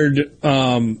hired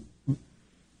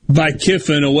by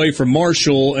Kiffin away from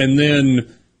Marshall and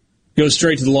then goes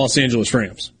straight to the Los Angeles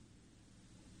Rams.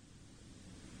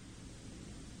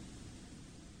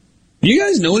 You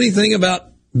guys know anything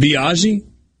about Biaggi?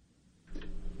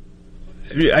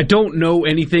 I don't know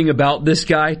anything about this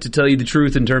guy, to tell you the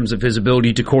truth, in terms of his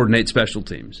ability to coordinate special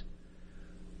teams.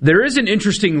 There is an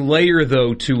interesting layer,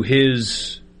 though, to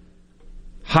his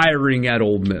hiring at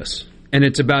Ole Miss, and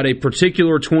it's about a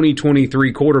particular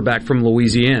 2023 quarterback from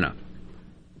Louisiana.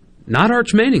 Not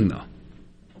Arch Manning, though.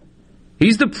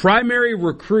 He's the primary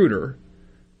recruiter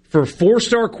for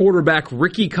four-star quarterback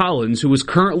Ricky Collins, who is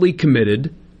currently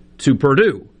committed to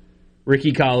Purdue.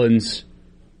 Ricky Collins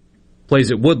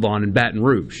plays at Woodlawn in Baton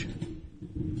Rouge.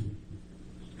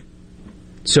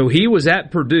 So he was at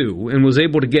Purdue and was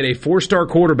able to get a four-star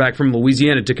quarterback from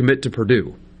Louisiana to commit to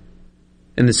Purdue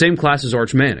in the same class as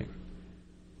Arch Manning.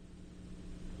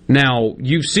 Now,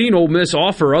 you've seen Ole Miss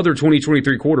offer other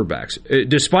 2023 quarterbacks.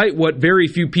 Despite what very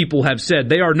few people have said,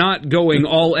 they are not going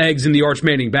all eggs in the Arch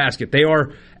Manning basket. They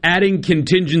are adding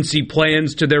contingency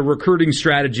plans to their recruiting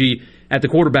strategy at the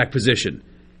quarterback position.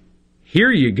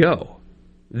 Here you go.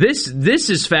 This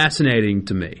is fascinating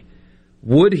to me.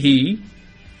 Would he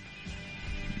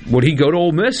go to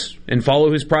Ole Miss and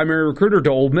follow his primary recruiter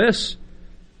to Ole Miss?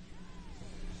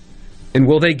 And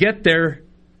will they get their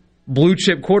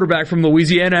blue-chip quarterback from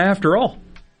Louisiana after all?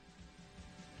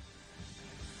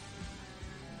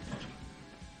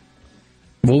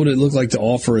 What would it look like to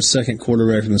offer a second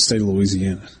quarterback from the state of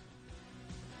Louisiana?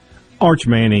 Arch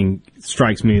Manning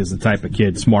strikes me as the type of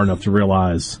kid smart enough to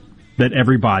realize that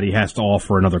everybody has to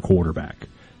offer another quarterback.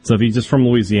 So if he's just from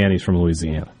Louisiana, he's from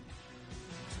Louisiana.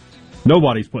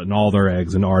 Nobody's putting all their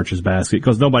eggs in Arch's basket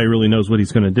because nobody really knows what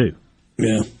he's going to do.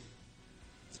 Yeah.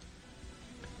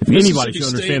 If anybody should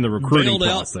understand the recruiting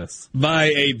process. By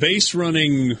a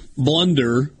base-running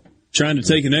blunder, trying to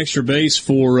take an extra base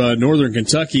for Northern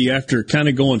Kentucky after kind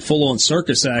of going full-on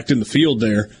circus act in the field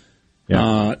there.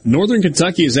 Yeah. Northern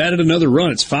Kentucky has added another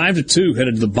run. It's 5-2,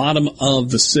 headed to the bottom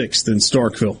of the sixth in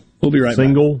Starkville. We'll be right back.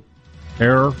 Single,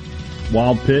 error,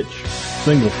 wild pitch,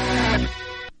 single.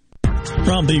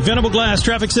 From the Venable Glass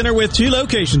Traffic Center with 2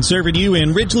 locations serving you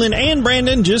in Ridgeland and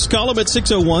Brandon, just call them at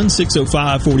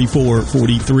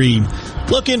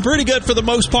 601-605-4443. Looking pretty good for the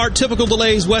most part. Typical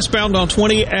delays westbound on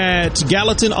 20 at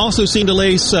Gallatin. Also seen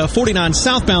delays 49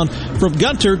 southbound from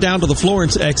Gunter down to the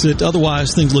Florence exit.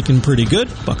 Otherwise, things looking pretty good.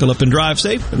 Buckle up and drive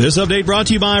safe. This update brought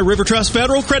to you by River Trust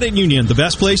Federal Credit Union, the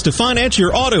best place to finance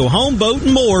your auto, home, boat,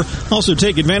 and more. Also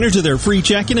take advantage of their free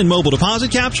checking and mobile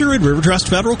deposit capture at River Trust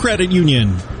Federal Credit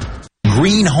Union.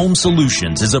 Green Home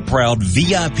Solutions is a proud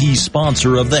VIP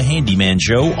sponsor of the Handyman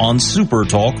Show on Super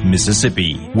Talk,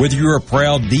 Mississippi. Whether you're a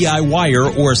proud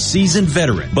DIYer or a seasoned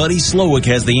veteran, Buddy Slowick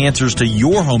has the answers to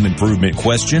your home improvement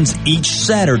questions each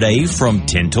Saturday from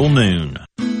 10 till noon.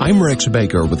 I'm Rex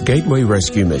Baker with Gateway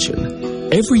Rescue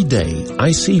Mission. Every day,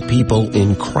 I see people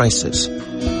in crisis.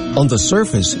 On the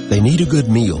surface, they need a good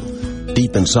meal.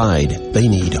 Deep inside, they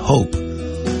need hope.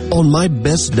 On my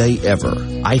best day ever,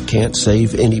 I can't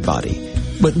save anybody,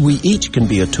 but we each can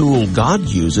be a tool God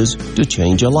uses to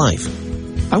change a life.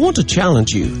 I want to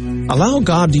challenge you. Allow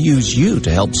God to use you to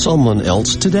help someone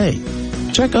else today.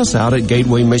 Check us out at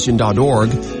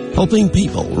gatewaymission.org, helping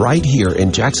people right here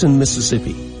in Jackson,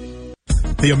 Mississippi.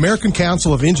 The American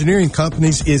Council of Engineering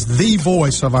Companies is the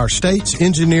voice of our state's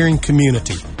engineering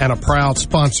community and a proud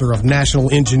sponsor of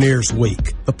National Engineers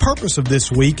Week. The purpose of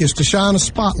this week is to shine a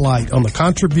spotlight on the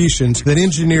contributions that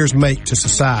engineers make to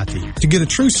society. To get a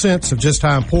true sense of just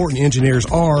how important engineers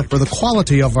are for the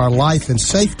quality of our life and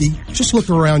safety, just look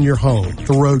around your home,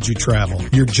 the roads you travel,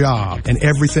 your job, and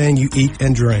everything you eat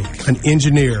and drink. An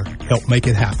engineer helped make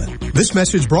it happen. This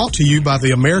message brought to you by the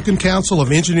American Council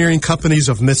of Engineering Companies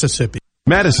of Mississippi.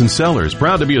 Madison Cellars,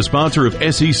 proud to be a sponsor of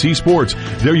SEC Sports.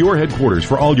 They're your headquarters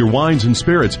for all your wines and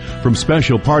spirits. From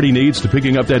special party needs to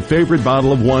picking up that favorite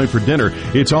bottle of wine for dinner,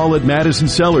 it's all at Madison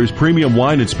Cellars Premium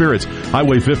Wine and Spirits,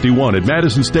 Highway 51 at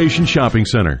Madison Station Shopping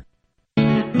Center.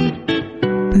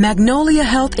 Magnolia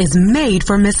Health is made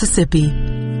for Mississippi.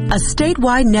 A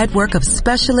statewide network of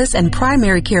specialists and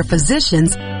primary care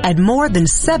physicians at more than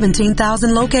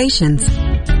 17,000 locations.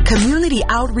 Community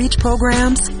outreach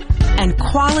programs, and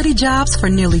quality jobs for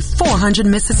nearly 400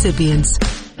 Mississippians.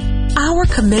 Our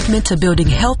commitment to building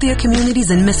healthier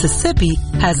communities in Mississippi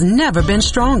has never been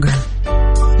stronger.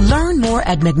 Learn more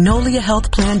at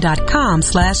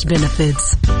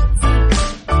magnoliahealthplan.com/benefits.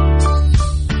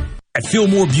 At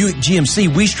Fillmore Buick GMC,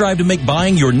 we strive to make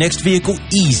buying your next vehicle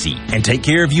easy and take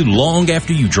care of you long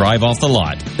after you drive off the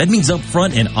lot. That means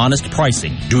upfront and honest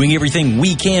pricing, doing everything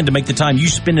we can to make the time you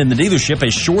spend in the dealership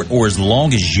as short or as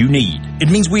long as you need. It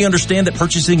means we understand that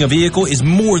purchasing a vehicle is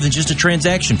more than just a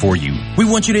transaction for you. We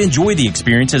want you to enjoy the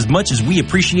experience as much as we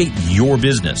appreciate your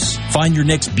business. Find your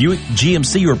next Buick,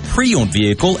 GMC, or pre-owned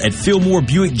vehicle at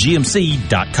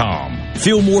FillmoreBuickGMC.com.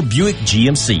 Fillmore Buick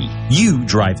GMC. You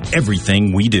drive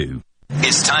everything we do.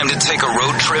 It's time to take a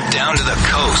road trip down to the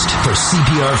coast for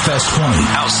CPR Fest 20.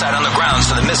 Outside on the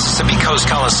grounds of the Mississippi Coast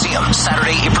Coliseum,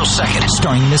 Saturday, April 2nd.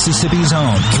 Starring Mississippi's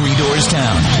own 3 Doors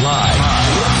Down, live.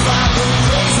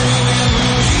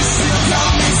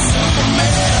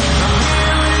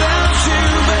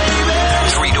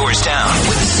 3 Doors Down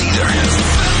with Cedar.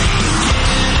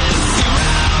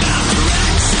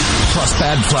 Plus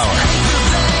Bad Flower.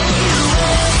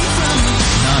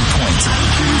 Non-Point.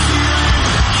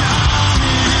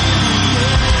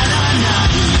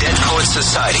 Dead Poets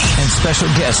Society. And special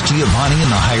guest Giovanni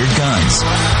and the Hired Guns.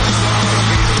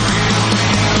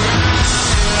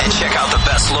 And check out the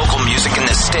best local music in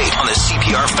the state on the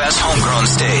CPR Fest Homegrown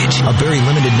stage. A very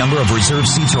limited number of reserved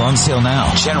seats are on sale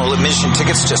now. General admission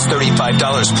tickets just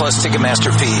 $35 plus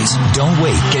Ticketmaster fees. Don't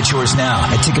wait. Get yours now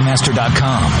at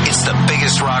Ticketmaster.com. It's the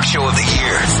biggest rock show of the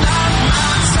year.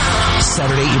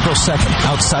 Saturday, April 2nd,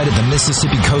 outside of the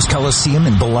Mississippi Coast Coliseum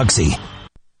in Biloxi.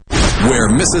 Where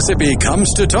Mississippi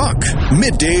comes to talk.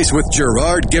 Middays with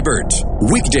Gerard Gibbert.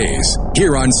 Weekdays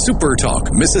here on Super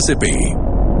Talk Mississippi.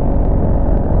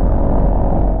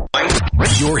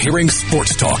 You're hearing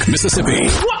Sports Talk Mississippi.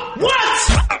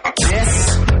 What?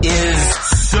 This is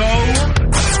so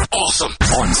awesome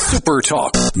on Super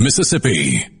Talk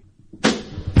Mississippi.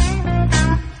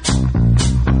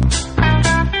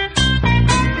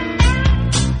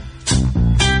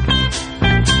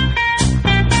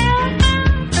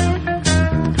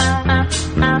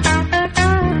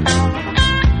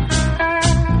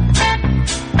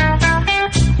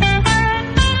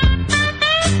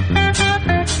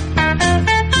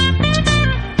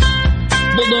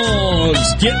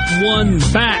 Get one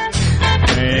back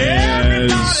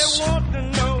as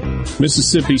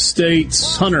Mississippi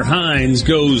State's Hunter Hines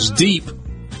goes deep.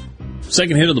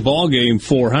 Second hit of the ball game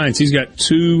for Hines. He's got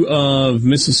 2 of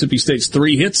Mississippi State's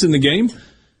 3 hits in the game.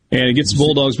 And it gets the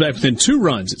Bulldogs back within 2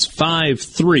 runs. It's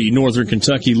 5-3, Northern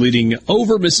Kentucky leading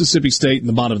over Mississippi State in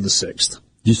the bottom of the 6th.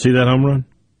 Did you see that home run?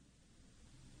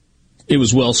 It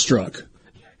was well struck.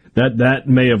 That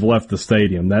may have left the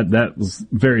stadium. That was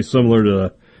very similar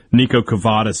to Nico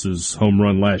Cavadis' home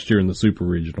run last year in the Super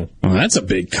Regional. Oh, that's a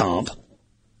big comp.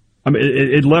 I mean,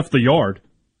 it left the yard.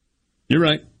 You're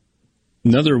right.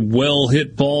 Another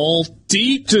well-hit ball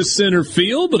deep to center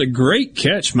field, but a great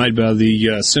catch made by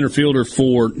the center fielder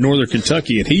for Northern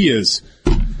Kentucky, and he is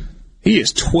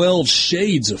 12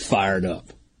 shades of fired up.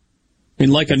 I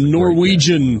mean, like a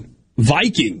Norwegian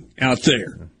Viking out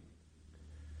there.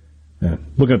 Yeah.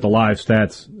 Looking at the live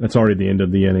stats, that's already the end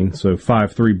of the inning. So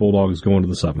 5-3 Bulldogs going to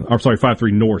the 7th. Or sorry,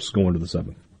 5-3 Norse going to the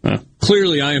 7th.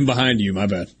 Clearly, I am behind you. My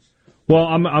bad. Well,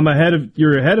 I'm ahead of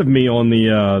you're ahead of me on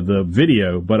the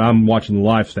video, but I'm watching the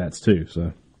live stats too.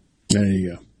 So there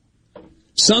you go.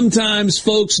 Sometimes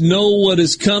folks know what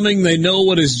is coming. They know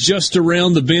what is just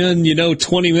around the bend.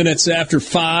 20 minutes after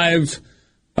 5,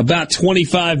 about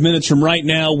 25 minutes from right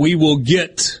now, we will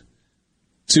get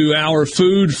to our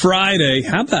Food Friday.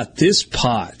 How about this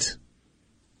pot?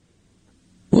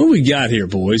 What do we got here,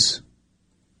 boys?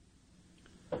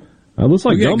 Looks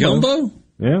like gumbo.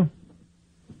 Yeah.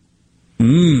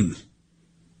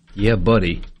 Yeah,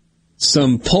 buddy.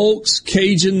 Some Polk's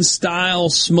Cajun-style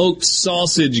smoked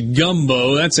sausage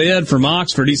gumbo. That's Ed from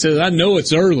Oxford. He says, I know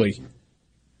it's early,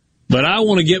 but I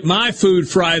want to get my Food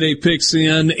Friday picks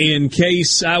in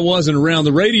case I wasn't around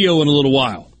the radio in a little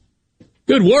while.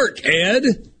 Good work, Ed.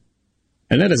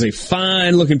 And that is a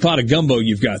fine-looking pot of gumbo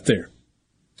you've got there.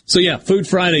 So, yeah, Food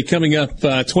Friday coming up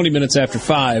 20 minutes after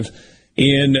 5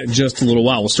 in just a little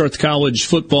while. We'll start the college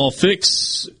football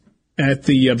fix at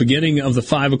the beginning of the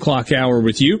 5 o'clock hour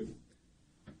with you.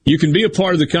 You can be a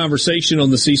part of the conversation on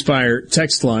the C Spire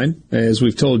text line, as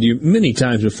we've told you many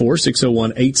times before,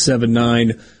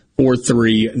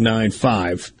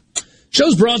 601-879-4395.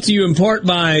 Show's brought to you in part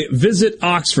by Visit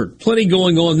Oxford. Plenty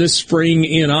going on this spring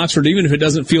in Oxford, even if it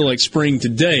doesn't feel like spring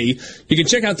today. You can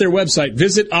check out their website,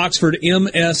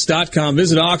 visitoxfordms.com.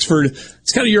 Visit Oxford.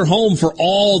 It's kind of your home for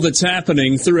all that's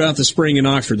happening throughout the spring in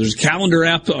Oxford. There's a calendar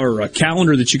app or a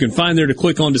calendar that you can find there to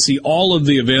click on to see all of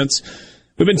the events.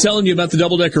 We've been telling you about the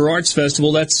Double Decker Arts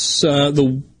Festival. That's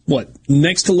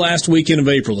next to last weekend of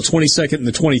April, the 22nd and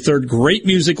the 23rd. Great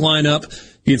music lineup.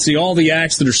 You can see all the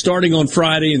acts that are starting on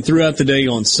Friday and throughout the day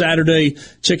on Saturday.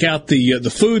 Check out the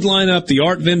food lineup, the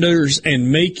art vendors,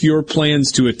 and make your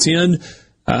plans to attend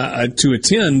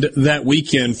that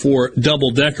weekend for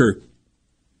Double Decker.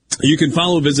 You can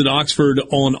follow Visit Oxford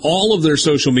on all of their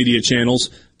social media channels,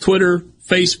 Twitter,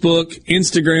 Facebook,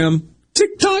 Instagram,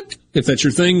 TikTok, if that's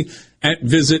your thing, at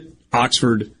Visit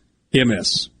Oxford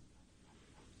MS.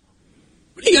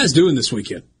 What are you guys doing this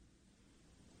weekend?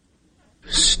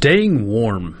 Staying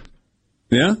warm.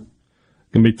 Yeah?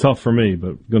 Gonna be tough for me,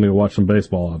 but gonna go watch some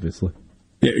baseball, obviously.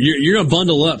 Yeah, you're gonna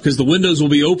bundle up because the windows will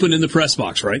be open in the press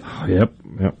box, right? Yep.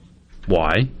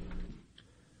 Why?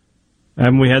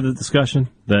 Haven't we had the discussion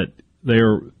that they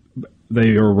are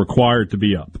required to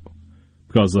be up?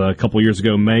 Because a couple years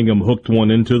ago, Mangum hooked one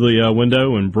into the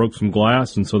window and broke some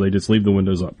glass, and so they just leave the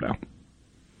windows up now.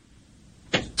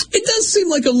 It does seem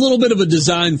like a little bit of a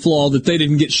design flaw that they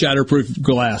didn't get shatterproof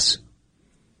glass.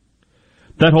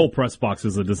 That whole press box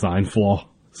is a design flaw,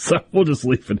 so we'll just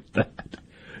leave it at that.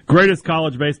 Greatest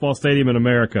college baseball stadium in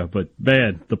America, but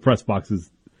man, the press box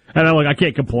is... And I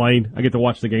can't complain. I get to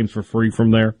watch the games for free from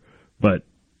there, but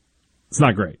it's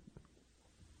not great.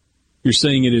 You're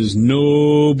saying it is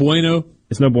no bueno?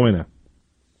 It's no bueno.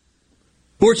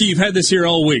 Borky, you've had this here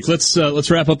all week. Let's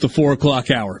wrap up the 4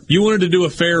 o'clock hour. You wanted to do a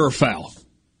fair or foul.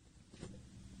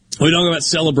 We talk about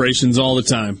celebrations all the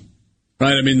time,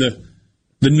 right? I mean, the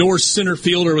Norse center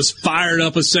fielder was fired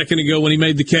up a second ago when he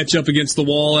made the catch up against the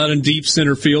wall out in deep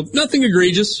center field. Nothing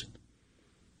egregious.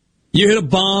 You hit a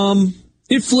bomb.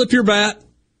 You flip your bat.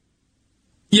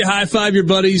 You high-five your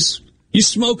buddies. You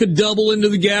smoke a double into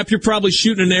the gap. You're probably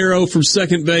shooting an arrow from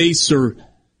second base or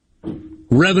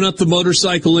revving up the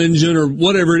motorcycle engine or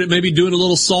whatever it is. Maybe doing a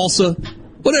little salsa.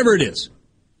 Whatever it is.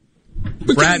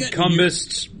 Brad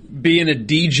Cumbest being a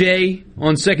DJ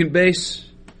on second base.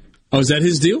 Oh, is that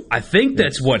his deal? I think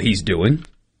that's what he's doing.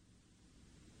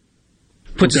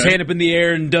 Puts his hand up in the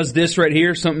air and does this right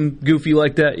here, something goofy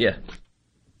like that. Yeah.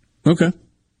 Okay.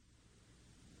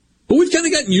 But we've kind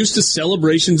of gotten used to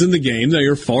celebrations in the game. They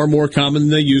are far more common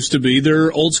than they used to be. There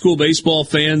are old school baseball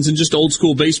fans and just old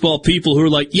school baseball people who are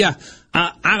like, yeah,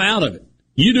 I'm out of it.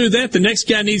 You do that, the next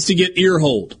guy needs to get ear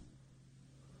hold.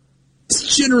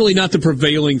 It's generally not the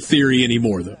prevailing theory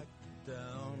anymore, though.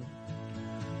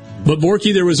 But,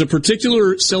 Borky, there was a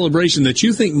particular celebration that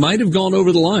you think might have gone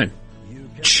over the line.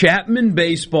 Chapman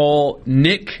Baseball,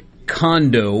 Nick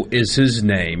Kondo is his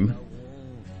name,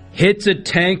 hits a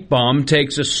tank bomb,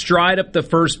 takes a stride up the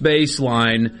first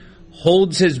baseline,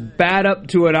 holds his bat up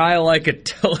to an eye like a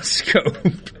telescope,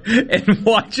 and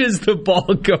watches the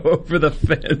ball go over the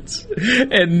fence,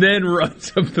 and then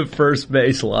runs up the first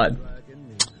baseline.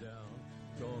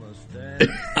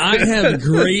 I have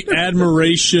great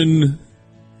admiration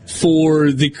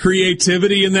for the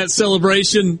creativity in that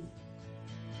celebration.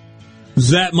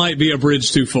 That might be a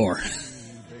bridge too far.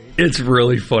 It's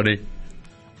really funny.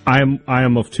 I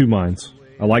am of two minds.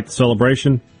 I like the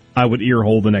celebration. I would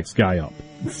earhole the next guy up.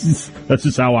 That's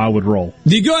just how I would roll.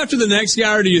 Do you go after the next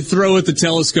guy, or do you throw at the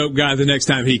telescope guy the next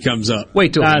time he comes up?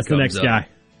 Wait till that's the next guy.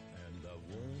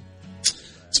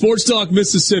 Sports Talk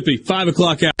Mississippi, 5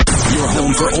 o'clock out. Your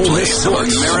home for Ole Miss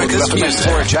sports. America's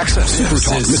music. For Jackson. Super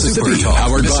Talk Mississippi.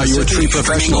 Powered by your tree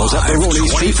professionals at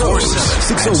Baroni's Tree Pros.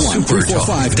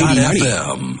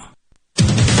 601-345-8090.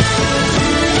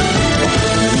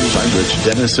 I'm Rich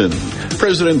Dennison.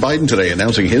 President Biden today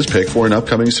announcing his pick for an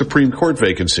upcoming Supreme Court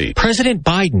vacancy. President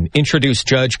Biden introduced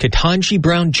Judge Ketanji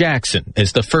Brown Jackson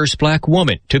as the first black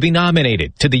woman to be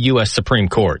nominated to the U.S. Supreme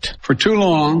Court. For too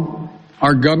long,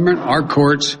 our government, our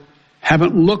courts,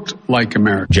 haven't looked like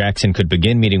America. Jackson could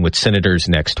begin meeting with senators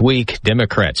next week.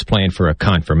 Democrats plan for a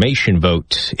confirmation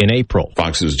vote in April.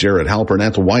 Fox's Jared Halpern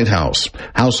at the White House.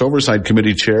 House Oversight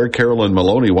Committee Chair Carolyn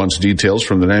Maloney wants details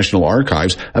from the National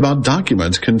Archives about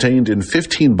documents contained in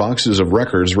 15 boxes of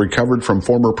records recovered from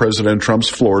former President Trump's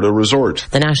Florida resort.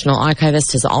 The National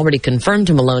Archivist has already confirmed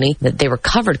to Maloney that they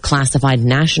recovered classified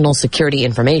national security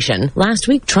information. Last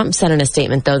week, Trump said in a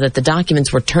statement, though, that the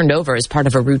documents were turned over as part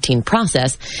of a routine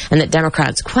process and that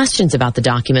Democrats' questions about the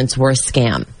documents were a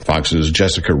scam. Fox's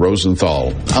Jessica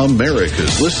Rosenthal.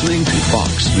 America's listening to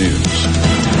Fox News.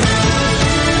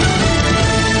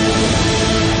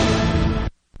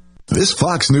 This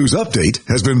Fox News update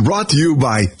has been brought to you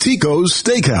by Tico's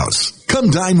Steakhouse. Come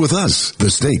dine with us. The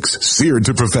steaks seared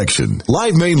to perfection.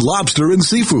 Live Maine lobster and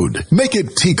seafood. Make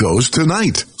it Tico's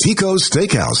tonight. Tico's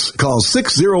Steakhouse. Call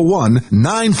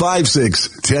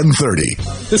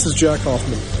 601-956-1030. This is Jack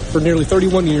Hoffman. For nearly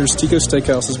 31 years, Tico's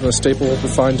Steakhouse has been a staple of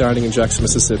fine dining in Jackson,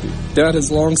 Mississippi. Dad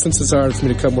has long since desired for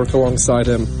me to come work alongside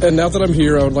him. And now that I'm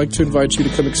here, I would like to invite you to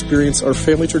come experience our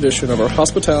family tradition of our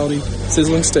hospitality,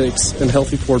 sizzling steaks, and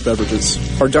healthy poured beverages.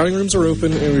 Our dining rooms are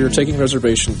open and we are taking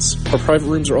reservations. Our private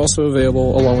rooms are also available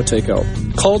along with takeout.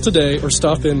 Call today or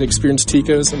stop in to experience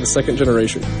Tico's in the second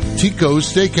generation. Tico's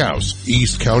Steakhouse,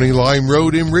 East County Line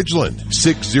Road in Ridgeland,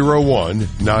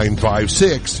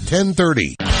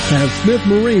 601-956-1030. Have Smith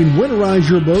Marine winterize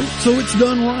your boat so it's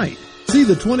done right. See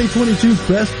the 2022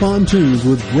 Crest Pontoons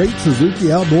with great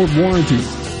Suzuki outboard warranties.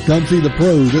 Come see the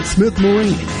pros at Smith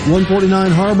Marine,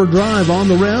 149 Harbor Drive on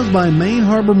the Res by Main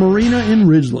Harbor Marina in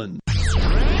Ridgeland.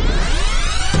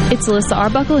 It's Alyssa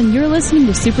Arbuckle, and you're listening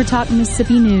to Super Talk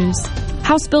Mississippi News.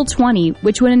 House Bill 20,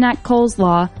 which would enact Cole's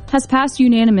Law, has passed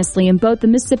unanimously in both the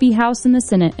Mississippi House and the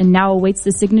Senate and now awaits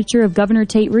the signature of Governor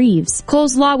Tate Reeves.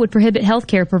 Cole's Law would prohibit health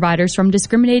care providers from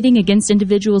discriminating against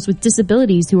individuals with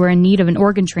disabilities who are in need of an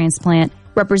organ transplant.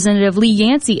 Representative Lee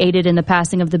Yancey aided in the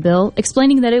passing of the bill,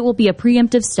 explaining that it will be a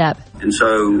preemptive step. And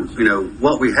so,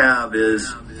 what we have is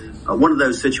one of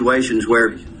those situations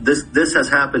where this has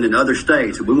happened in other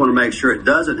states, and we want to make sure it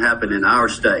doesn't happen in our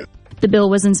state. The bill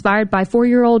was inspired by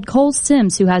 4-year-old Cole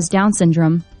Sims, who has Down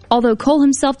syndrome. Although Cole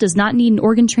himself does not need an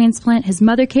organ transplant, his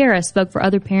mother Kara spoke for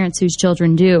other parents whose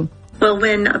children do. Well,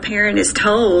 when a parent is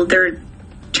told their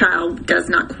child does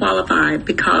not qualify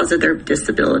because of their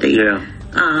disability. Yeah.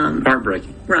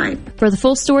 Heartbreaking. Right. For the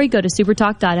full story, go to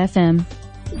supertalk.fm.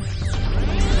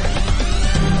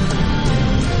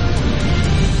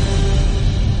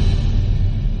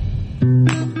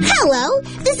 Hello,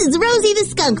 this is Rosie the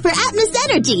Skunk for Atmos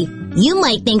Energy. You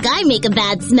might think I make a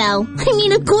bad smell. I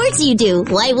mean, of course you do.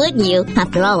 Why wouldn't you?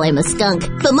 After all, I'm a skunk.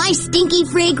 But my stinky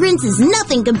fragrance is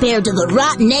nothing compared to the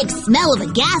rotten egg smell of a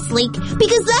gas leak,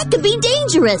 because that could be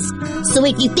dangerous. So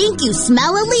if you think you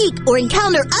smell a leak or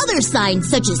encounter other signs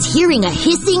such as hearing a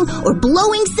hissing or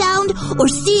blowing sound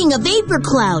or seeing a vapor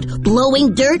cloud,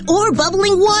 blowing dirt or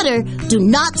bubbling water, do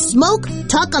not smoke,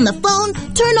 talk on the phone,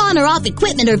 turn on or off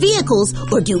equipment or vehicles,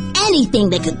 or do anything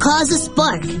that could cause a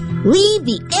spark. Leave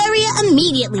the area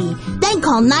immediately. Then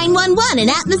call 911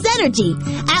 and Atmos Energy.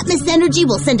 Atmos Energy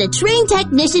will send a trained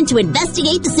technician to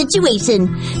investigate the situation.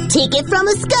 Take it from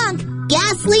a skunk.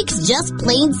 Gas leaks just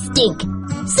plain stink.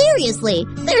 Seriously,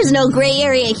 there's no gray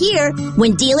area here.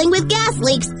 When dealing with gas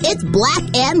leaks, it's black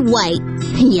and white.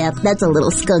 Yep, that's a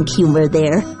little skunk humor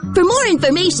there. For more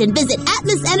information, visit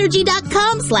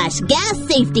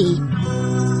atmosenergy.com/gas-safety.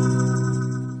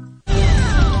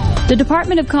 The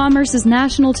Department of Commerce's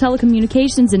National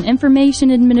Telecommunications and Information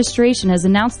Administration has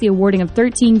announced the awarding of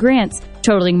 13 grants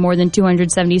totaling more than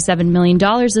 $277 million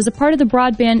as a part of the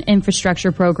Broadband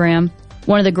Infrastructure Program.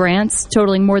 One of the grants,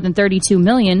 totaling more than $32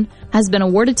 million, has been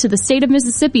awarded to the state of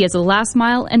Mississippi as a last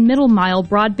mile and middle mile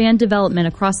broadband development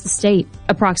across the state.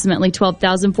 Approximately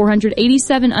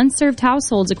 12,487 unserved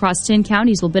households across 10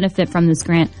 counties will benefit from this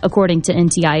grant, according to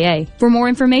NTIA. For more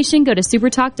information, go to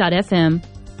supertalk.fm.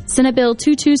 Senate Bill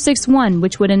 2261,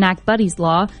 which would enact Buddy's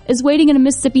Law, is waiting in a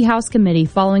Mississippi House committee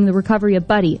following the recovery of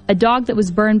Buddy, a dog that was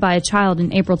burned by a child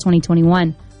in April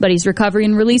 2021. Buddy's recovery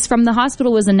and release from the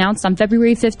hospital was announced on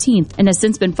February 15th and has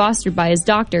since been fostered by his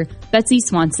doctor, Betsy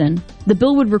Swanson. The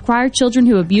bill would require children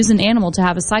who abuse an animal to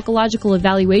have a psychological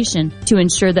evaluation to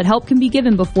ensure that help can be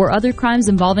given before other crimes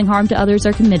involving harm to others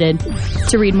are committed.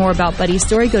 To read more about Buddy's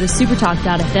story, go to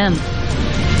supertalk.fm.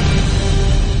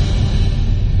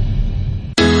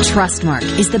 Trustmark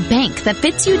is the bank that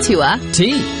fits you to a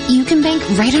T. You can bank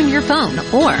right on your phone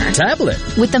or tablet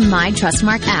with the My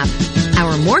Trustmark app.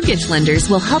 Our mortgage lenders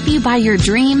will help you buy your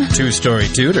dream two-story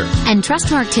tutor. And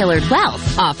Trustmark Tailored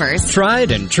Wealth offers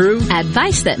tried and true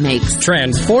advice that makes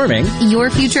transforming your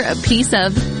future a piece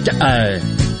of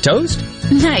toast.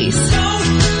 Nice.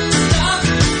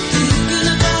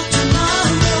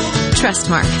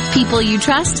 Trustmark. People you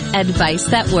trust. Advice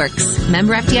that works.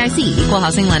 Member FDIC. Equal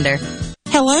housing lender.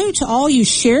 Hello to all you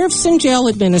sheriffs and jail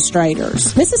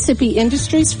administrators. Mississippi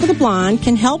Industries for the Blind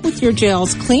can help with your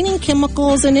jail's cleaning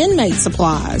chemicals and inmate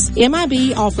supplies.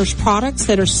 MIB offers products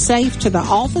that are safe to the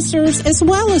officers as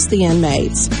well as the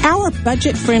inmates. Our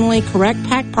budget-friendly Correct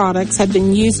Pack products have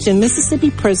been used in Mississippi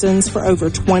prisons for over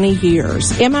 20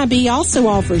 years. MIB also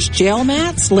offers jail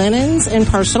mats, linens, and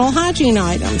personal hygiene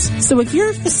items. So if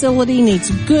your facility needs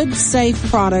good, safe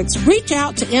products, reach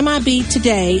out to MIB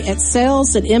today at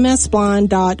sales@msblind.org.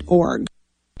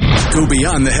 Go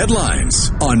beyond the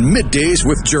headlines on Middays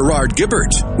with Gerard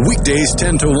Gibbert. Weekdays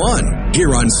 10 to 1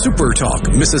 here on Super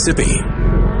Talk, Mississippi.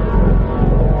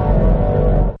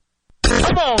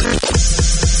 Come on.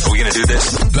 Are we going to do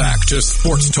this? Back to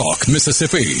Sports Talk,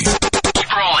 Mississippi.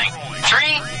 Keep rolling.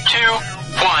 3, 2,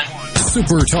 1.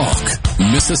 Super Talk,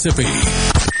 Mississippi.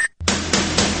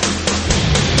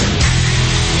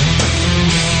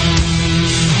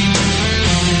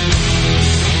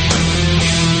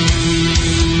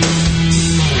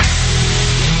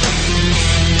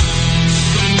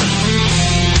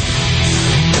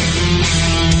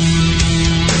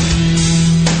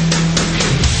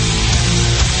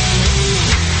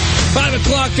 5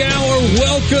 o'clock hour.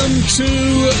 Welcome to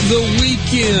the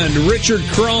weekend. Richard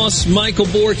Cross, Michael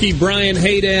Borky, Brian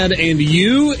Haydad, and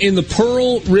you in the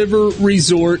Pearl River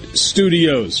Resort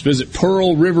studios. Visit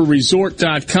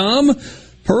PearlRiverResort.com.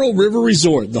 Pearl River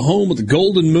Resort, the home of the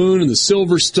Golden Moon and the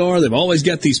Silver Star. They've always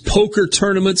got these poker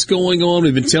tournaments going on.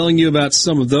 We've been telling you about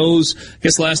some of those. I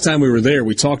guess last time we were there,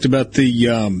 we talked about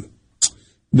the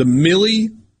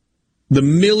Millie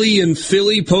and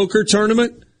Philly poker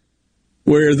tournament,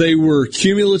 where they were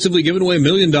cumulatively giving away $1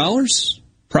 million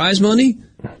prize money.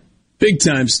 Big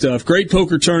time stuff. Great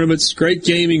poker tournaments, great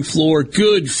gaming floor,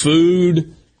 good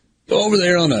food. Go over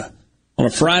there on a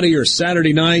Friday or a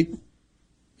Saturday night.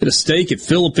 Get a steak at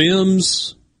Philip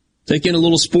M's. Take in a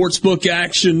little sports book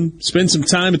action. Spend some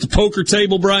time at the poker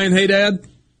table, Brian Haydad.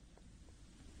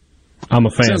 I'm a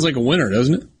fan. Sounds like a winner,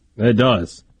 doesn't it? It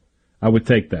does. I would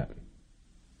take that.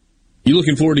 You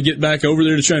looking forward to getting back over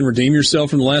there to try and redeem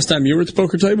yourself from the last time you were at the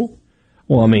poker table?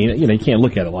 Well, I mean, you can't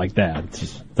look at it like that.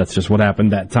 That's just what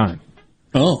happened that time.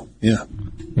 Oh, yeah.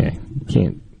 Yeah, you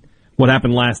can't. What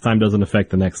happened last time doesn't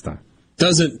affect the next time.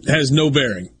 Has no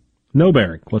bearing. No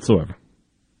bearing whatsoever.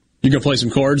 You going to play some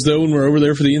cards, though, when we're over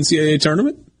there for the NCAA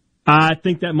tournament? I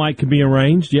think that could be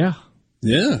arranged, yeah.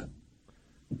 Yeah.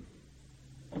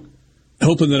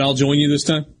 Hoping that I'll join you this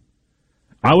time?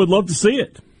 I would love to see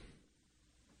it.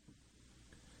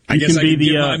 You can be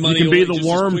the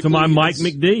worm to my Mike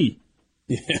McD.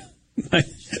 Yeah. We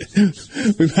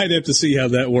might have to see how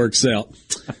that works out.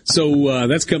 So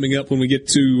that's coming up when we get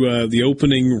to the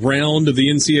opening round of the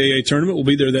NCAA tournament. We'll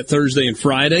be there that Thursday and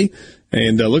Friday,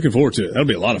 and looking forward to it. That'll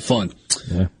be a lot of fun.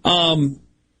 Yeah.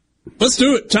 Let's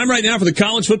do it. Time right now for the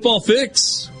College Football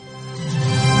Fix.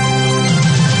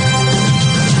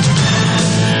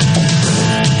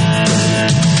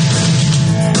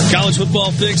 College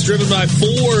Football Fix driven by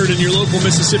Ford and your local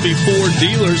Mississippi Ford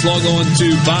dealers. Log on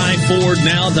to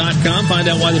buyfordnow.com. Find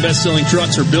out why the best-selling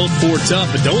trucks are built Ford tough,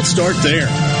 but don't start there.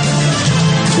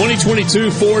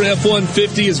 2022 Ford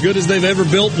F-150, as good as they've ever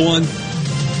built one.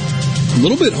 A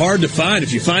little bit hard to find.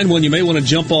 If you find one, you may want to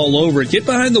jump all over it. Get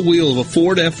behind the wheel of a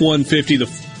Ford F-150, the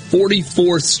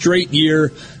 44th straight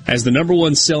year as the number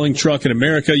one selling truck in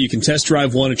America. You can test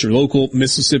drive one at your local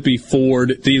Mississippi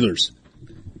Ford dealers.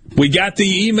 We got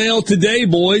the email today,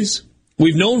 boys.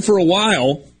 We've known for a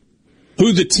while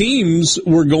who the teams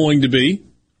were going to be.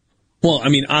 Well, I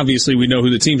mean, obviously we know who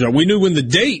the teams are. We knew when the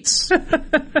dates.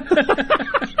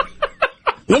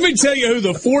 Let me tell you who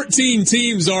the 14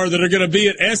 teams are that are going to be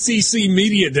at SEC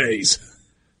Media Days.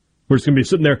 We're just going to be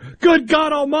sitting there. Good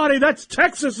God Almighty, that's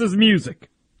Texas's music.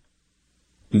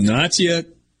 Not yet.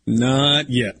 Not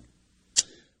yet.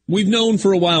 We've known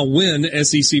for a while when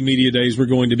SEC Media Days were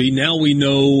going to be. Now we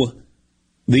know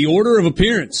the order of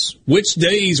appearance, which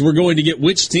days we're going to get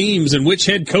which teams and which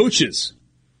head coaches.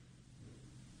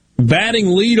 Batting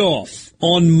leadoff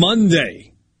on Monday.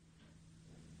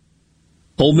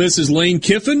 Ole Miss's Lane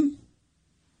Kiffin,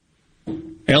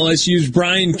 LSU's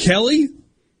Brian Kelly,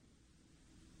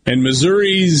 and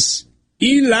Missouri's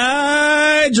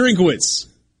Eli Drinkwitz.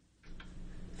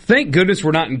 Thank goodness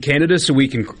we're not in Canada so we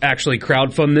can actually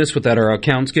crowdfund this without our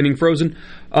accounts getting frozen.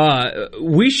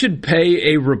 We should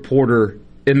pay a reporter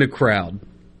in the crowd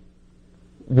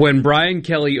when Brian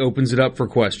Kelly opens it up for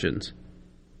questions.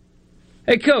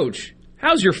 Hey, Coach,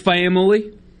 how's your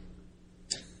family?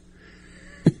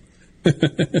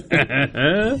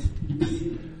 Do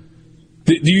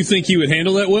you think he would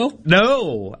handle that well?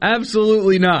 No,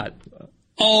 absolutely not.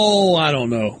 Oh, I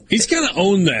don't know. He's kind of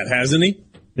owned that, hasn't he?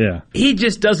 Yeah. He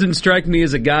just doesn't strike me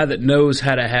as a guy that knows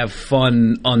how to have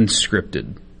fun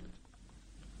unscripted.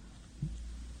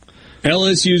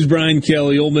 LSU's Brian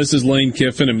Kelly, Ole Miss's Lane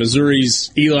Kiffin, and Missouri's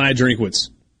Eli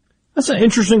Drinkwitz. That's an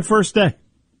interesting first day.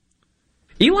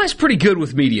 Eli's pretty good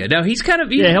with media. Now, he's kind of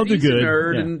he'll do he's good. A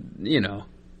nerd, and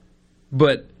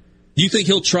but do you think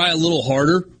he'll try a little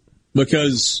harder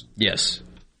because yes,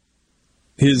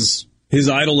 his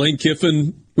idol Lane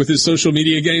Kiffin with his social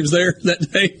media games there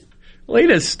that day? Lane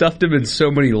has stuffed him in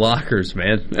so many lockers,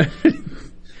 man.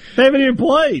 They haven't even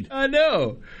played. I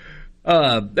know.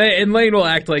 And Lane will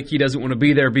act like he doesn't want to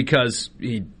be there because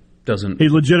he doesn't. He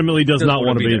legitimately does not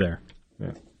want to be there.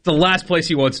 Yeah. The last place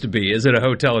he wants to be is at a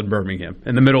hotel in Birmingham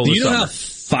in the middle of the summer. Do you know how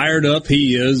fired up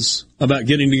he is about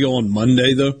getting to go on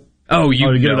Monday, though? Oh,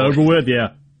 to get it over with?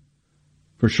 Yeah.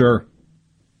 For sure.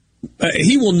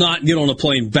 He will not get on a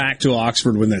plane back to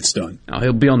Oxford when that's done. Oh,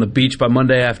 he'll be on the beach by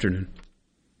Monday afternoon.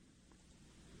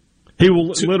 He will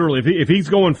literally, if he's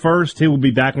going first, he will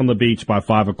be back on the beach by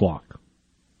 5 o'clock.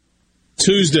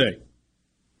 Tuesday,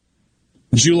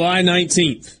 July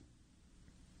 19th.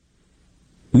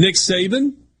 Nick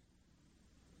Saban.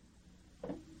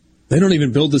 They don't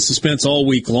even build the suspense all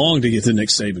week long to get to Nick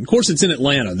Saban. Of course, it's in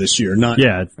Atlanta this year, not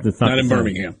in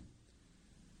Birmingham.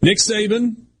 Nick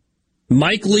Saban,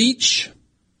 Mike Leach,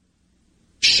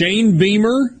 Shane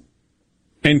Beamer,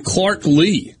 and Clark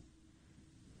Lee.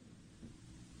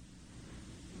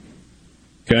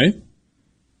 Okay.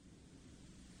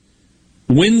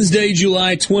 Wednesday,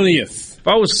 July 20th. If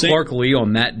I was Clark Lee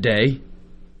on that day,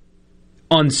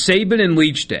 on Saban and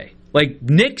Leach Day, like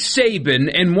Nick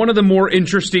Saban and one of the more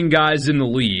interesting guys in the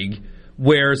league,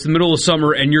 where it's the middle of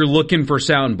summer and you're looking for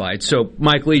sound bites, so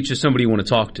Mike Leach is somebody you want to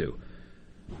talk to.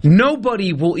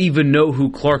 Nobody will even know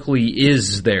who Clark Lee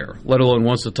is there, let alone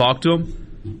wants to talk to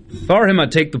him. If I were him,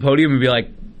 I'd take the podium and be like,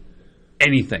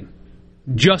 anything.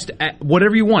 Just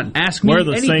whatever you want. Ask me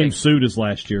anything. Wear the same suit as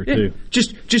last year, too.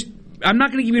 Just. I'm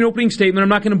not going to give you an opening statement. I'm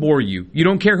not going to bore you. You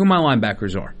don't care who my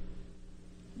linebackers are.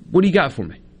 What do you got for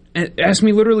me? Ask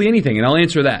me literally anything, and I'll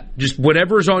answer that. Just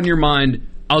whatever's on your mind,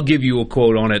 I'll give you a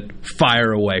quote on it.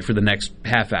 Fire away for the next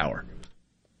half hour.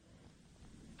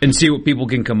 And see what people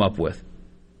can come up with.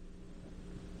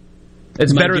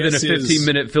 It's better than a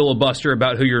 15-minute filibuster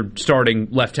about who your starting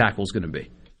left tackle is going to be.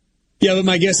 Yeah, but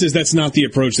my guess is that's not the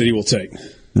approach that he will take.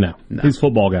 No. He's a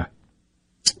football guy.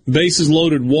 Bases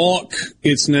loaded walk.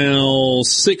 It's now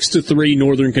 6-3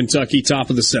 Northern Kentucky, top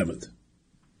of the 7th.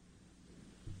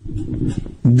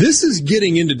 This is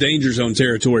getting into danger zone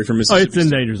territory for Mississippi. It's in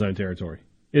danger zone territory.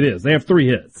 It is. They have 3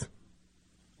 hits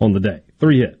on the day.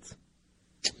 3 hits.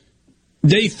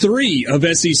 Day 3 of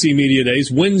SEC Media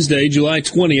Days, Wednesday, July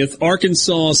 20th,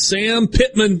 Arkansas, Sam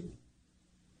Pittman.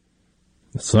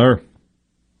 Yes, sir.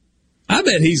 I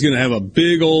bet he's going to have a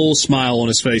big old smile on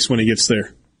his face when he gets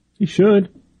there. He should.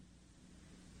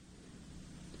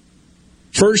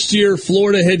 First-year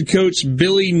Florida head coach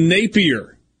Billy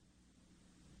Napier.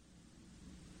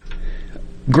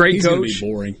 Great coach. He's going to be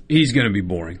boring. He's going to be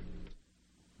boring.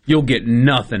 You'll get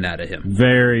nothing out of him.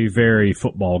 Very, very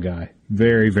football guy.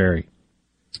 Very, very.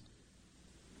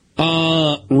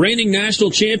 Reigning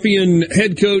national champion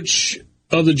head coach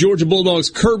of the Georgia Bulldogs,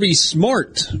 Kirby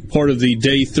Smart, part of the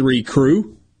Day 3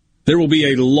 crew. There will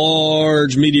be a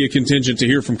large media contingent to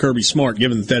hear from Kirby Smart,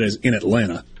 given that is in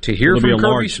Atlanta. To hear from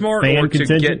Kirby Smart or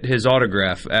to get his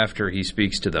autograph after he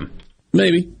speaks to them?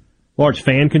 Maybe. Large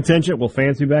fan contingent. Will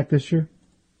fans be back this year?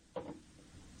 I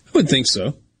would think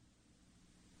so.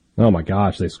 Oh, my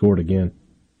gosh, they scored again.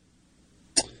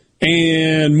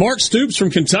 And Mark Stoops from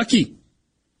Kentucky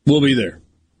will be there.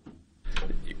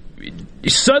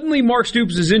 Suddenly, Mark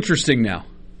Stoops is interesting now.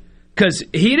 Because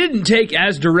he didn't take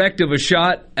as direct of a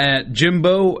shot at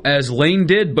Jimbo as Lane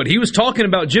did, but he was talking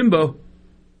about Jimbo.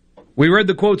 We read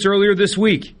the quotes earlier this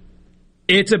week.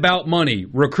 It's about money.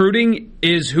 Recruiting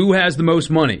is who has the most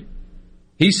money.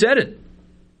 He said it.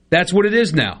 That's what it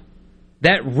is now.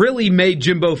 That really made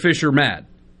Jimbo Fisher mad.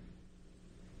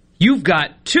 You've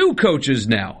got two coaches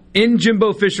now in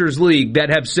Jimbo Fisher's league that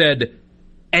have said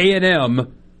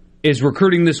A&M is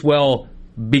recruiting this well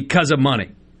because of money.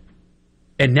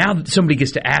 And now somebody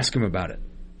gets to ask him about it.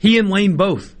 He and Lane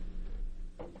both.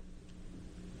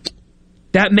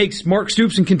 That makes Mark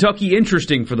Stoops in Kentucky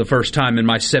interesting for the first time in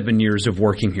my 7 years of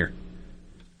working here.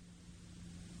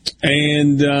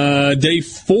 And Day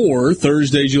 4,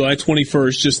 Thursday, July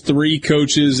 21st, just 3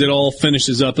 coaches. It all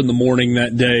finishes up in the morning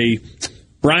that day.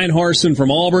 Brian Harsin from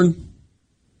Auburn.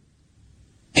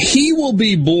 He will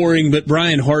be boring, but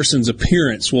Brian Harsin's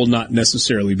appearance will not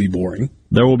necessarily be boring.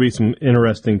 There will be some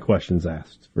interesting questions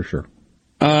asked, for sure.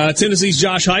 Tennessee's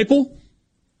Josh Heupel.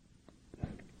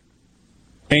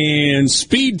 And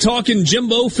speed-talking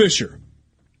Jimbo Fisher.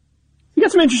 You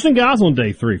got some interesting guys on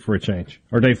Day 3 for a change,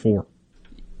 or Day 4.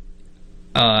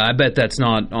 I bet that's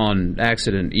not on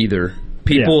accident either.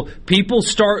 People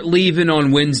start leaving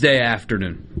on Wednesday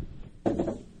afternoon.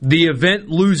 The event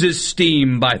loses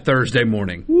steam by Thursday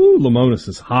morning. Ooh, Lamonis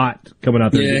is hot coming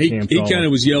out there. Yeah, he kind of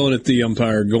was yelling at the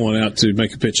umpire going out to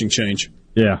make a pitching change.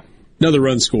 Yeah. Another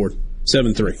run scored.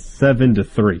 7-3.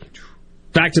 7-3.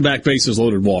 Back-to-back bases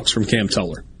loaded walks from Cam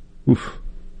Tuller. Oof.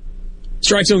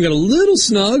 Strike zone got a little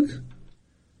snug.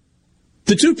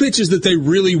 The 2 pitches that they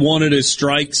really wanted as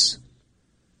strikes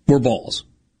were balls.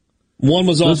 One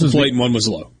was off the plate and one was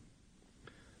low.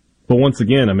 But once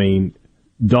again, I mean,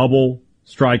 double,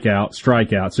 strikeout.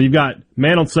 So you've got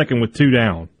man on second with 2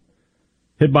 down.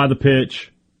 Hit by the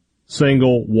pitch,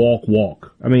 single,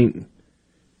 walk. I mean,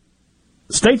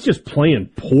 State's just playing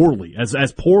poorly, as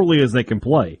poorly as they can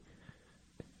play.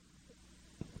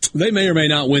 They may or may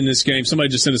not win this game. Somebody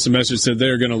just sent us a message that said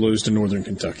they're going to lose to Northern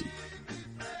Kentucky.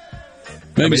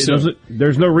 Maybe so.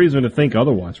 There's no reason to think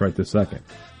otherwise right this second.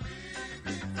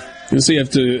 You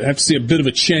have to see a bit of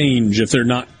a change if they're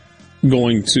not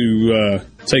going to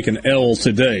take an L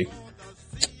today.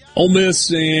 Ole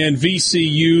Miss and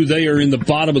VCU, they are in the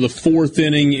bottom of the 4th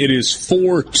inning. It is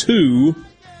 4-2.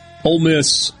 Ole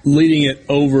Miss leading it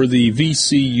over the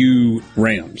VCU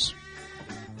Rams.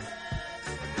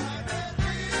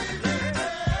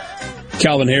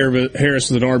 Calvin Harris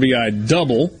with an RBI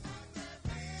double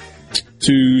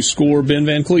to score Ben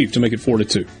Van Cleve to make it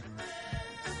 4-2.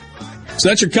 So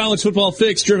that's your college football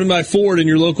fix, driven by Ford and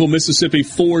your local Mississippi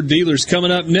Ford dealers. Coming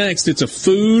up next, it's a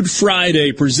Food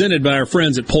Friday presented by our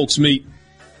friends at Polk's Meat.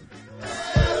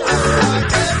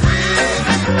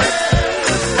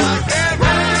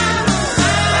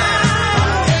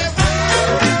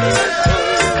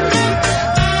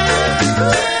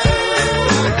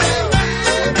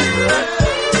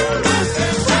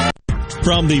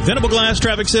 From the Venable Glass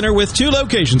Traffic Center with 2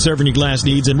 locations serving your glass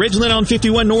needs in Ridgeland on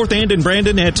 51 North and in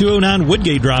Brandon at 209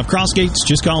 Woodgate Drive. Crossgates,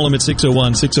 just call them at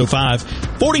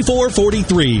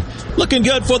 601-605-4443. Looking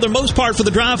good for the most part for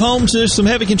the drive home. There's some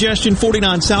heavy congestion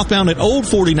 49 southbound at Old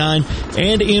 49,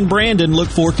 and in Brandon, look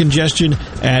for congestion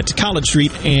at College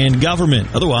Street and Government.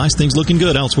 Otherwise, things looking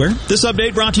good elsewhere. This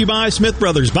update brought to you by Smith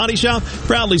Brothers Body Shop,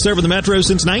 proudly serving the Metro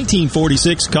since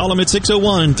 1946. Call them at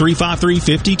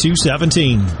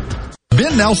 601-353-5217.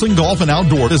 Ben Nelson Golf and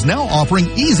Outdoor is now offering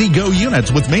easy-go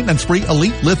units with maintenance-free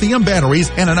elite lithium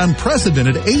batteries and an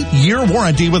unprecedented 8-year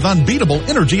warranty with unbeatable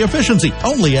energy efficiency.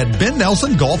 Only at Ben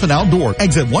Nelson Golf and Outdoor,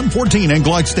 exit 114 in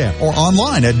Gluckstadt, or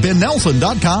online at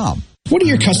bennelson.com. What do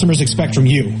your customers expect from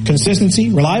you?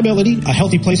 Consistency, reliability, a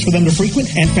healthy place for them to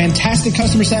frequent, and fantastic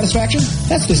customer satisfaction?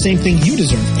 That's the same thing you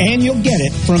deserve, and you'll get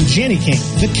it from Jenny King,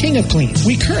 the king of clean.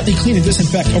 We currently clean and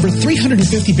disinfect over 350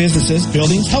 businesses,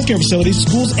 buildings, healthcare facilities,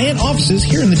 schools, and offices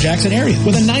here in the Jackson area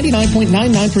with a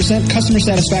 99.99% customer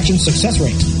satisfaction success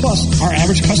rate. Plus, our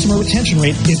average customer retention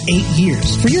rate is 8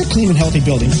 years. For your clean and healthy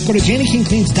building, go to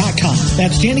JennyKingCleans.com.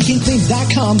 That's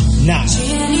JennyKingCleans.com now.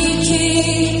 Jenny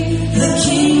King, the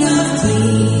king of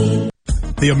clean.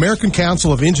 The American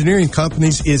Council of Engineering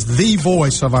Companies is the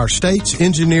voice of our state's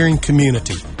engineering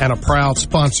community and a proud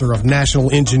sponsor of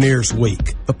National Engineers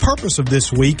Week. The purpose of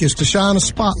this week is to shine a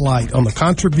spotlight on the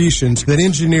contributions that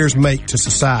engineers make to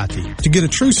society. To get a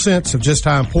true sense of just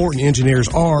how important engineers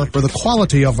are for the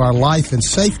quality of our life and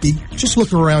safety, just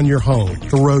look around your home,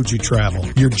 the roads you travel,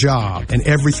 your job, and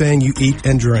everything you eat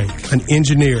and drink. An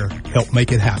engineer helped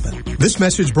make it happen. This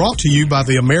message brought to you by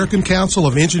the American Council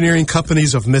of Engineering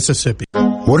Companies of Mississippi.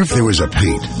 What if there was a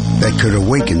paint that could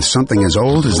awaken something as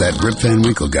old as that Rip Van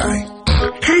Winkle guy?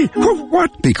 Hey,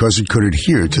 what? Because it could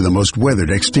adhere to the most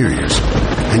weathered exteriors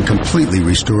and completely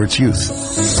restore its youth.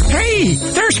 Hey,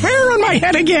 there's hair on my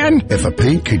head again! If a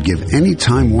paint could give any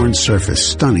time-worn surface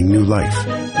stunning new life,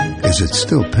 is it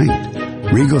still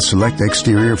paint? Regal Select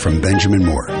Exterior from Benjamin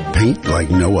Moore. Paint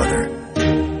like no other.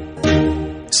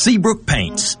 Seabrook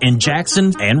Paints in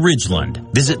Jackson and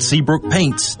Ridgeland. Visit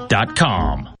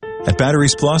SeabrookPaints.com. At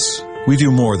Batteries Plus, we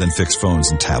do more than fix phones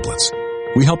and tablets.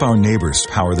 We help our neighbors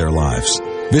power their lives.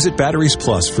 Visit Batteries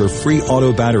Plus for free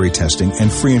auto battery testing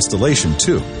and free installation,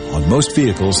 too, on most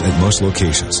vehicles at most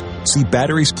locations. See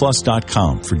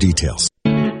batteriesplus.com for details.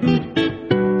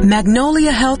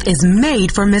 Magnolia Health is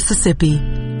made for Mississippi.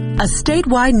 A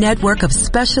statewide network of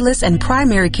specialists and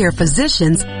primary care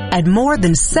physicians at more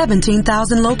than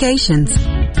 17,000 locations.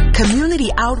 Community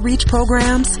outreach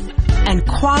programs and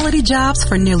quality jobs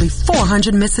for nearly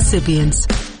 400 Mississippians.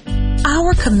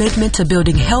 Our commitment to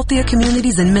building healthier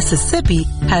communities in Mississippi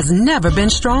has never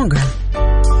been stronger.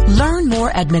 Learn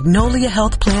more at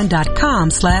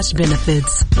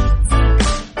magnoliahealthplan.com/benefits.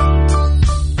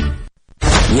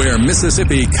 Where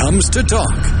Mississippi comes to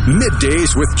talk.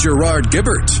 Middays with Gerard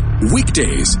Gibbert.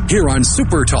 Weekdays here on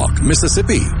Super Talk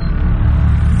Mississippi.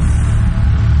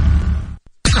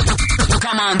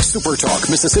 Come on. Super Talk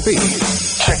Mississippi.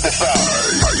 Check this out.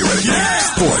 Are you ready? Yeah.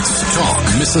 Sports Talk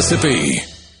Mississippi.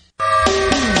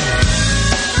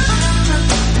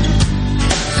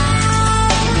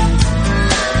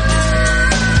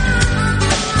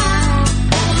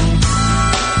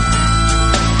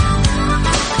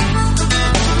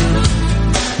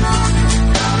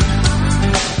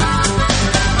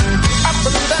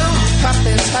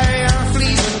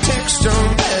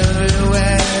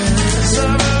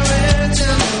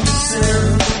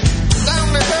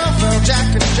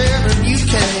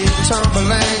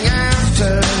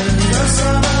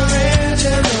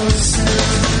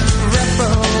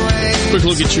 Quick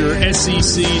look at your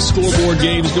SEC scoreboard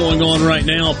games going on right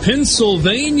now.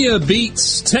 Pennsylvania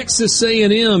beats Texas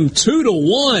A&M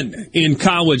 2-1 in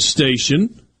College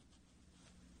Station.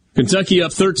 Kentucky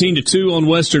up 13-2 on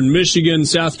Western Michigan.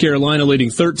 South Carolina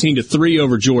leading 13-3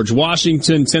 over George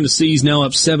Washington. Tennessee's now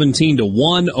up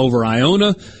 17-1 over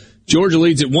Iona. Georgia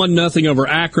leads at 1-0 over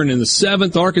Akron in the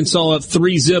 7th. Arkansas up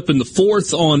 3-0 in the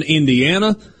 4th on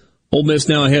Indiana. Ole Miss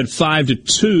now ahead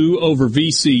 5-2 over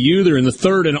VCU. They're in the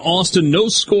 3rd in Austin. No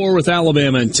score with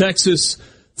Alabama and Texas.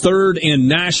 3rd in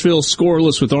Nashville,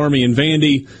 scoreless with Army and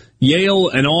Vandy. Yale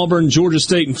and Auburn, Georgia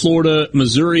State and Florida,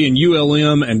 Missouri and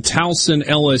ULM, and Towson,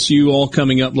 LSU all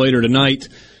coming up later tonight.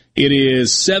 It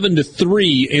is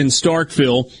 7-3 in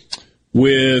Starkville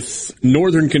with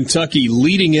Northern Kentucky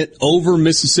leading it over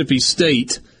Mississippi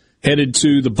State, headed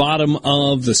to the bottom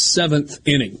of the 7th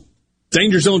inning.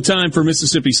 Danger zone time for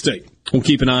Mississippi State. We'll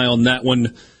keep an eye on that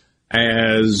one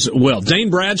as well. Dane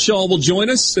Bradshaw will join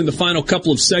us in the final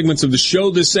couple of segments of the show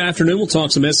this afternoon. We'll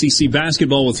talk some SEC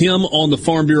basketball with him on the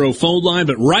Farm Bureau phone line.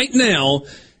 But right now,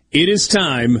 it is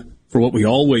time for what we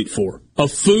all wait for. A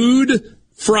Food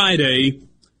Friday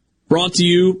brought to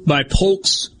you by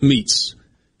Polk's Meats.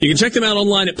 You can check them out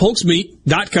online at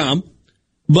polksmeat.com.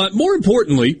 But more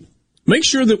importantly, make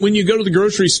sure that when you go to the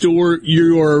grocery store,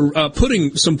 you're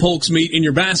putting some Polk's meat in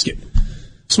your basket.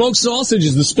 Smoked sausage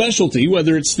is the specialty,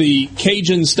 whether it's the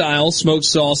Cajun-style smoked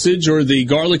sausage or the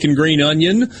garlic and green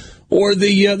onion or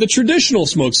the traditional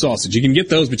smoked sausage. You can get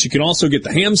those, but you can also get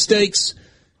the ham steaks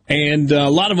and a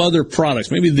lot of other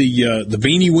products. Maybe the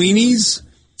beanie weenies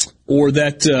or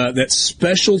that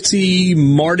specialty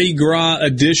Mardi Gras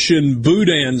edition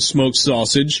Boudin smoked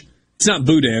sausage. It's not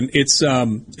Boudin. It's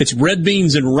red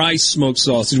beans and rice smoked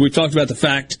sausage. We've talked about the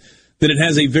fact that it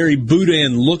has a very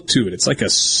Boudin look to it. It's like a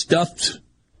stuffed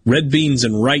red beans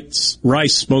and rice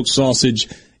smoked sausage.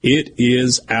 It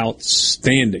is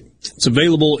outstanding. It's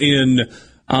available in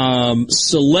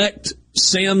select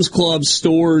Sam's Club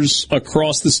stores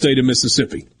across the state of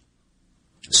Mississippi.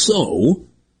 So,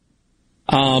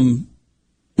 what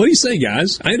do you say,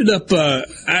 guys? I ended up,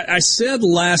 I said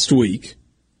last week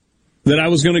that I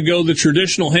was going to go the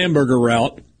traditional hamburger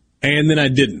route, and then I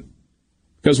didn't.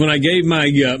 Because when I gave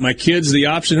my kids the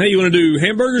option, hey, you want to do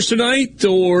hamburgers tonight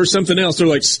or something else? They're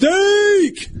like,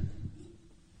 steak!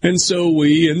 And so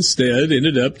we instead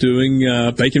ended up doing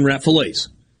bacon wrap fillets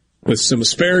with some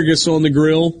asparagus on the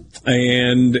grill,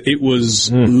 and it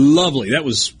was lovely. That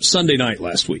was Sunday night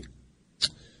last week.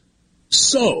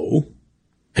 So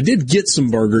I did get some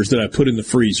burgers that I put in the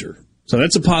freezer. So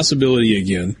that's a possibility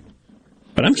again.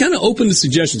 But I'm kind of open to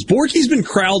suggestions. Borky's been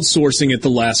crowdsourcing it the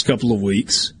last couple of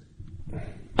weeks.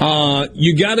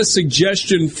 You got a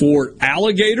suggestion for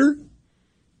alligator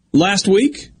last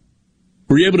week?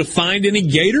 Were you able to find any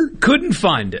gator? Couldn't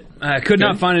find it. I could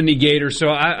not find any gator, so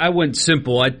I went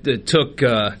simple. I took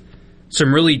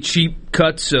some really cheap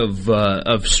cuts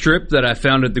of strip that I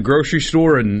found at the grocery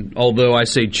store, and although I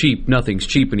say cheap, nothing's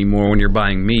cheap anymore when you're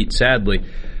buying meat, sadly,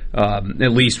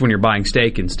 at least when you're buying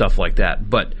steak and stuff like that.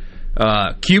 But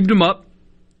cubed them up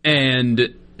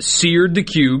and seared the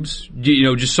cubes,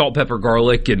 just salt, pepper,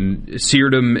 garlic, and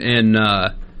seared them in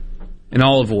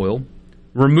olive oil.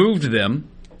 Removed them,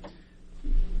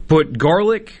 put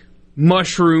garlic,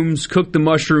 mushrooms, cooked the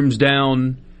mushrooms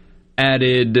down,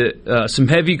 added some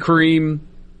heavy cream,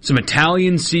 some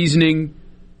Italian seasoning,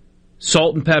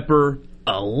 salt and pepper,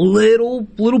 a little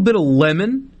bit of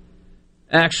lemon,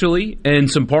 actually, and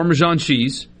some Parmesan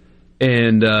cheese,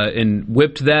 and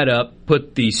whipped that up,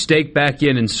 put the steak back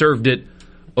in, and served it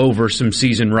over some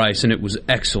seasoned rice, and it was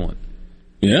excellent.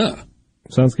 Yeah.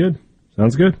 Sounds good.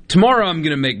 Sounds good. Tomorrow I'm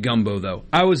going to make gumbo, though.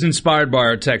 I was inspired by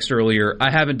our text earlier.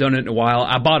 I haven't done it in a while.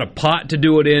 I bought a pot to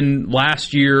do it in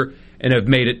last year and have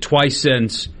made it twice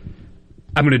since.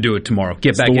 I'm going to do it tomorrow.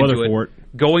 Get back into it.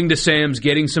 Going to Sam's,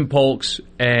 getting some polks,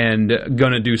 and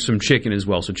going to do some chicken as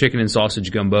well. So chicken and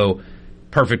sausage gumbo,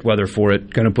 perfect weather for it.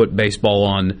 Going to put baseball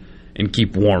on and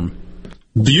keep warm.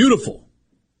 Beautiful.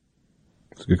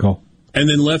 That's a good call. And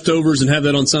then leftovers and have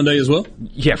that on Sunday as well?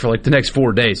 Yeah, for like the next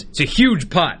 4 days. It's a huge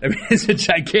pot. I mean, it's a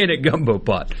gigantic gumbo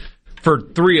pot for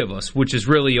 3 of us, which is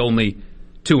really only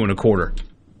 2 1/4.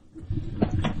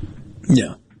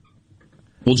 Yeah.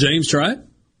 Will James try it?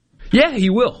 Yeah, he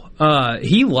will.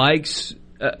 He likes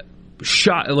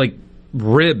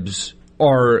ribs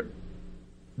are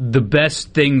the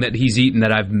best thing that he's eaten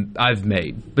that I've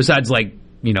made. Besides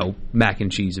mac and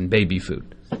cheese and baby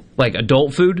food. Like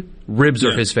adult food, ribs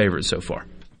are his favorite so far.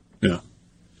 Yeah.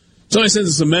 Somebody sends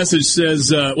us a message, says,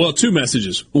 2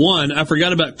 messages. One, I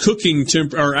forgot about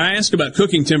I asked about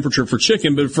cooking temperature for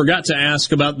chicken, but forgot to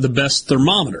ask about the best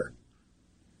thermometer.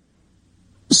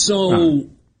 So,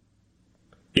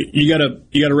 you got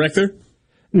a wreck there?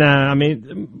 Nah, I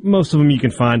mean, most of them you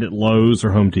can find at Lowe's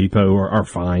or Home Depot are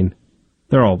fine.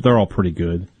 They're all pretty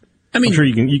good. I mean, I'm sure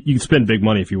you can spend big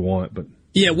money if you want, but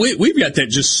yeah, we've got that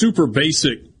just super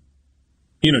basic,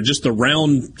 just the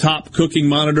round top cooking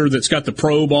monitor that's got the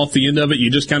probe off the end of it. You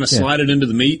just kind of slide it into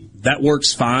the meat. That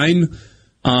works fine.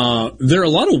 There are a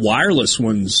lot of wireless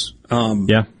ones.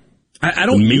 I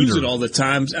don't use it all the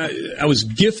time. I was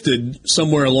gifted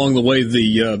somewhere along the way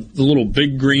the little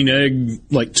Big Green Egg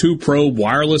 2-probe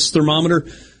wireless thermometer.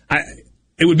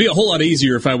 It would be a whole lot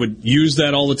easier if I would use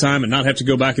that all the time and not have to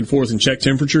go back and forth and check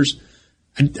temperatures.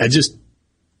 I just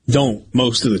don't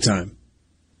most of the time.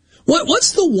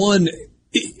 What's the one?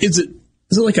 Is it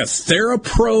like a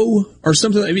TheraPro or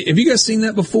something? Have you guys seen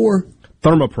that before?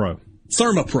 ThermoPro.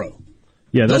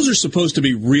 Yeah, those are supposed to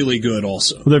be really good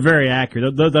also. Well, they're very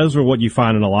accurate. Those are what you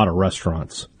find in a lot of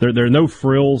restaurants. There are no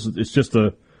frills. It's just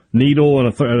a needle and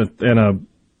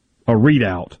a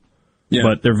readout. Yeah.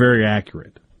 But they're very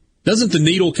accurate. Doesn't the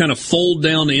needle kind of fold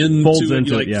down into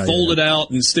it, fold it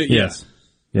out and stick? Yes.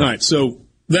 Yeah. All right, so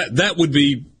that would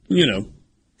be, if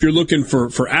you're looking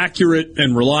for accurate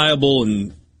and reliable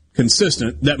and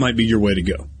consistent, that might be your way to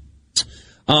go.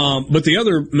 But the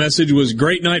other message was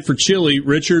great night for chili,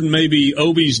 Richard, maybe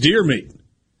Obie's deer meat.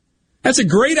 That's a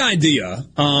great idea.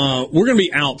 We're going to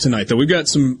be out tonight, though. We've got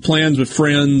some plans with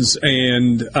friends,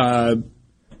 and I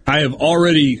have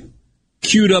already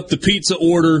queued up the pizza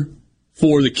order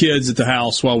for the kids at the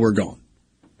house while we're gone.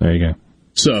 There you go.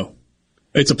 So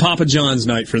it's a Papa John's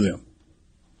night for them.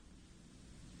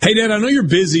 Hey, Dad, I know you're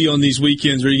busy on these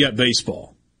weekends where you got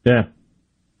baseball. Yeah.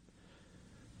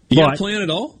 You got a plan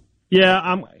at all? Yeah,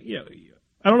 I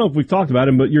don't know if we've talked about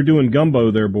him, but you're doing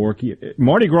gumbo there, Bork.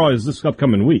 Mardi Gras is this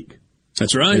upcoming week.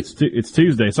 That's right. It's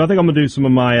Tuesday, so I think I'm going to do some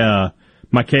of my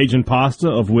Cajun pasta,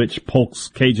 of which Polk's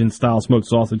Cajun-style smoked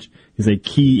sausage is a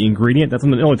key ingredient. That's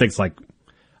something that only takes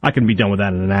I can be done with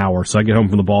that in an hour, so I get home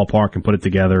from the ballpark and put it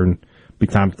together and be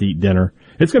time to eat dinner.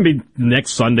 It's going to be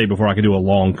next Sunday before I can do a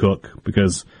long cook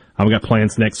because I've got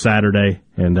plans next Saturday,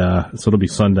 and so it'll be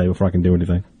Sunday before I can do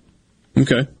anything.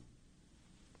 Okay.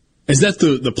 Is that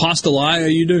the pasta lia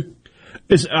you do?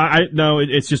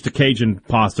 It's just a Cajun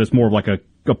pasta. It's more of like an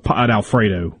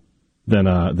Alfredo than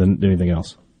anything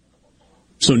else.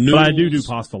 So noodles, but I do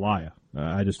pastalaia.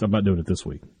 I'm not doing it this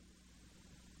week.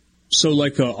 So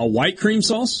like a white cream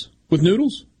sauce with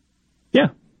noodles? Yeah.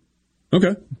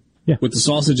 Okay. Yeah. With the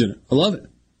sausage in it. I love it.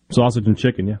 Sausage and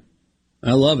chicken, yeah.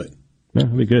 I love it. Yeah,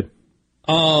 it'll be good.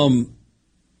 I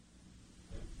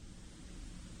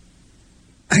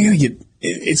gotta get.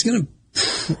 It's gonna.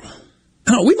 I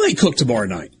don't know. We might cook tomorrow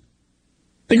night.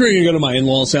 I think we're gonna go to my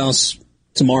in-laws' house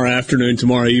tomorrow afternoon,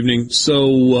 tomorrow evening.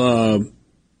 So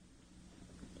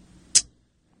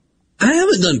I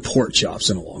haven't done pork chops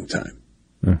in a long time.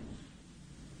 Yeah.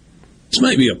 This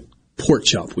might be a pork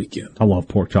chop weekend. I love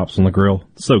pork chops on the grill.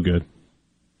 It's so good.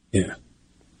 Yeah.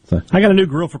 So, I got a new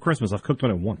grill for Christmas. I've cooked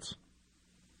on it once.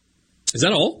 Is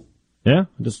that all? Yeah.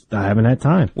 I haven't had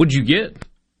time. What'd you get?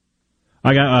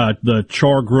 I got the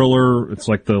char griller. It's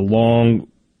like the long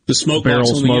smoke barrel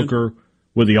smoker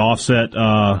with the offset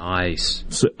nice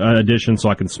addition, so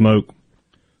I can smoke.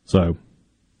 So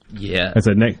yeah, I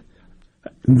said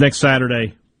next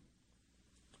Saturday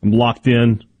I'm locked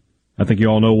in. I think you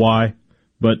all know why,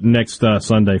 but next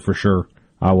Sunday for sure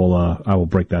I will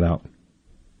break that out.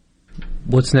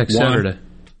 What's next Saturday?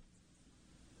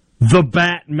 The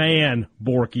Batman,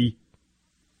 Borky.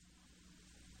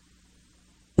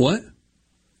 What?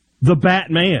 The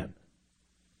Batman.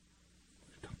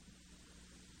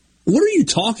 What are you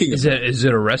talking about? Is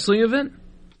it a wrestling event?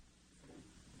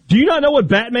 Do you not know what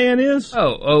Batman is?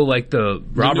 Oh, like the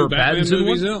Robert Pattinson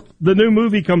one? The new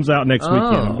movie comes out next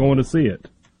weekend. I'm going to see it.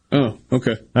 Oh,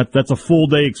 okay. That's a full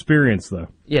day experience, though.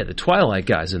 Yeah, the Twilight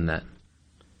guy's in that.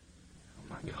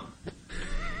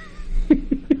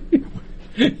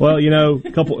 Well,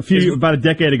 about a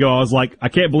decade ago, I was like, I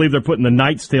can't believe they're putting the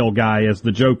Knight's Tale guy as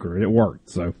the Joker, and it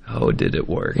worked. So, did it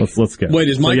work? Let's go. Wait,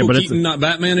 is Michael Keaton not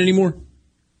Batman anymore?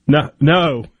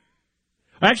 No.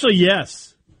 Actually,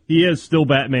 yes, he is still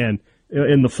Batman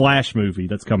in the Flash movie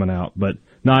that's coming out, but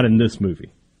not in this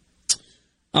movie.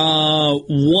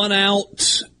 One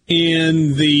out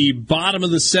in the bottom of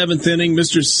the seventh inning.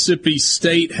 Mississippi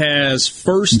State has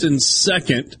first and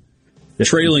second,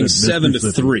 trailing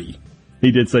 7-3. He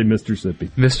did say Mr.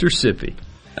 Sippy. Mr. Sippy.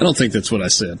 I don't think that's what I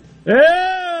said.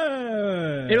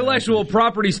 Hey! Intellectual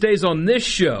property stays on this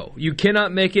show. You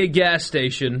cannot make a gas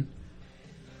station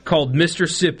called Mr.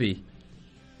 Sippy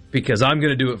because I'm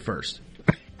going to do it first.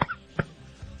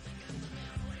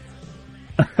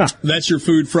 That's your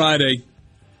Food Friday,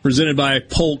 presented by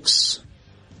Polk's.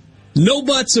 No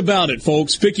buts about it,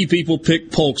 folks. Picky people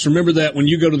pick Polk's. Remember that when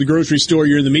you go to the grocery store,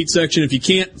 you're in the meat section. If you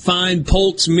can't find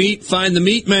Polk's meat, find the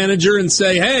meat manager and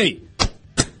say, hey,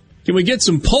 can we get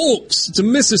some Polk's? It's a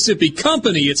Mississippi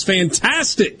company. It's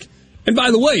fantastic. And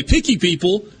by the way, picky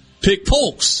people pick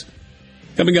Polk's.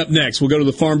 Coming up next, we'll go to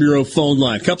the Farm Bureau phone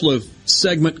line. A couple of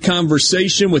segment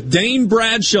conversation with Dane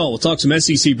Bradshaw. We'll talk some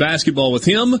SEC basketball with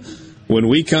him when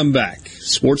we come back.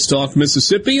 Sports Talk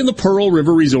Mississippi in the Pearl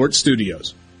River Resort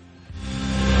Studios.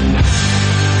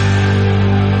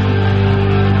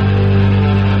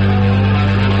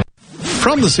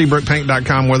 From the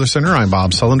SeabrookPaint.com Weather Center, I'm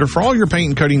Bob Sullender. For all your paint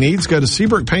and coating needs, go to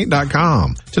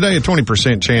SeabrookPaint.com. Today, a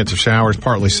 20% chance of showers,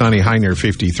 partly sunny, high near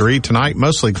 53. Tonight,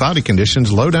 mostly cloudy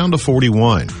conditions, low down to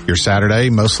 41. Your Saturday,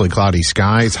 mostly cloudy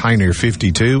skies, high near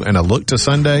 52. And a look to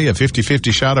Sunday, a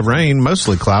 50-50 shot of rain,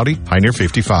 mostly cloudy, high near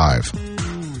 55.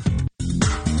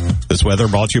 This weather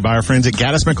brought to you by our friends at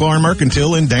Gaddis McLaurin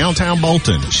Mercantile in downtown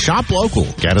Bolton. Shop local.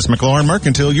 Gaddis McLaurin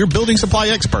Mercantile, your building supply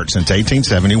expert since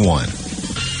 1871.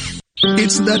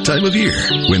 It's that time of year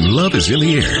when love is in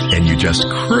the air and you just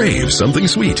crave something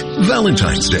sweet.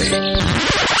 Valentine's Day.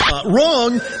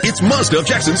 Wrong! It's Mazda of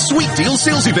Jackson's Sweet Deal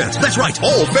Sales Event. That's right,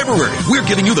 all February. We're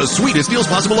giving you the sweetest deals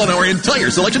possible on our entire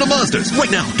selection of Mazdas.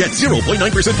 Right now, get 0.9%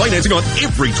 financing on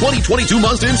every 2022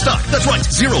 Mazda in stock. That's right,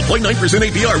 0.9%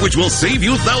 APR, which will save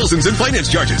you thousands in finance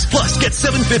charges. Plus, get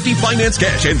 $750 finance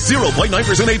cash and 0.9%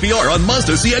 APR on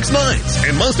Mazda CX-9s.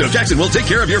 And Mazda of Jackson will take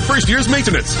care of your first year's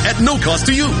maintenance at no cost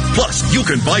to you. Plus, you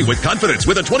can buy with confidence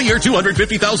with a 20-year,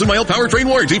 250,000-mile powertrain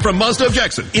warranty from Mazda of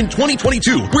Jackson. In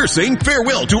 2022, we're saying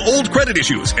farewell to old credit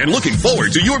issues and looking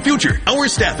forward to your future. Our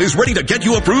staff is ready to get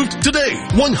you approved today.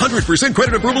 100%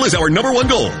 credit approval is our #1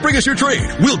 goal. Bring us your trade.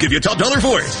 We'll give you top dollar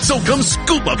for it. So come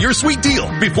scoop up your sweet deal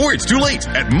before it's too late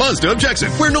at Mazda of Jackson,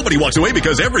 where nobody walks away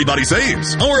because everybody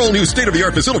saves. Our all-new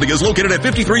state-of-the-art facility is located at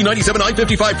 5397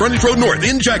 I-55 Frontage Road North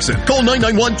in Jackson. Call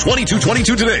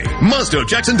 991-2222 today.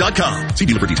 MazdaofJackson.com. See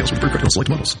dealer for details with select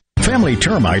models. Family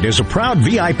Termite is a proud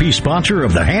VIP sponsor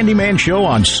of the Handyman Show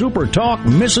on Super Talk,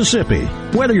 Mississippi.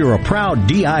 Whether you're a proud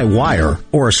DIYer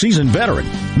or a seasoned veteran,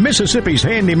 Mississippi's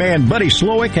handyman Buddy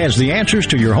Slowick has the answers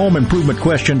to your home improvement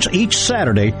questions each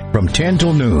Saturday from 10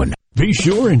 till noon. Be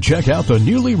sure and check out the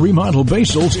newly remodeled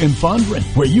Basil's in Fondren,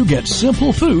 where you get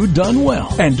simple food done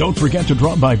well. And don't forget to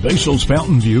drop by Basil's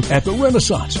Fountain View at the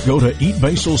Renaissance. Go to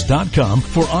eatbasils.com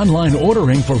for online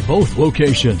ordering for both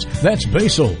locations. That's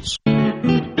Basil's.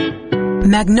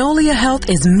 Magnolia Health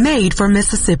is made for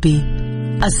Mississippi.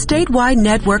 A statewide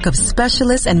network of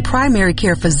specialists and primary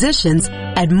care physicians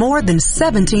at more than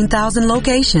 17,000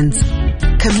 locations.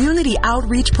 Community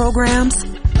outreach programs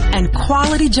and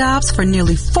quality jobs for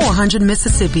nearly 400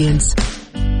 Mississippians.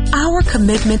 Our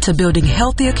commitment to building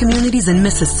healthier communities in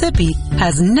Mississippi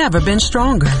has never been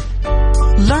stronger.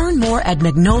 Learn more at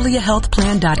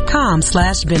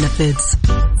magnoliahealthplan.com/benefits.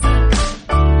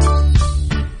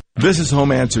 This is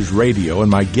Home Answers Radio,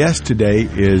 and my guest today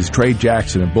is Trey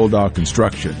Jackson of Bulldog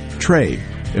Construction. Trey,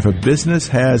 if a business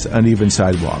has uneven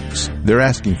sidewalks, they're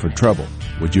asking for trouble.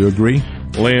 Would you agree?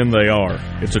 Lynn, they are.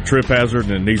 It's a trip hazard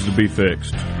and it needs to be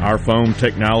fixed. Our foam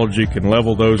technology can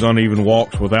level those uneven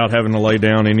walks without having to lay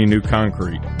down any new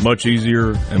concrete. Much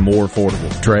easier and more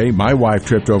affordable. Trey, my wife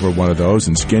tripped over one of those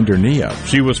and skinned her knee up.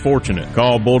 She was fortunate.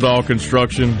 Call Bulldog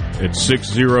Construction at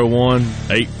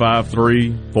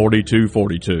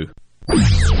 601-853-4242.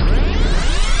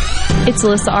 It's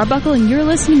Alyssa Arbuckle and you're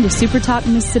listening to Super Talk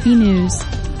Mississippi News.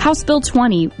 House Bill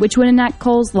 20, which would enact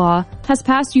Cole's Law, has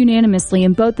passed unanimously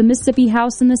in both the Mississippi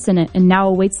House and the Senate and now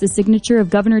awaits the signature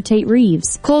of Governor Tate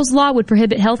Reeves. Cole's Law would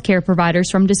prohibit health care providers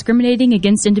from discriminating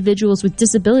against individuals with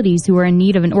disabilities who are in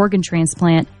need of an organ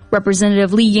transplant.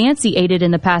 Representative Lee Yancey aided in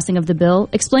the passing of the bill,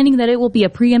 explaining that it will be a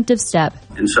preemptive step.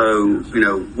 And so,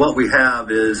 what we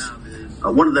have is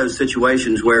one of those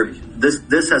situations where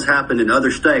this has happened in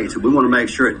other states, and we want to make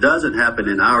sure it doesn't happen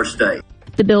in our state.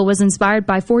 The bill was inspired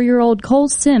by 4-year-old Cole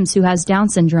Sims, who has Down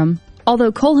syndrome.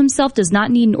 Although Cole himself does not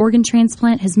need an organ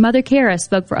transplant, his mother, Kara,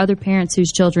 spoke for other parents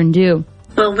whose children do.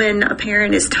 Well, when a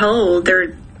parent is told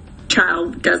their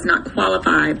child does not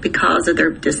qualify because of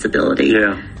their disability.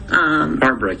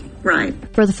 Heartbreaking. Right.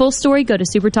 For the full story, go to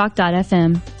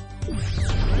supertalk.fm.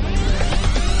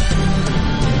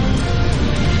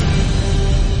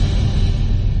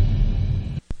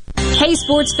 Hey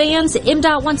sports fans,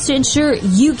 MDOT wants to ensure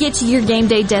you get to your game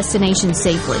day destination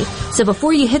safely. So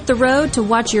before you hit the road to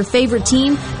watch your favorite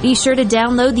team, be sure to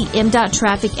download the MDOT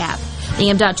Traffic app.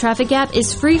 The MDOT Traffic app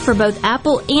is free for both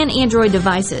Apple and Android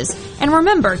devices. And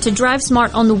remember to drive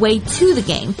smart on the way to the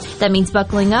game. That means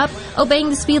buckling up,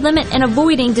 obeying the speed limit, and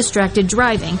avoiding distracted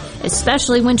driving,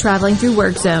 especially when traveling through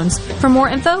work zones. For more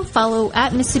info, follow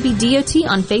at Mississippi DOT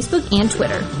on Facebook and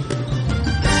Twitter.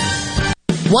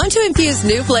 Want to infuse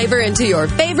new flavor into your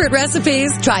favorite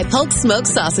recipes? Try Polk's smoked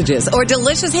sausages or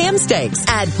delicious ham steaks.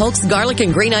 Add Polk's garlic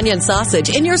and green onion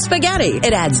sausage in your spaghetti.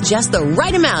 It adds just the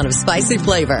right amount of spicy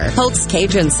flavor. Polk's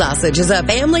Cajun sausage is a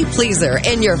family pleaser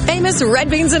in your famous red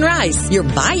beans and rice. Your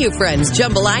Bayou Friends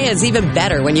jambalaya is even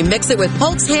better when you mix it with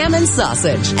Polk's ham and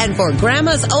sausage. And for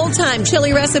Grandma's old-time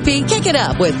chili recipe, kick it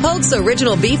up with Polk's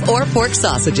original beef or pork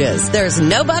sausages. There's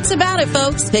no buts about it,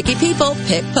 folks. Picky people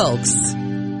pick Polk's.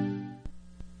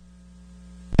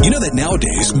 You know that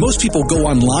nowadays, most people go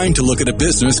online to look at a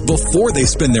business before they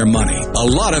spend their money. A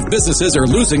lot of businesses are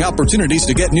losing opportunities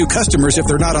to get new customers if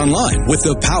they're not online. With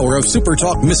the power of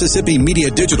SuperTalk Mississippi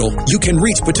Media Digital, you can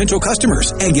reach potential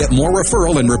customers and get more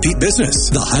referral and repeat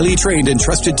business. The highly trained and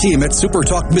trusted team at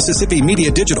SuperTalk Mississippi Media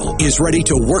Digital is ready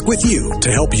to work with you to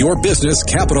help your business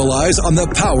capitalize on the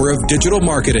power of digital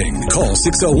marketing. Call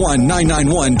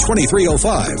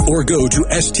 601-991-2305 or go to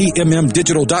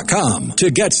stmmdigital.com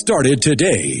to get started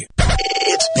today.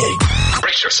 It's big.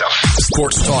 Brace yourself.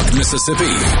 Sports Talk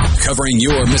Mississippi, covering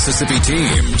your Mississippi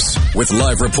teams with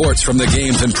live reports from the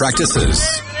games and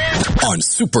practices on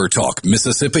Super Talk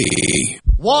Mississippi.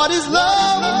 What is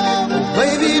love?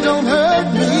 Baby, don't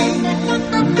hurt me.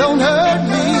 Don't hurt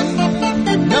me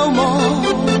no more.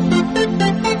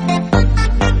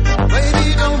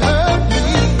 Baby, don't hurt me.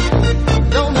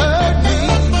 Don't hurt me.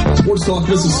 Sports Talk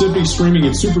Mississippi, streaming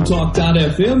at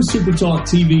supertalk.fm,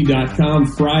 supertalktv.com.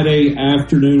 Friday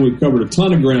afternoon, we've covered a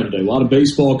ton of ground today. A lot of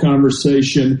baseball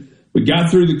conversation. We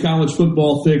got through the college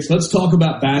football fix. Let's talk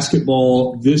about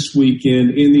basketball this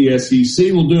weekend in the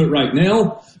SEC. We'll do it right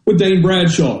now with Dane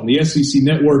Bradshaw on the SEC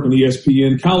Network and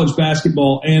ESPN, college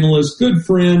basketball analyst, good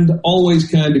friend, always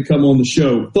kind to come on the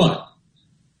show. But,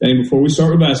 Dane, before we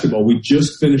start with basketball, we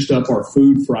just finished up our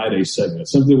Food Friday segment,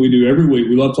 something we do every week.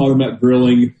 We love talking about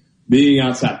grilling, being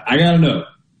outside. I got to know,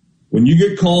 when you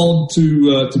get called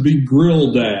to be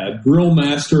grill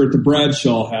master at the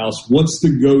Bradshaw house, what's the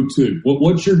go-to?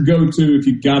 What's your go-to if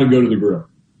you got to go to the grill?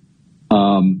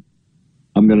 I'm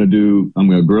going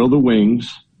to grill the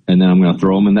wings, and then I'm going to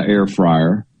throw them in the air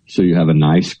fryer. So you have a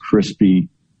nice crispy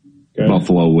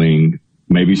buffalo wing,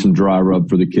 maybe some dry rub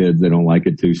for the kids. They don't like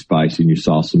it too spicy, and you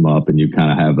sauce them up, and you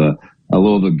kind of have a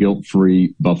little bit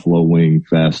guilt-free buffalo wing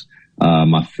fest.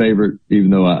 My favorite, even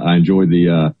though I enjoy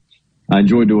I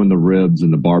enjoy doing the ribs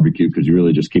and the barbecue because you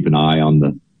really just keep an eye on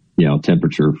the,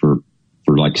 temperature for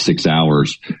like 6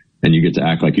 hours, and you get to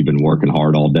act like you've been working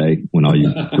hard all day when all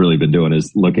you've really been doing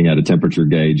is looking at a temperature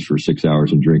gauge for 6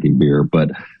 hours and drinking beer.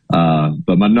 But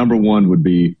my number one would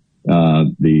be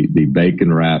the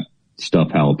bacon wrap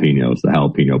stuffed jalapenos, the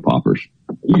jalapeno poppers.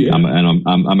 Yeah.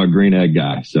 I'm a green egg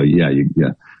guy, so you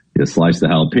slice the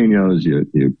jalapenos,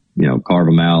 you carve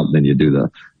them out, then you do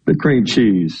the cream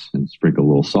cheese and sprinkle a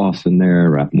little sauce in there,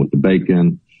 wrap them with the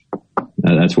bacon.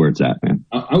 That's where it's at, man.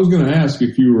 I was going to ask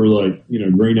if you were like,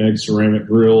 green egg ceramic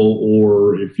grill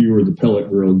or if you were the pellet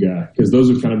grill guy, because those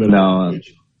are kind of No,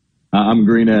 I'm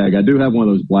green egg. I do have one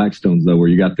of those Blackstones though, where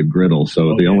you got the griddle.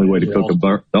 So the only way to cook a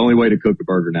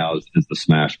burger now is the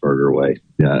smash burger way.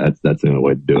 Yeah, that's the only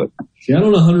way to do it. See, I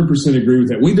don't 100% agree with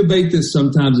that. We debate this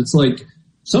sometimes. It's like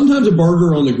sometimes a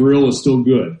burger on the grill is still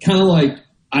good. Kind of like,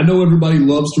 I know everybody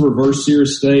loves to reverse sear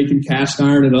steak and cast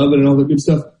iron and oven and all that good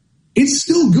stuff. It's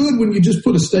still good when you just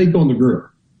put a steak on the grill.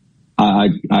 I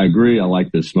agree. I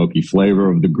like the smoky flavor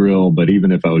of the grill, but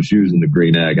even if I was using the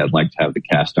green egg, I'd like to have the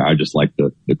cast iron. I just like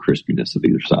the crispiness of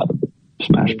either side of the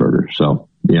smash burger. So,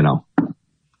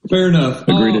 Fair enough.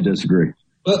 Agree to disagree.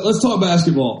 Let's talk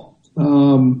basketball.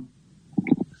 How do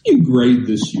you grade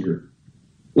this year?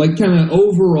 Like kind of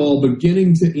overall,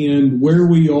 beginning to end, where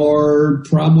we are,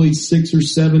 probably 6 or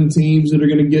 7 teams that are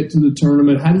going to get to the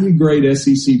tournament. How do you grade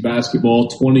SEC basketball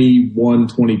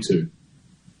 21-22?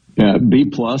 Yeah, B+.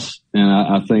 And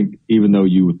I think even though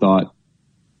you thought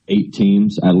 8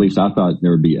 teams, at least I thought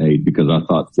there would be 8 because I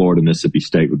thought Florida, Mississippi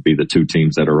State would be the 2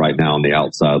 teams that are right now on the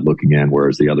outside looking in,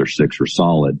 whereas the other 6 are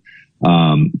solid.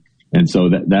 And so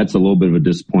that's a little bit of a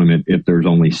disappointment if there's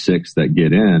only 6 that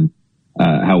get in.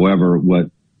 However,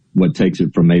 what takes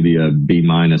it from maybe a B-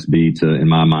 B to, in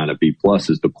my mind, a B+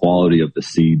 is the quality of the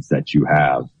seeds that you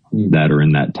have that are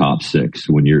in that top 6.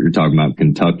 When you're talking about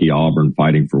Kentucky, Auburn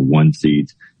fighting for 1 seed,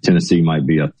 Tennessee might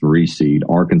be a 3 seed,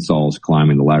 Arkansas is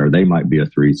climbing the ladder, they might be a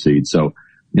 3 seed. So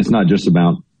it's not just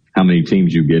about how many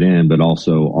teams you get in, but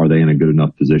also are they in a good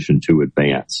enough position to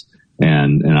advance?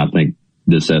 And I think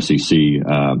this SEC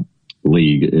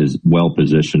league is well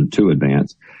positioned to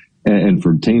advance. And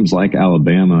for teams like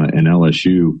Alabama and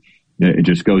LSU, it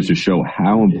just goes to show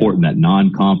how important that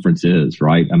non-conference is,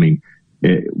 right? I mean,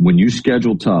 when you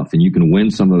schedule tough and you can win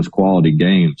some of those quality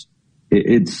games,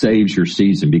 it saves your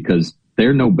season because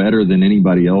they're no better than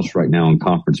anybody else right now in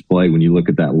conference play when you look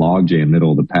at that logjam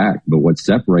middle of the pack. But what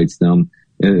separates them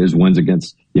is wins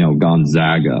against,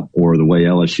 Gonzaga, or the way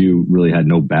LSU really had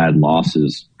no bad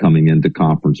losses coming into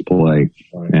conference play,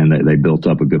 and they built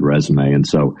up a good resume. And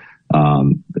so, I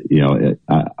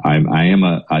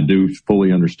do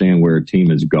fully understand where a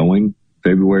team is going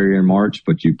February and March,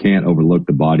 but you can't overlook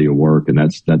the body of work, and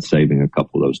that's saving a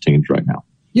couple of those teams right now.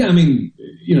 Yeah, I mean,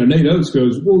 Nate Oates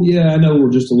goes, well, yeah, I know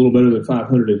we're just a little better than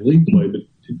 500 in league play, but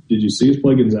did you see us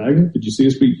play Gonzaga? Did you see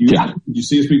us beat Houston? Yeah. Did you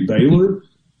see us beat Baylor?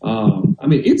 I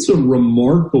mean, it's a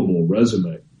remarkable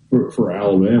resume for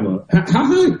Alabama. How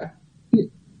high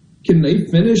can they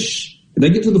finish? Can they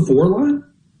get to the 4 line?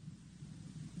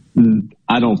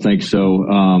 I don't think so.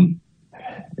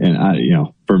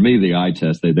 And for me, the eye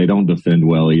test, they don't defend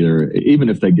well either. Even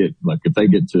if they get, if they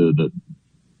get to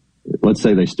let's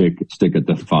say they stick at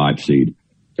the 5 seed.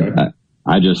 Okay.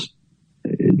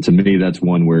 To me, that's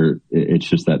one where it's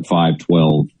just that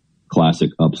 5-12 classic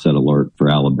upset alert for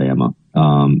Alabama.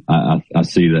 I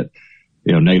see that,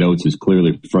 Nate Oates is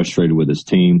clearly frustrated with his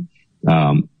team.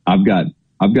 I've got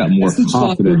more that's the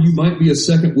confidence. Where you might be a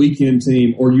second weekend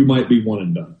team or you might be one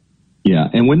and done. Yeah.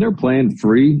 And when they're playing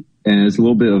free and it's a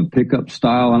little bit of pickup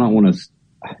style, I don't want to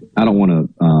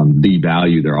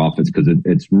devalue their offense because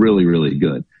it's really, really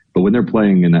good. But when they're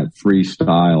playing in that free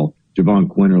style, Javon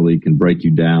Quinterly can break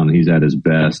you down. He's at his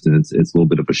best, and it's a little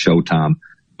bit of a showtime.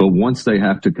 But once they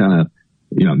have to kind of,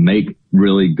 make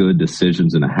really good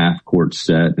decisions in a half-court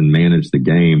set and manage the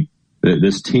game,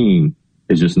 this team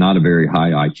is just not a very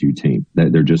high IQ team.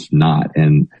 They're just not.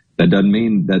 And that doesn't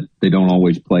mean that they don't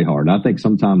always play hard. I think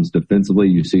sometimes defensively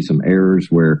you see some errors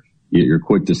where you're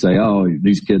quick to say, oh,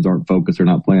 these kids aren't focused, they're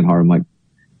not playing hard. I'm like,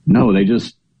 no,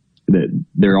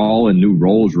 they're all in new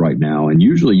roles right now. And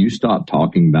usually you stop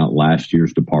talking about last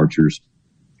year's departures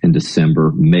in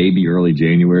December, maybe early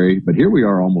January. But here we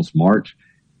are almost March,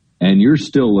 and you're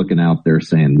still looking out there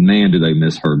saying, man, do they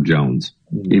miss Herb Jones,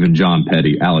 even John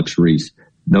Petty, Alex Reese.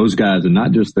 Those guys, and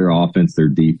not just their offense, their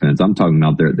defense. I'm talking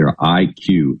about their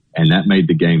IQ, and that made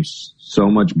the game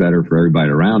so much better for everybody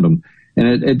around them.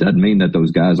 And it doesn't mean that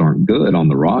those guys aren't good on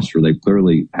the roster. They've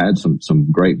clearly had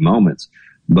some great moments.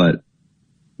 But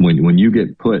when you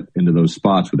get put into those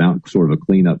spots without sort of a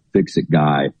clean-up, fix-it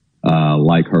guy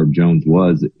like Herb Jones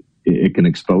was, it can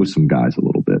expose some guys a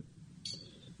little bit.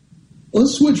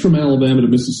 Let's switch from Alabama to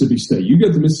Mississippi State. You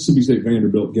got the Mississippi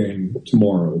State-Vanderbilt game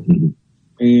tomorrow. Mm-hmm.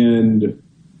 And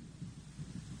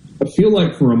I feel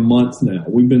like for a month now,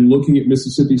 we've been looking at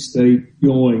Mississippi State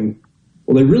going,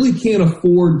 well, they really can't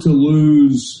afford to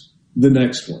lose the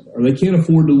next one, or they can't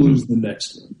afford to lose the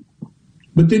next one.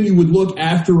 But then you would look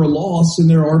after a loss and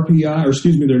their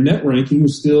their net ranking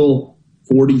was still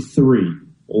 43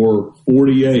 or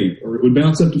 48, or it would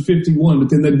bounce up to 51, but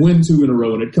then they'd win 2 in a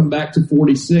row and it'd come back to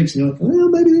 46. And you're like, well,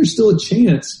 maybe there's still a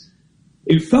chance.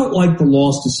 It felt like the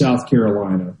loss to South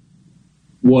Carolina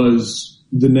was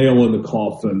the nail in the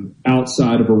coffin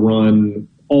outside of a run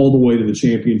all the way to the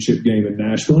championship game in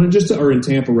Nashville, and or in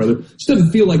Tampa rather. It just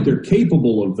doesn't feel like they're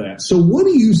capable of that. So what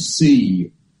do you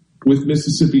see with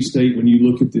Mississippi State when you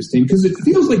look at this team? Because it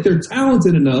feels like they're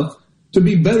talented enough to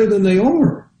be better than they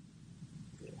are.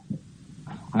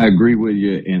 I agree with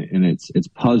you, and it's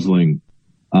puzzling,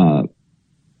 but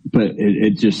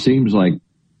it just seems like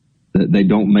that they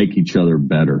don't make each other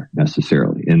better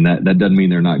necessarily, and that doesn't mean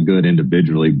they're not good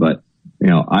individually. But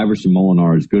Iverson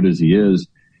Molinar, as good as he is,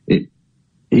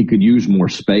 he could use more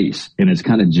space, and it's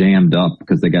kind of jammed up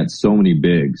because they got so many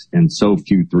bigs and so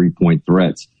few 3-point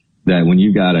threats that when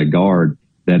you got a guard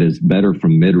that is better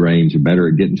from mid-range and better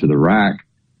at getting to the rack,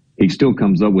 he still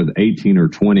comes up with 18 or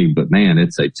 20, but man,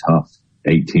 it's a tough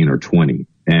 18 or 20.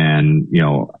 And,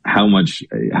 how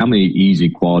many easy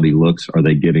quality looks are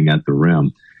they getting at the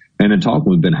rim? And in talking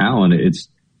with Ben Howland,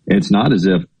 it's not as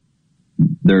if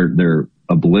they're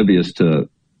oblivious to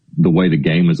the way the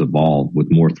game has evolved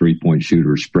with more 3-point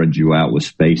shooters, spread you out with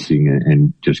spacing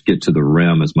and just get to the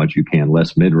rim as much as you can,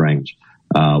 less mid-range,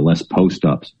 less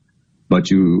post-ups. But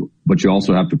you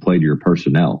also have to play to your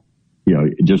personnel.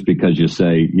 Just because you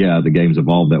say, yeah, the game's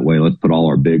evolved that way, let's put all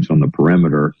our bigs on the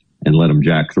perimeter and let them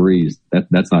jack threes,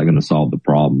 that's not going to solve the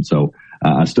problem. So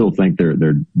I still think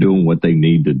they're doing what they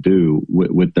need to do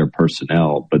with their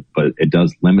personnel, but it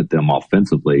does limit them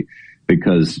offensively.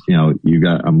 Because,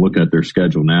 I'm looking at their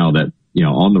schedule now that,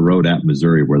 on the road at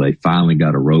Missouri, where they finally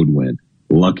got a road win,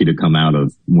 lucky to come out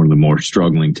of one of the more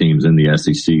struggling teams in the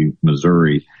SEC,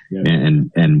 Missouri,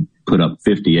 and put up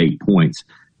 58 points.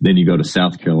 Then you go to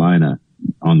South Carolina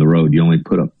on the road, you only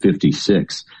put up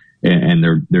 56. And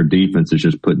their defense is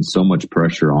just putting so much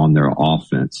pressure on their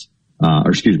offense.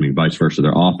 Vice versa.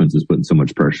 Their offense is putting so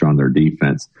much pressure on their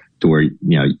defense to where,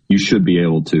 you should be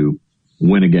able to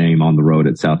win a game on the road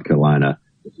at South Carolina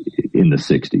in the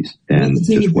 60s. And the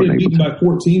team had been beaten by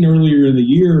 14 earlier in the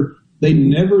year. They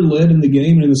never led in the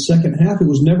game, and in the second half, it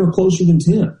was never closer than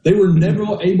 10. They were never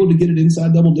able to get it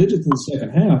inside double digits in the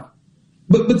second half.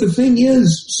 But the thing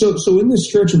is, so in this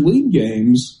stretch of league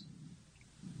games,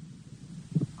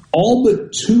 all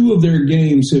but 2 of their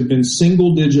games have been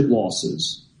single-digit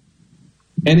losses.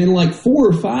 And in like 4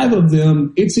 or 5 of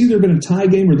them, it's either been a tie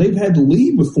game or they've had to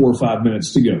lead with 4 or 5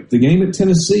 minutes to go. The game at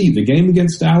Tennessee, the game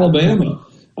against Alabama,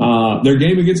 their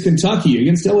game against Kentucky,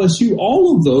 against LSU,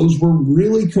 all of those were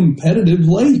really competitive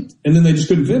late, and then they just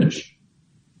couldn't finish.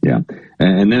 Yeah,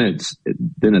 and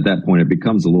then at that point it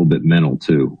becomes a little bit mental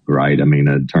too, right? I mean,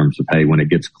 in terms of, hey, when it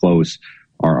gets close,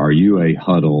 are you a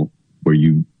huddle where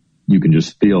you can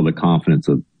just feel the confidence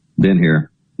of, been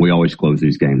here, we always close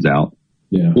these games out.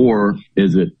 Yeah. Or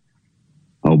is it,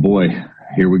 oh boy,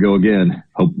 here we go again.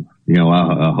 Hope,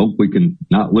 I hope we can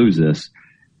not lose this.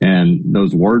 And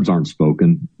those words aren't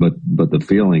spoken, but the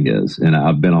feeling is, and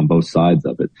I've been on both sides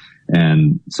of it.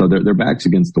 And so their back's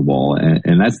against the wall.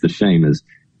 And that's the shame is,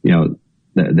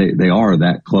 they are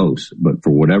that close, but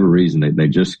for whatever reason, they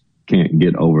just can't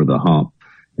get over the hump.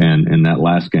 And in that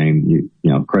last game,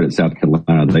 credit South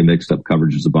Carolina, they mixed up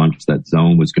coverages a bunch. That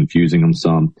zone was confusing them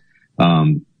some.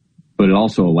 But it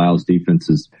also allows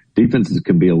defenses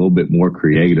can be a little bit more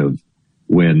creative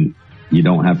when you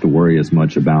don't have to worry as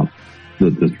much about the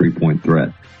 3-point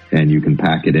threat, and you can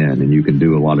pack it in and you can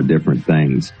do a lot of different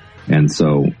things. And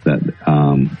so that,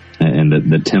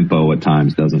 and the tempo at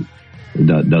times doesn't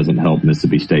help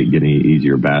Mississippi State get any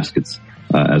easier baskets,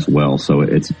 as well. So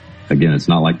it's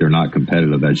not like they're not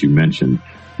competitive, as you mentioned,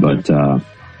 but I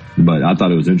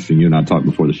thought it was interesting. You and I talked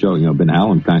before the show, Ben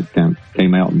Howland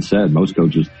came out and said most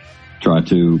coaches try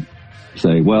to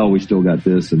say, well, we still got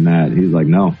this and that. He's like,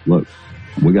 no, look,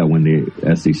 we got to win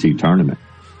the SEC tournament.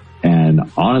 And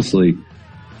honestly,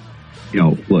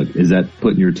 look, is that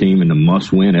putting your team in the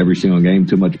must-win every single game,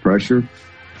 too much pressure?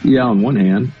 Yeah, on one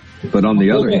hand. But on the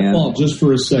other hand... Just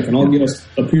for a second, our guest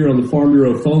up here on the Farm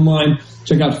Bureau phone line.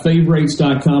 Check out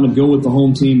favorites.com and go with the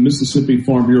home team, Mississippi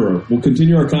Farm Bureau. We'll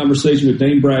continue our conversation with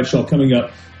Dane Bradshaw coming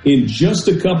up in just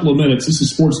a couple of minutes. This is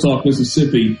Sports Talk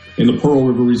Mississippi in the Pearl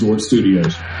River Resort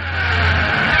Studios.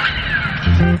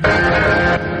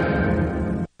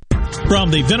 From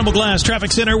the Venable Glass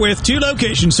Traffic Center with 2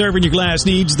 locations serving your glass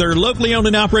needs. They're locally owned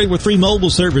and operated with free mobile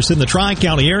service in the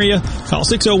Tri-County area. Call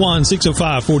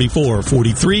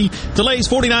 601-605-4443. Delays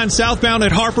 49 southbound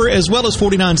at Harper as well as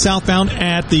 49 southbound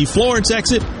at the Florence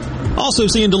exit. Also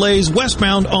seeing delays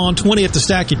westbound on 20 at the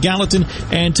Stack at Gallatin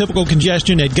and typical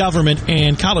congestion at Government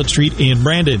and College Street in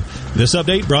Brandon. This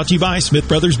update brought to you by Smith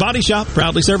Brothers Body Shop,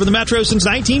 proudly serving the Metro since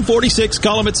 1946.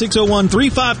 Call them at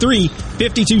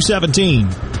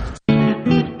 601-353-5217.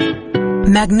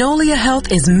 Magnolia Health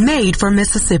is made for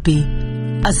Mississippi.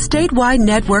 A statewide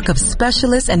network of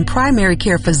specialists and primary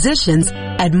care physicians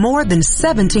at more than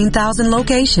 17,000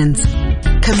 locations.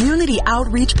 Community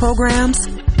outreach programs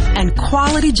and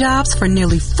quality jobs for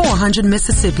nearly 400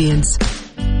 Mississippians.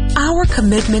 Our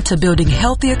commitment to building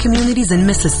healthier communities in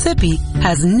Mississippi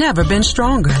has never been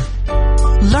stronger.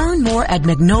 Learn more at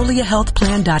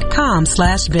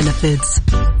magnoliahealthplan.com/benefits.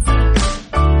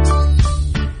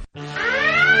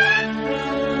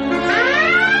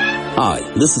 Hi,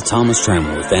 this is Thomas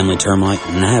Trammell with Family Termite,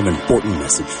 and I have an important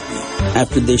message for you.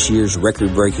 After this year's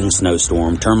record-breaking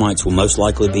snowstorm, termites will most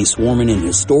likely be swarming in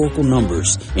historical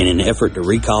numbers in an effort to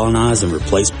recolonize and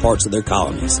replace parts of their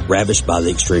colonies ravished by the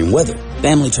extreme weather.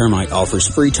 Family Termite offers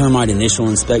free termite initial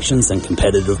inspections and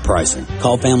competitive pricing.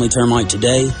 Call Family Termite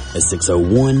today at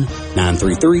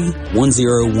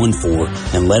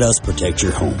 601-933-1014 and let us protect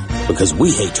your home, because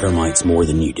we hate termites more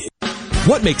than you do.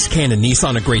 What makes Cannon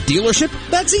Nissan a great dealership?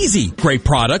 That's easy. Great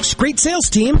products, great sales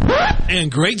team,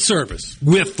 and great service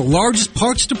with the largest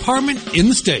parts department in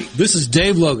the state. This is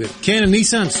Dave Logan. Cannon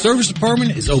Nissan Service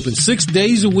Department is open 6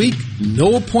 days a week.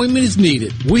 No appointment is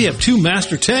needed. We have 2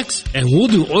 master techs, and we'll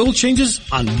do oil changes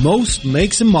on most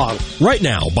makes and models. Right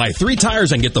now, buy 3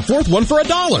 tires and get the 4th one for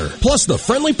 $1. Plus the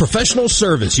friendly professional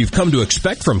service you've come to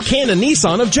expect from Cannon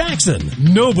Nissan of Jackson.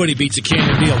 Nobody beats a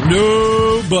Cannon deal.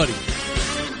 Nobody.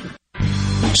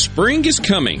 Spring is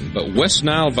coming, but West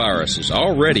Nile virus is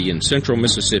already in central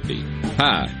Mississippi.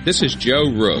 Hi, this is Joe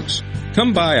Rooks.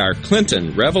 Come by our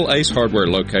Clinton Revel Ace Hardware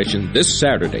location this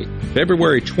Saturday,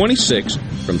 February 26th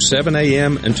from 7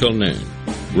 a.m. until noon.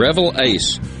 Revel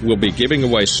Ace will be giving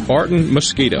away Spartan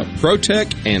Mosquito,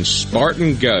 ProTech, and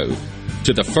Spartan Go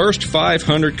to the first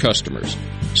 500 customers.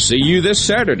 See you this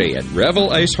Saturday at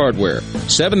Revel Ace Hardware,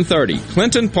 730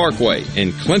 Clinton Parkway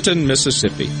in Clinton,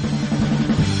 Mississippi.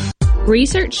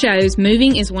 Research shows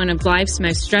moving is one of life's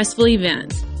most stressful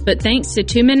events, but thanks to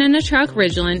 2 Men in a Truck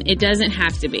Ridgeland, it doesn't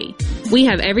have to be. We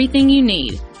have everything you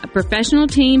need. A professional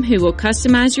team who will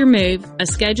customize your move, a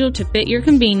schedule to fit your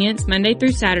convenience Monday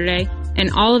through Saturday,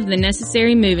 and all of the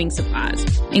necessary moving supplies,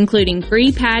 including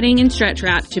free padding and stretch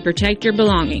wrap to protect your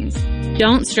belongings.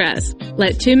 Don't stress.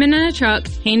 Let 2 Men in a Truck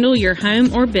handle your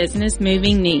home or business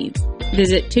moving needs.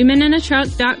 Visit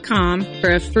 2meninatruck.com for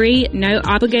a free,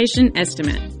 no-obligation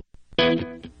estimate.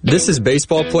 This is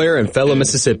baseball player and fellow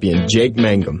Mississippian Jake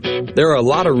Mangum. There are a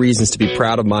lot of reasons to be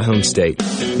proud of my home state.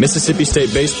 Mississippi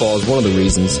State Baseball is one of the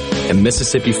reasons, and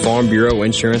Mississippi Farm Bureau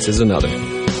Insurance is another.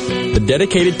 The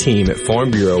dedicated team at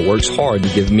Farm Bureau works hard to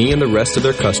give me and the rest of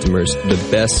their customers the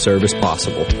best service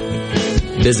possible.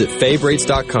 Visit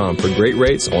favrates.com for great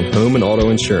rates on home and auto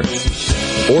insurance.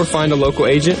 Or find a local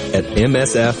agent at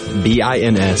msfbins.com.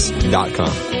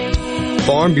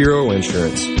 Farm Bureau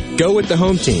Insurance. Go with the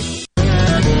home team.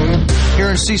 Here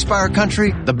in C Spire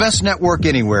country, the best network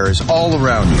anywhere is all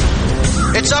around you.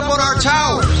 It's up on our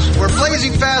towers, where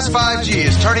blazing fast 5G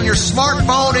is turning your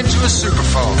smartphone into a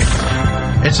superphone.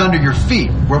 It's under your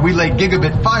feet, where we lay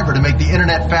gigabit fiber to make the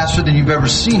internet faster than you've ever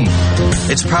seen.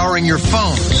 It's powering your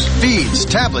phones, feeds,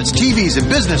 tablets, TVs, and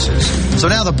businesses. So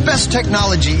now the best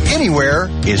technology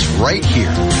anywhere is right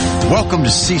here. Welcome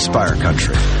to C Spire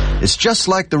country. It's just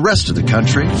like the rest of the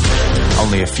country,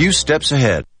 only a few steps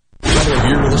ahead. We're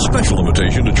here with a special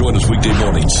invitation to join us weekday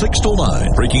morning, 6 to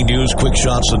 9. Breaking news, quick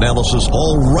shots, analysis,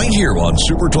 all right here on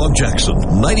Super Talk Jackson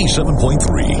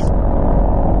 97.3.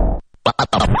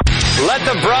 Let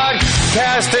the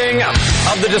broadcasting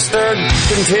of the Disturbed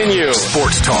continue.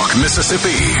 Sports Talk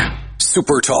Mississippi.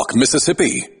 Super Talk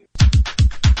Mississippi.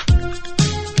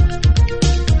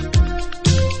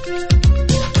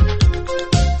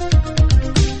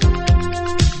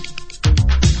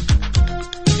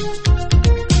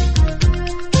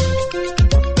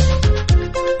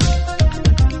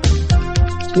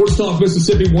 Sports Talk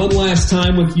Mississippi, one last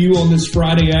time with you on this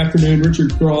Friday afternoon.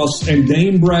 Richard Cross and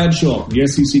Dane Bradshaw, the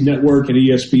SEC Network and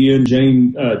ESPN.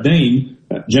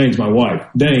 Jane's my wife.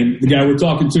 Dane, the guy we're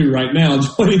talking to right now,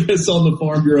 joining us on the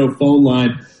Farm Bureau phone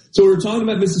line. So we were talking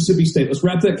about Mississippi State. Let's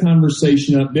wrap that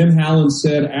conversation up. Ben Howland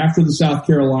said after the South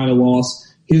Carolina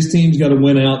loss, his team's got to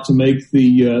win out to make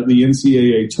the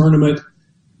NCAA tournament.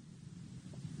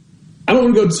 I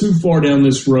don't want to go too far down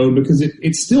this road because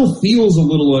it still feels a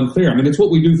little unfair. I mean, it's what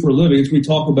we do for a living. It's we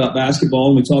talk about basketball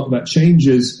and we talk about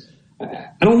changes. I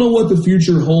don't know what the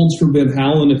future holds for Ben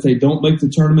Howland if they don't make the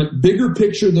tournament. Bigger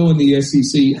picture, though, in the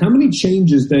SEC, how many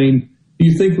changes, Dane, do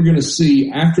you think we're going to see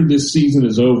after this season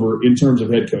is over in terms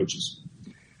of head coaches?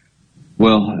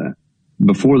 Well,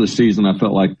 before the season, I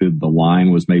felt like the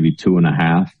line was maybe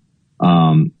 2.5.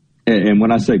 And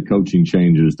when I say coaching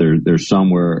changes, there's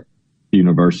somewhere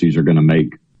universities are going to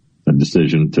make a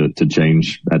decision to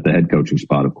change at the head coaching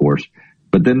spot, of course.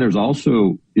 But then there's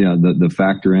also, the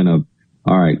factor in of,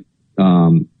 all right,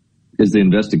 is the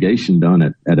investigation done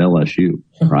at LSU,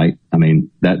 right? I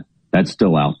mean, that's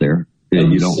still out there.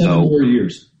 You don't know. 4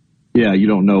 years. Yeah, you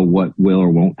don't know what will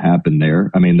or won't happen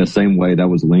there. I mean, the same way that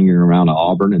was lingering around at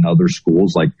Auburn and other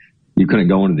schools, like you couldn't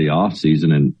go into the off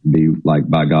season and be like,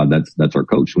 by God, that's our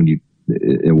coach when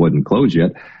it wasn't closed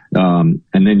yet. And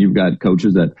then you've got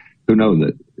coaches who know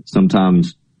that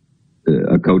sometimes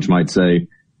a coach might say,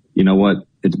 you know what,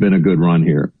 it's been a good run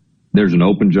here. There's an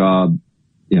open job,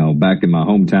 back in my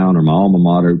hometown or my alma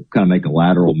mater, kind of make a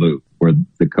lateral move where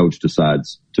the coach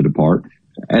decides to depart.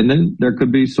 And then there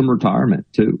could be some retirement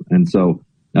too. And so,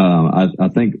 I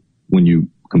think when you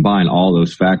combine all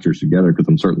those factors together, because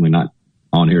I'm certainly not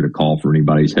on here to call for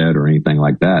anybody's head or anything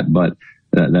like that, but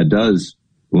that does,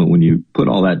 when you put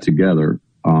all that together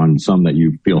on some that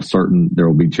you feel certain there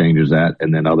will be changes at,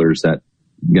 and then others that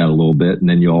got a little bit, and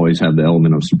then you always have the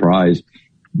element of surprise.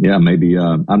 Yeah, maybe,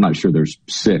 I'm not sure there's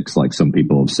 6 like some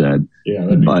people have said,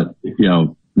 but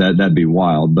that'd be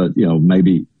wild. But,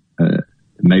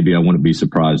 maybe I wouldn't be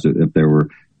surprised if there were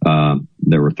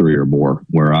 3 or more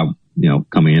where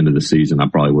coming into the season, I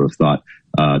probably would have thought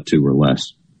 2 or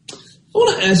less. I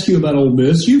want to ask you about Ole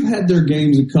Miss. You've had their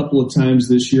games a couple of times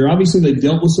this year. Obviously, they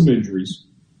dealt with some injuries.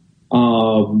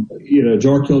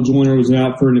 Jarkel Joyner was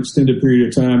out for an extended period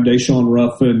of time. Deshaun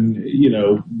Ruffin,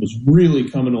 was really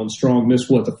coming on strong. Missed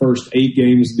the first 8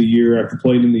 games of the year after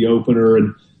playing in the opener,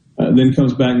 and then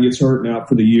comes back and gets hurt and out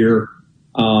for the year.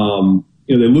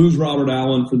 They lose Robert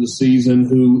Allen for the season,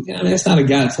 who, that's not a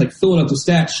guy that's like filling up the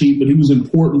stat sheet, but he was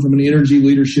important from an energy,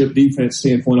 leadership, defense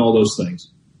standpoint, all those things.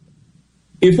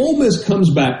 If Ole Miss comes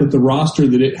back with the roster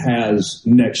that it has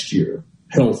next year,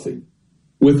 healthy,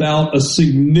 without a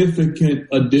significant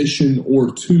addition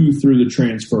or 2 through the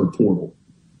transfer portal,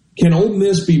 can Ole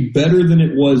Miss be better than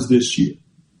it was this year?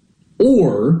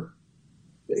 Or,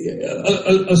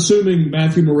 assuming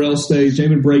Matthew Morrell stays,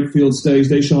 Jamin Brakefield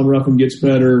stays, Deshaun Ruffin gets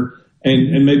better,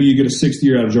 and maybe you get a 6th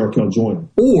year out of Jarkel Joyner.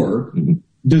 Or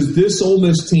does this Ole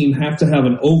Miss team have to have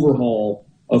an overhaul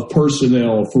of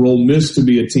personnel for Ole Miss to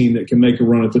be a team that can make a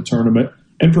run at the tournament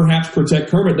and perhaps protect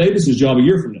Kermit Davis's job a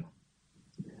year from now?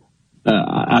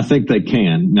 I think they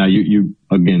can. Now, you've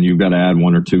got to add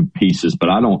 1 or 2 pieces, but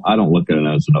I don't look at it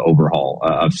as an overhaul.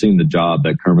 I've seen the job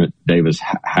that Kermit Davis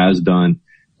has done,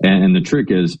 and the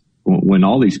trick is when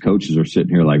all these coaches are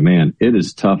sitting here like, man, it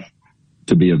is tough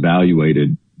to be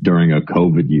evaluated during a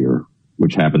COVID year,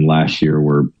 which happened last year,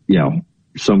 where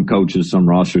some coaches, some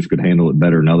rosters could handle it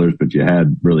better than others, but you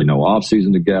had really no off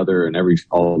season together and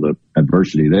all the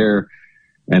adversity there.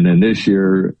 And then this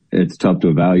year, it's tough to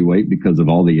evaluate because of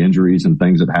all the injuries and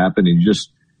things that happen. And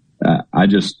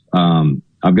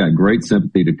I've got great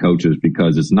sympathy to coaches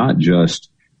because it's not just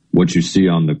what you see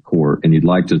on the court, and you'd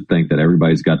like to think that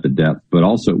everybody's got the depth, but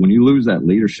also when you lose that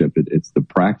leadership, it's the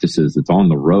practices, it's on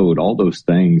the road, all those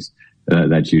things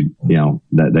that you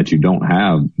don't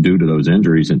have due to those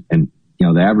injuries. And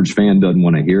the average fan doesn't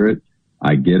want to hear it.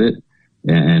 I get it.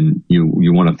 And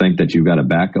you want to think that you've got a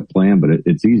backup plan, but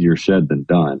it's easier said than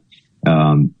done.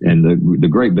 And the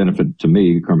great benefit to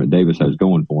me, Kermit Davis has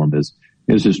going for him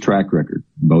is his track record,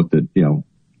 both at,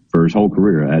 for his whole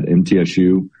career at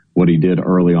MTSU, what he did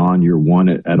early on, year 1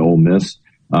 at Ole Miss.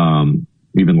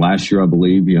 Even last year, I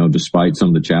believe, despite some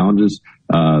of the challenges,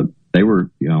 they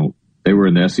were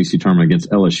in the SEC tournament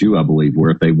against LSU, I believe, where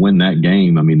if they win that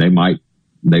game, I mean, they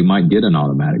might get an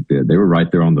automatic bid. They were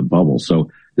right there on the bubble.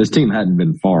 So this team hadn't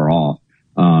been far off.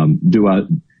 Do I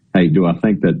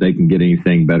think that they can get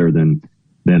anything better than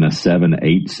a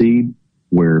 7-8 seed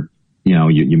where,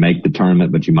 you make the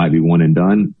tournament, but you might be one and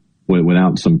done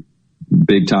without some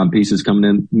big time pieces coming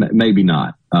in, maybe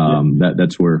not.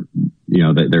 That's where,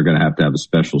 they're going to have a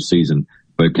special season.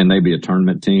 But can they be a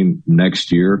tournament team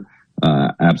next year?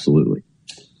 Absolutely.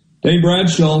 Dane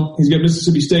Bradshaw, he's got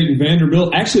Mississippi State and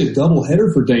Vanderbilt. Actually, a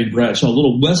doubleheader for Dane Bradshaw. A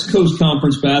little West Coast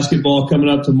Conference basketball coming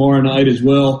up tomorrow night as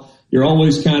well. You're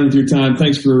always kind with your time.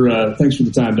 Thanks for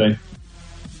the time, Dane.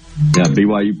 Yeah,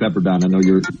 BYU Pepperdine. I know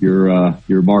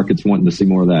your market's wanting to see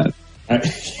more of that.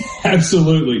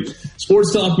 Absolutely.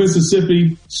 Sports Talk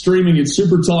Mississippi, streaming at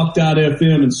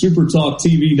supertalk.fm and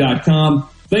supertalktv.com.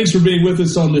 Thanks for being with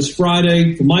us on this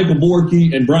Friday. For Michael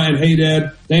Borky and Brian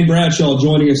Haydad, Dane Bradshaw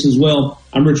joining us as well.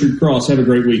 I'm Richard Cross. Have a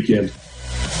great weekend.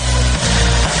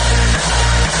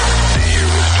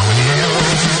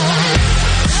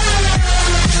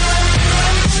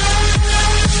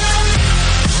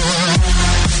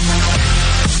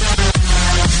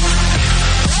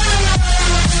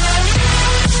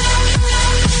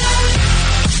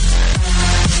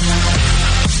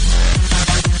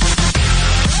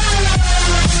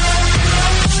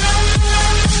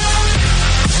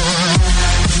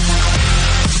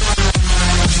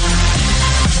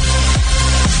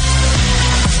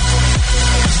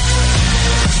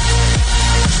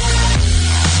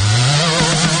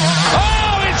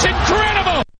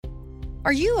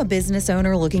 Are you a business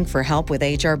owner looking for help with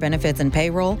HR benefits and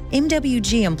payroll?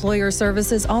 MWG Employer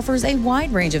Services offers a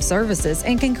wide range of services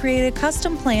and can create a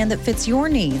custom plan that fits your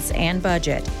needs and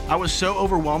budget. I was so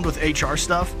overwhelmed with HR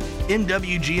stuff.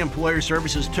 MWG Employer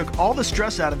Services took all the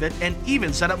stress out of it and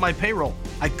even set up my payroll.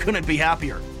 I couldn't be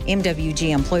happier.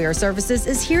 MWG Employer Services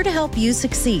is here to help you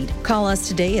succeed. Call us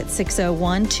today at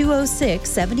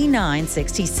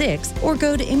 601-206-7966 or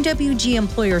go to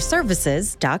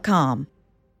MWGEmployerServices.com.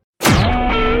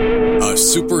 A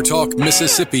SuperTalk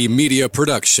Mississippi media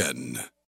production.